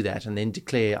still do that and then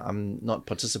declare I'm not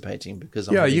participating because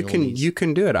I'm you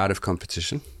can do it out of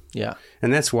competition. Yeah,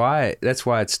 and that's why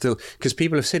it's still, because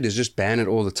people have said is just ban it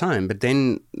all the time. But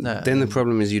then the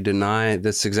problem is you deny.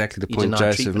 That's exactly the point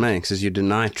Joseph makes: is you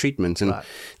deny treatment, and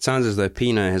it sounds as though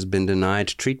Pino has been denied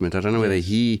treatment. I don't know whether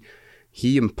he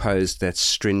imposed that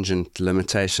stringent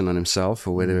limitation on himself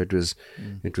or whether it was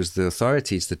the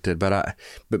authorities that did.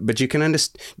 But you can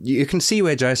you can see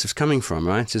where Joseph's coming from,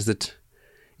 right? Is that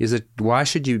why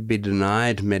should you be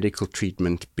denied medical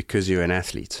treatment because you're an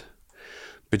athlete?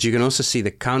 But you can also see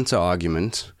the counter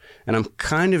argument and I'm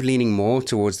kind of leaning more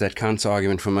towards that counter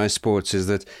argument for most sports, is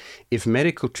that if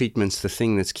medical treatment's the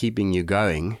thing that's keeping you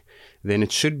going, then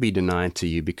it should be denied to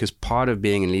you, because part of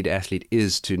being an elite athlete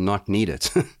is to not need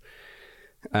it.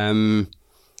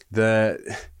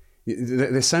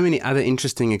 There's so many other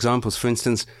interesting examples. For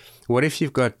instance, what if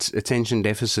you've got attention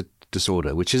deficit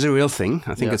disorder, which is a real thing?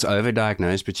 I think it's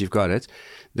overdiagnosed, but you've got it.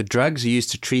 The drugs used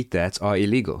to treat that are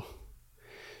illegal.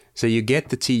 So you get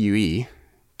the TUE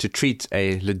to treat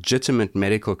a legitimate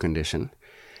medical condition,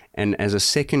 and as a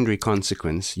secondary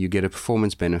consequence, you get a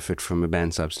performance benefit from a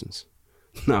banned substance.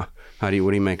 Now, what do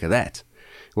you make of that?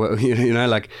 Well,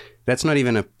 like that's not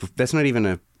even a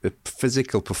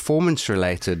physical performance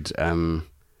related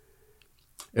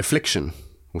affliction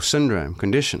or syndrome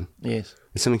condition. Yes,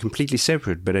 it's something completely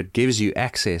separate, but it gives you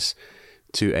access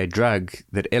to a drug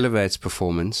that elevates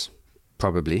performance,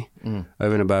 probably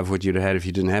over and above what you'd have had if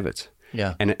you didn't have it.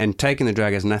 Yeah, and taking the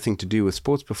drug has nothing to do with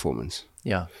sports performance.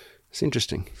 Yeah. It's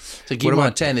interesting. So Guy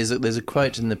Martin, there's a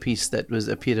quote in the piece that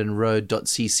appeared in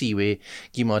road.cc where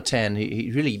Guy Martin,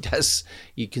 he really does,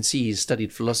 you can see he's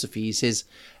studied philosophy. He says,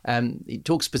 he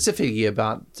talks specifically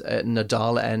about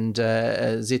Nadal and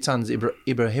Zlatan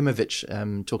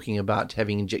Ibrahimovic, talking about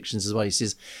having injections as well. He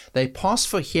says, they pass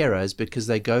for heroes because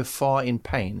they go far in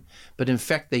pain, but in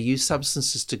fact they use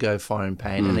substances to go far in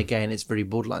pain. And again, it's very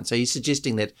borderline. So he's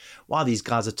suggesting that, wow, these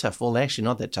guys are tough. Well, they're actually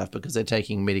not that tough because they're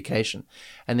taking medication.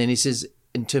 And then he says,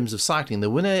 in terms of cycling, the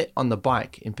winner on the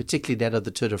bike, in particular that of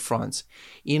the Tour de France,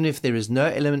 even if there is no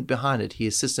element behind it, he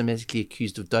is systematically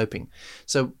accused of doping.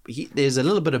 So there's a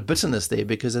little bit of bitterness there,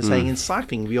 because they're saying in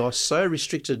cycling we are so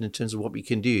restricted in terms of what we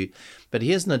can do. But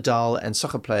here's Nadal and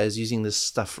soccer players using this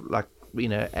stuff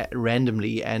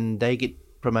randomly, and they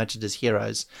get promoted as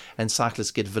heroes, and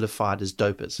cyclists get vilified as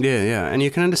dopers. Yeah, and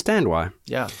you can understand why.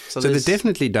 Yeah. So there's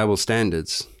definitely double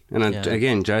standards. And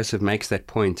again, Joseph makes that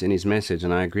point in his message,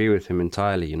 and I agree with him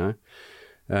entirely.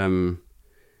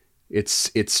 It's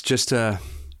just a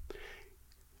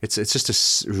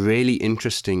really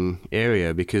interesting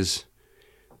area, because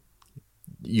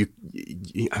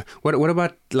what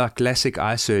about like LASIK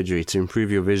eye surgery to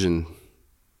improve your vision?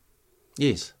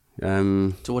 Yes.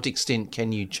 To what extent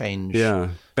can you change?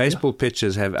 Yeah, baseball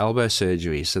pitchers have elbow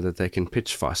surgery so that they can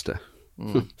pitch faster.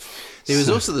 There was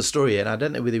also the story, and I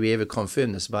don't know whether we ever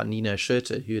confirmed this, about Nino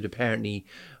Schurter, who had apparently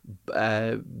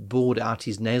bored out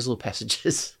his nasal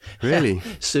passages really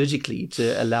surgically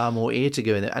to allow more air to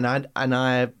go in there. And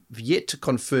I have yet to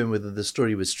confirm whether the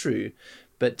story was true,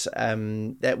 but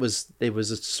there was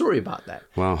a story about that.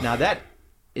 Wow. Now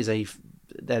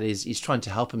he's trying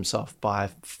to help himself by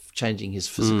changing his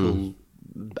physical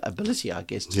ability, I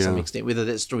guess, to some extent, whether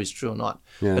that story is true or not.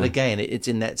 Yeah. But again, it's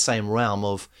in that same realm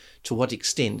of to what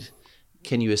extent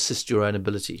can you assist your own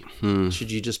ability? Should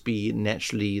you just be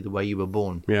naturally the way you were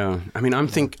born? Yeah. I mean, I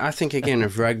think again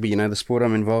of rugby, the sport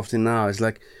I'm involved in now, is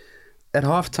like at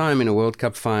halftime in a World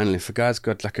Cup final, if a guy's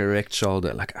got like a wrecked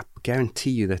shoulder, like I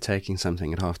guarantee you they're taking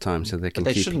something at halftime so they can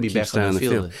shouldn't be back on the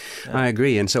field. Yeah. I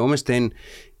agree. And so almost then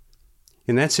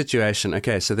in that situation,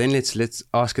 okay, so then let's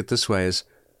ask it this way: is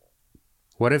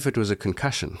what if it was a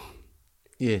concussion?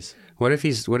 Yes. What if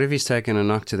he's taken a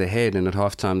knock to the head, and at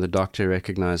halftime the doctor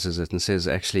recognizes it and says,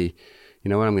 actually, you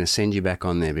know what, I'm going to send you back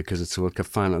on there because it's a World Cup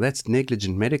final. That's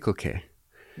negligent medical care.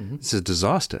 It's a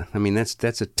disaster. I mean, that's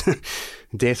a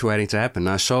death waiting to happen.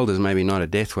 Now, shoulders maybe not a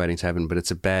death waiting to happen, but it's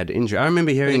a bad injury. I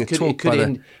remember hearing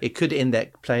it could end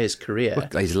that player's career,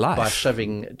 his life, by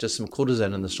shoving just some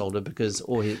cortisone in the shoulder, because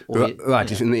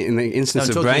right. In the instance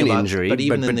of brain injury, but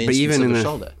even in the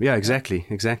shoulder. Yeah,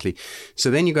 exactly.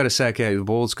 So then you got to say, okay, the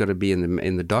ball's got to be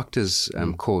in the doctor's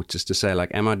court, just to say,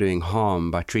 like, am I doing harm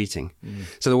by treating?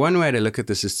 So the one way to look at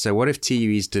this is to say, what if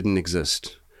TUEs didn't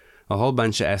exist? A whole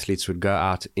bunch of athletes would go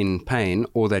out in pain,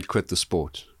 or they'd quit the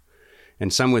sport.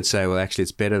 And some would say, well, actually,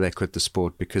 it's better they quit the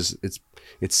sport because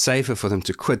it's safer for them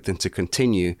to quit than to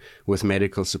continue with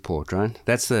medical support, right?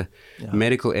 That's the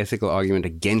medical ethical argument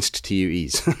against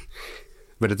TUEs.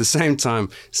 But at the same time,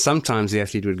 sometimes the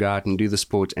athlete would go out and do the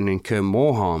sport and incur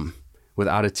more harm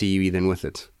without a TUE than with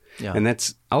it. Yeah. And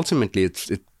that's ultimately,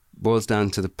 it boils down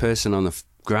to the person on the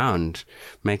ground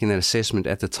making that assessment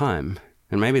at the time.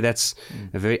 And maybe that's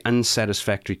a very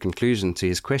unsatisfactory conclusion to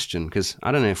his question, because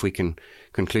I don't know if we can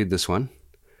conclude this one.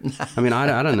 I mean,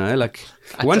 I don't know. Like,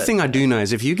 one thing I do know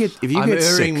is if you get I'm erring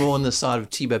sick, more on the side of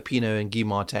Thibaut Pinot and Guy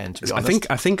Martin, to be honest.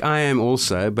 I think I am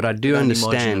also, but I do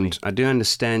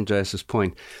understand Joseph's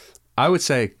point. I would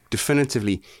say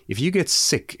definitively, if you get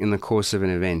sick in the course of an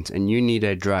event and you need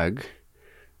a drug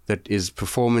that is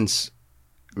performance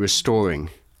restoring,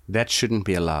 that shouldn't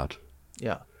be allowed.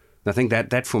 Yeah. I think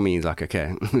that for me is like,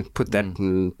 okay,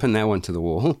 pin that one to the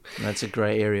wall. That's a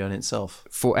grey area in itself.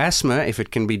 For asthma, if it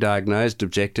can be diagnosed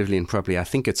objectively and properly, I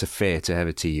think it's fair to have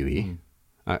a TUE.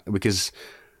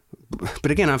 But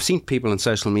again, I've seen people on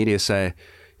social media say,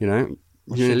 you're an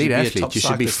elite athlete, you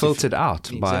should be filtered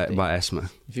out by asthma.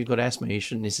 If you've got asthma, you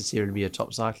shouldn't necessarily be a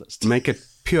top cyclist. Make it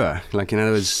pure, like in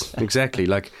other words, exactly.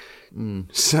 Like,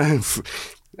 so,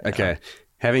 okay.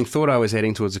 Having thought I was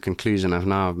heading towards a conclusion, I've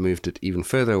now moved it even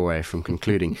further away from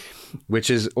concluding, which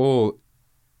is all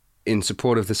in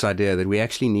support of this idea that we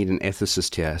actually need an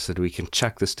ethicist here so that we can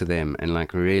chuck this to them and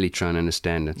like really try and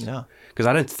understand it. Yeah. Because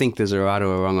I don't think there's a right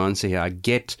or a wrong answer here. I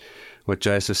get what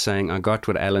Joseph's saying. I got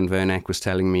what Alan Vernack was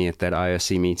telling me at that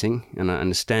IOC meeting, and I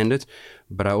understand it.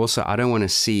 But I don't want to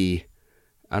see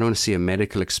a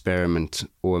medical experiment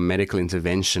or a medical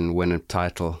intervention win a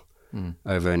title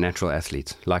over a natural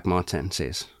athlete, like Martin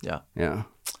says. Yeah.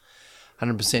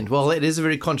 100%. Well, it is a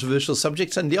very controversial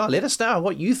subject. And let us know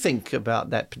what you think about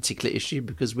that particular issue,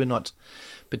 because we're not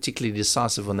particularly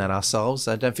decisive on that ourselves.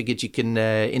 Don't forget you can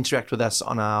interact with us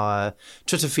on our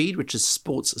Twitter feed, which is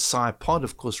Sports Sci Pod.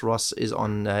 Of course, Ross is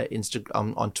on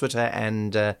Instagram, on Twitter,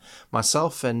 and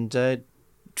myself. And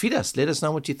tweet us. Let us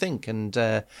know what you think and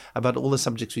about all the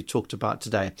subjects we talked about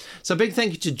today. So a big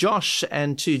thank you to Josh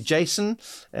and to Jason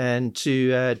and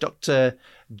to Dr.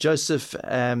 Joseph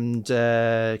and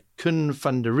Kun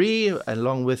van der Ree,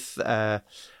 along with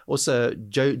also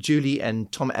Julie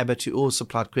and Tom Abbott, who all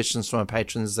supplied questions from our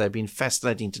patrons. They've been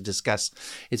fascinating to discuss.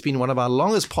 It's been one of our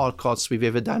longest podcasts we've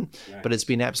ever done, but it's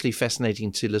been absolutely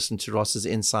fascinating to listen to Ross's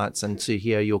insights and to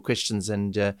hear your questions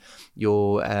and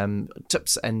your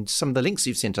tips and some of the links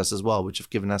you've sent us as well, which have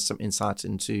given us some insight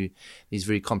into these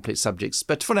very complex subjects.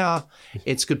 But for now,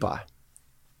 it's goodbye.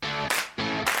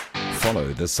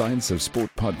 Follow the Science of Sport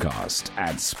podcast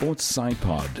at Sports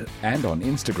SciPod and on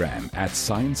Instagram at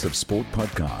Science of Sport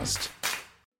Podcast.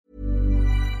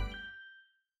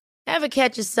 Ever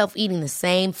catch yourself eating the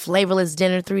same flavorless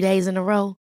dinner 3 days in a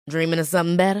row? Dreaming of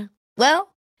something better?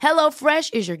 Well,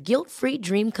 HelloFresh is your guilt-free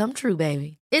dream come true,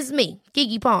 baby. It's me,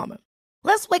 Keke Palmer.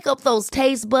 Let's wake up those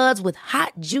taste buds with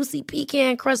hot, juicy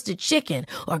pecan-crusted chicken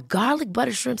or garlic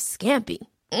butter shrimp scampi.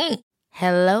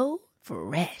 Hello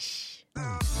Fresh.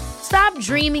 Stop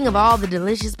dreaming of all the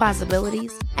delicious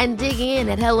possibilities and dig in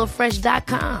at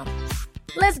HelloFresh.com.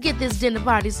 Let's get this dinner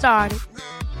party started.